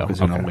fact, there where we go.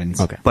 Yokozuna wins.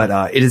 Okay.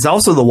 But it is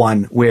also the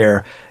one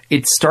where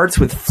it starts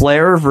with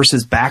Flair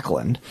versus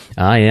Backlund.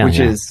 Which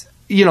is,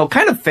 you know,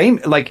 kind of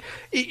famous. Like,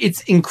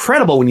 it's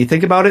incredible when you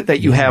think about it that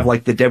you have,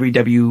 like, the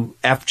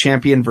WWF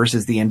champion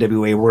versus the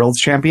NWA World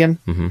Champion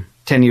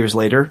 10 years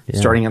later,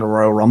 starting in a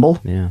Royal Rumble.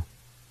 Yeah.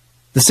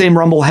 The same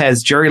Rumble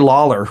has Jerry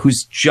Lawler,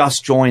 who's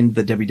just joined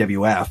the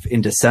WWF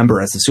in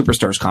December as the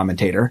Superstars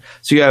commentator.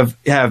 So you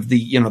have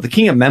the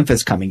King of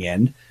Memphis coming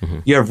in.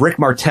 You have Rick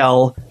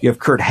Martel. You have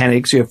Kurt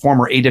Hennig. So you have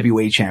former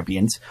AWA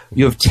champions.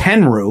 You have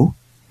Tenryu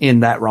in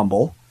that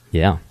Rumble.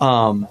 Yeah.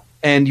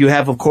 And you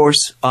have, of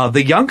course,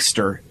 the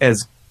youngster,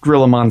 as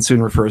Gorilla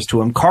Monsoon refers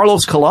to him,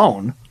 Carlos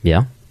Colon.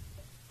 Yeah.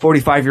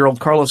 45-year-old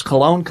Carlos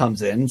Colon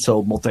comes in,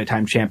 so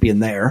multi-time champion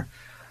there.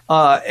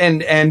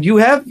 And you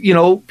have, you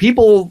know,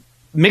 people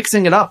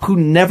mixing it up who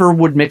never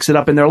would mix it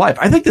up in their life.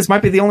 I think this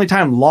might be the only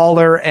time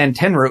Lawler and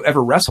Tenryu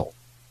ever wrestle.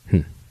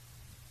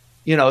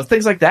 You know,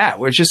 things like that,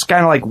 where it's just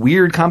kind of like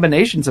weird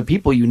combinations of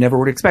people you never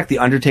would expect. The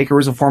Undertaker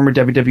was a former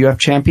WWF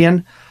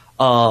champion.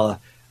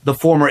 The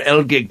former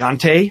El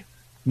Gigante,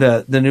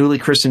 the newly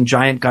christened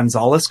Giant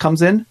Gonzalez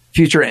comes in,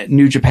 future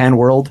New Japan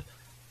World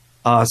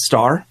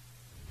star.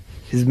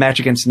 His match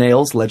against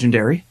Nails,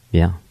 legendary.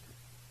 Yeah.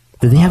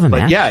 Did they have a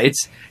match? But yeah,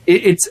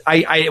 it's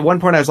I at one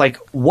point I was like,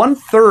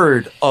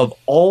 1/3 of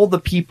all the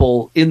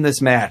people in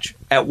this match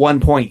at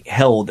one point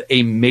held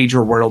a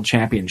major world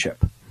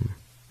championship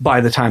by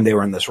the time they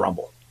were in this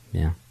Rumble.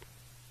 Yeah.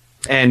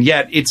 And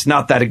yet, it's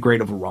not that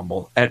great of a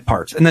Rumble at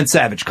parts. And then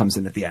Savage comes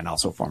in at the end,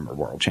 also former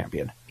world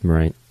champion.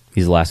 Right.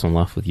 He's the last one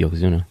left with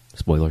Yokozuna.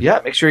 Spoiler.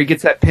 Yeah, make sure he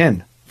gets that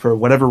pin for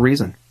whatever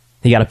reason.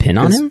 He got a pin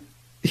on him?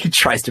 He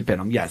tries to pin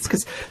him, yes.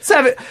 Because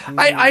Savage,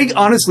 I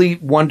honestly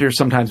wonder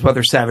sometimes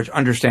whether Savage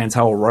understands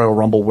how a Royal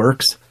Rumble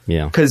works.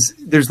 Yeah. Because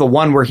there's the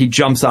one where he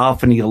jumps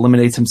off and he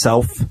eliminates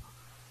himself.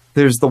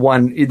 There's the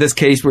one, in this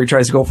case, where he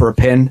tries to go for a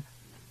pin.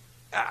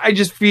 I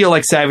just feel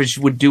like Savage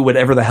would do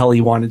whatever the hell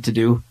he wanted to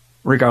do,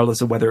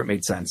 regardless of whether it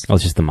made sense. Oh,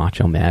 it's just the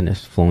macho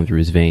madness flowing through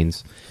his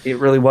veins. It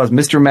really was.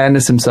 Mr.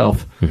 Madness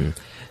himself. Mm-hmm.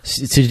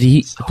 So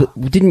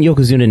didn't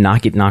Yokozuna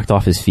not get knocked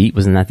off his feet?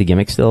 Wasn't that the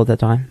gimmick still at that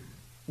time?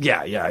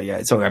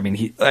 Yeah. So, I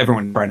mean,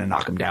 everyone trying to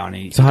knock him down.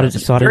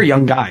 Very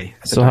young guy.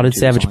 So how did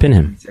Savage pin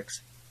him?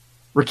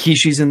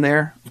 Rikishi's in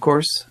there, of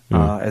course,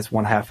 as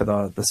one half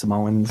of the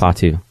Samoans.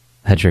 Fatu.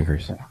 Head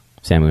shrinkers. Yeah.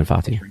 Samu and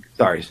Fatu.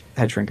 Sorry,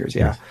 head shrinkers,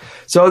 yeah.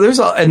 So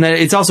and then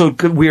it's also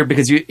weird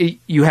because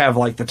you have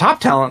like the top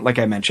talent, like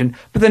I mentioned,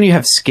 but then you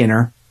have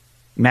Skinner,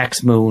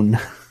 Max Moon,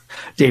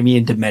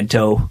 Damian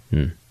Demento.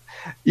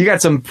 You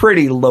got some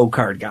pretty low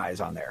card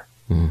guys on there.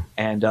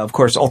 And of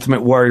course,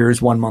 Ultimate Warrior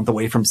is 1 month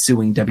away from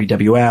suing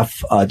WWF.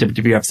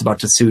 WWF's about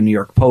to sue New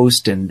York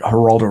Post and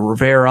Geraldo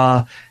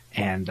Rivera,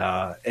 and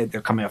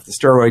they're coming off the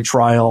steroid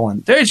trial,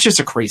 and it's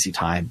just a crazy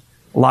time.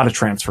 A lot of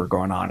transfer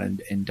going on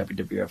in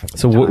WWF. At the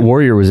time.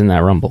 Warrior was in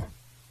that Rumble?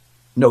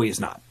 No, he is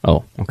not.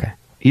 Oh, okay.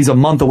 He's a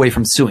month away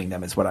from suing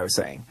them, is what I was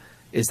saying.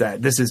 Is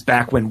that this is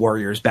back when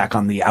Warrior's back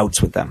on the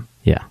outs with them.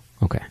 Yeah,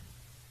 okay.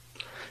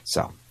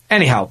 So,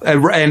 anyhow,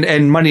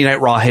 and Monday Night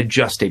Raw had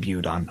just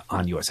debuted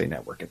on USA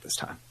Network at this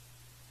time.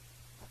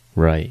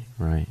 Right,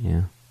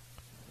 yeah.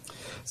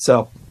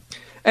 So,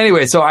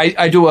 anyway, so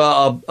I do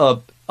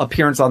a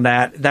appearance on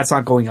that. That's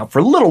not going up for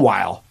a little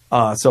while.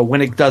 So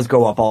when it does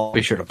go up, I'll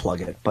be sure to plug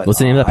it. But what's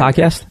the name of that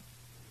podcast?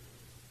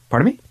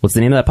 Pardon me? What's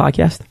the name of that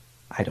podcast?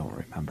 I don't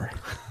remember.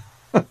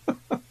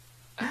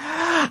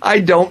 I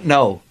don't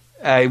know.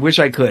 I wish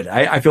I could.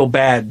 I feel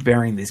bad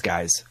burying these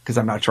guys because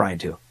I'm not trying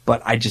to,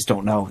 but I just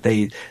don't know.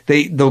 The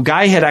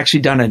guy had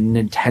actually done a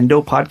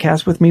Nintendo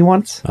podcast with me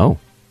once. Oh.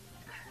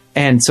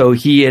 And so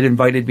he had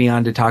invited me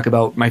on to talk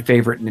about my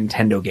favorite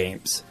Nintendo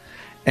games.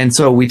 And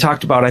so we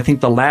talked about, I think,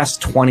 the last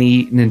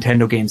 20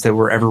 Nintendo games that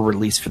were ever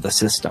released for the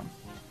system.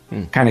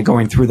 Kind of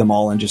going through them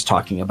all and just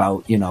talking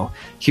about,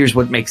 here's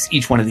what makes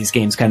each one of these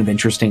games kind of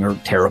interesting or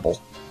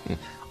terrible.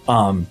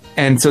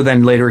 And so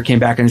then later he came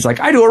back and he's like,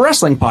 I do a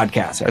wrestling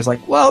podcast. I was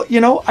like, well,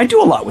 I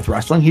do a lot with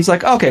wrestling. He's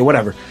like, okay,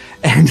 whatever.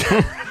 And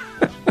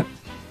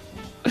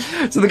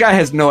so the guy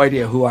has no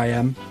idea who I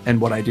am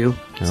and what I do.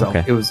 So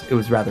okay. it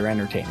was rather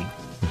entertaining.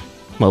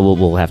 Well,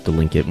 we'll have to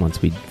link it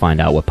once we find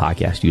out what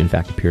podcast you in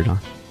fact appeared on.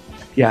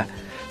 Yeah.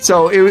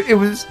 So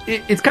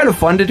it's kind of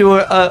fun to do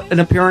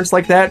an appearance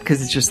like that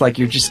because it's just like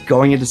you're just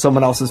going into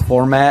someone else's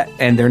format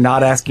and they're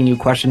not asking you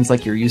questions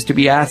like you're used to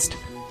be asked.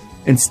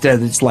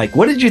 Instead, it's like,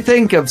 what did you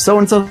think of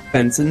so-and-so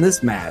events in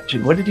this match?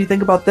 And what did you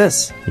think about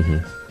this?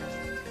 Mm-hmm.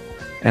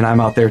 And I'm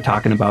out there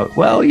talking about,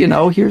 well,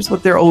 here's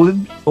what their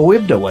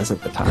OIBDA was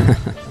at the time.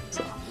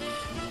 So,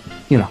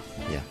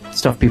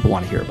 stuff people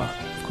want to hear about.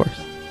 Of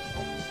course.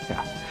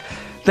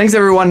 Thanks,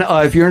 everyone.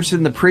 If you're interested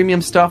in the premium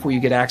stuff where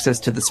you get access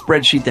to the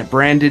spreadsheet that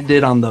Brandon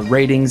did on the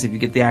ratings, if you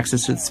get the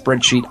access to the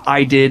spreadsheet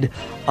I did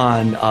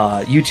on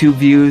YouTube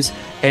views,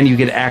 and you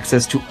get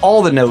access to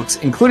all the notes,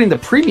 including the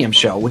premium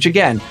show, which,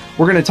 again,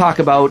 we're going to talk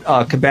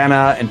about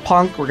Cabana and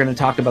Punk. We're going to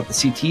talk about the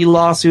CTE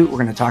lawsuit. We're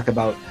going to talk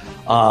about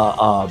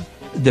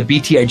the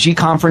BTIG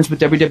conference with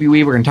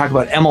WWE. We're going to talk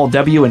about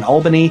MLW in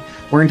Albany.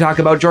 We're going to talk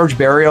about George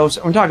Barrios.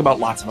 We're going to talk about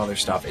lots of other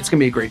stuff. It's going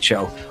to be a great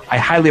show. I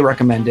highly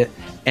recommend it.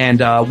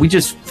 And we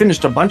just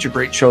finished a bunch of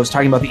great shows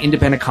talking about the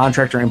independent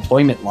contractor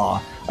employment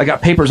law. I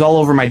got papers all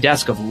over my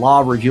desk of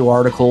law review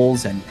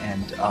articles and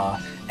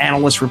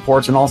analyst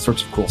reports and all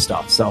sorts of cool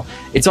stuff. So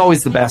it's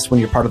always the best when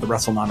you're part of the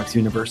Wrestlenomics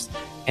universe.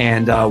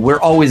 And we're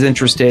always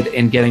interested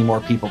in getting more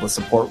people to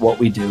support what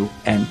we do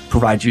and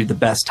provide you the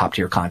best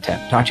top-tier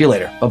content. Talk to you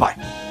later.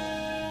 Bye-bye.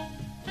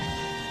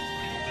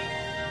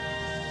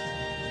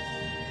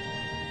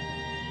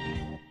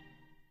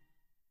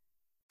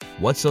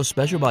 What's so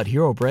special about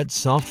Hero Bread's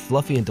soft,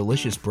 fluffy, and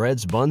delicious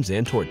breads, buns,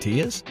 and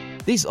tortillas?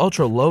 These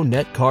ultra-low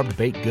net-carb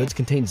baked goods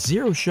contain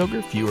zero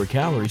sugar, fewer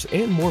calories,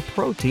 and more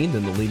protein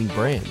than the leading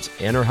brands,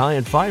 and are high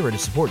in fiber to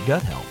support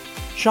gut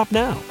health. Shop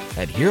now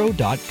at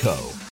Hero.co.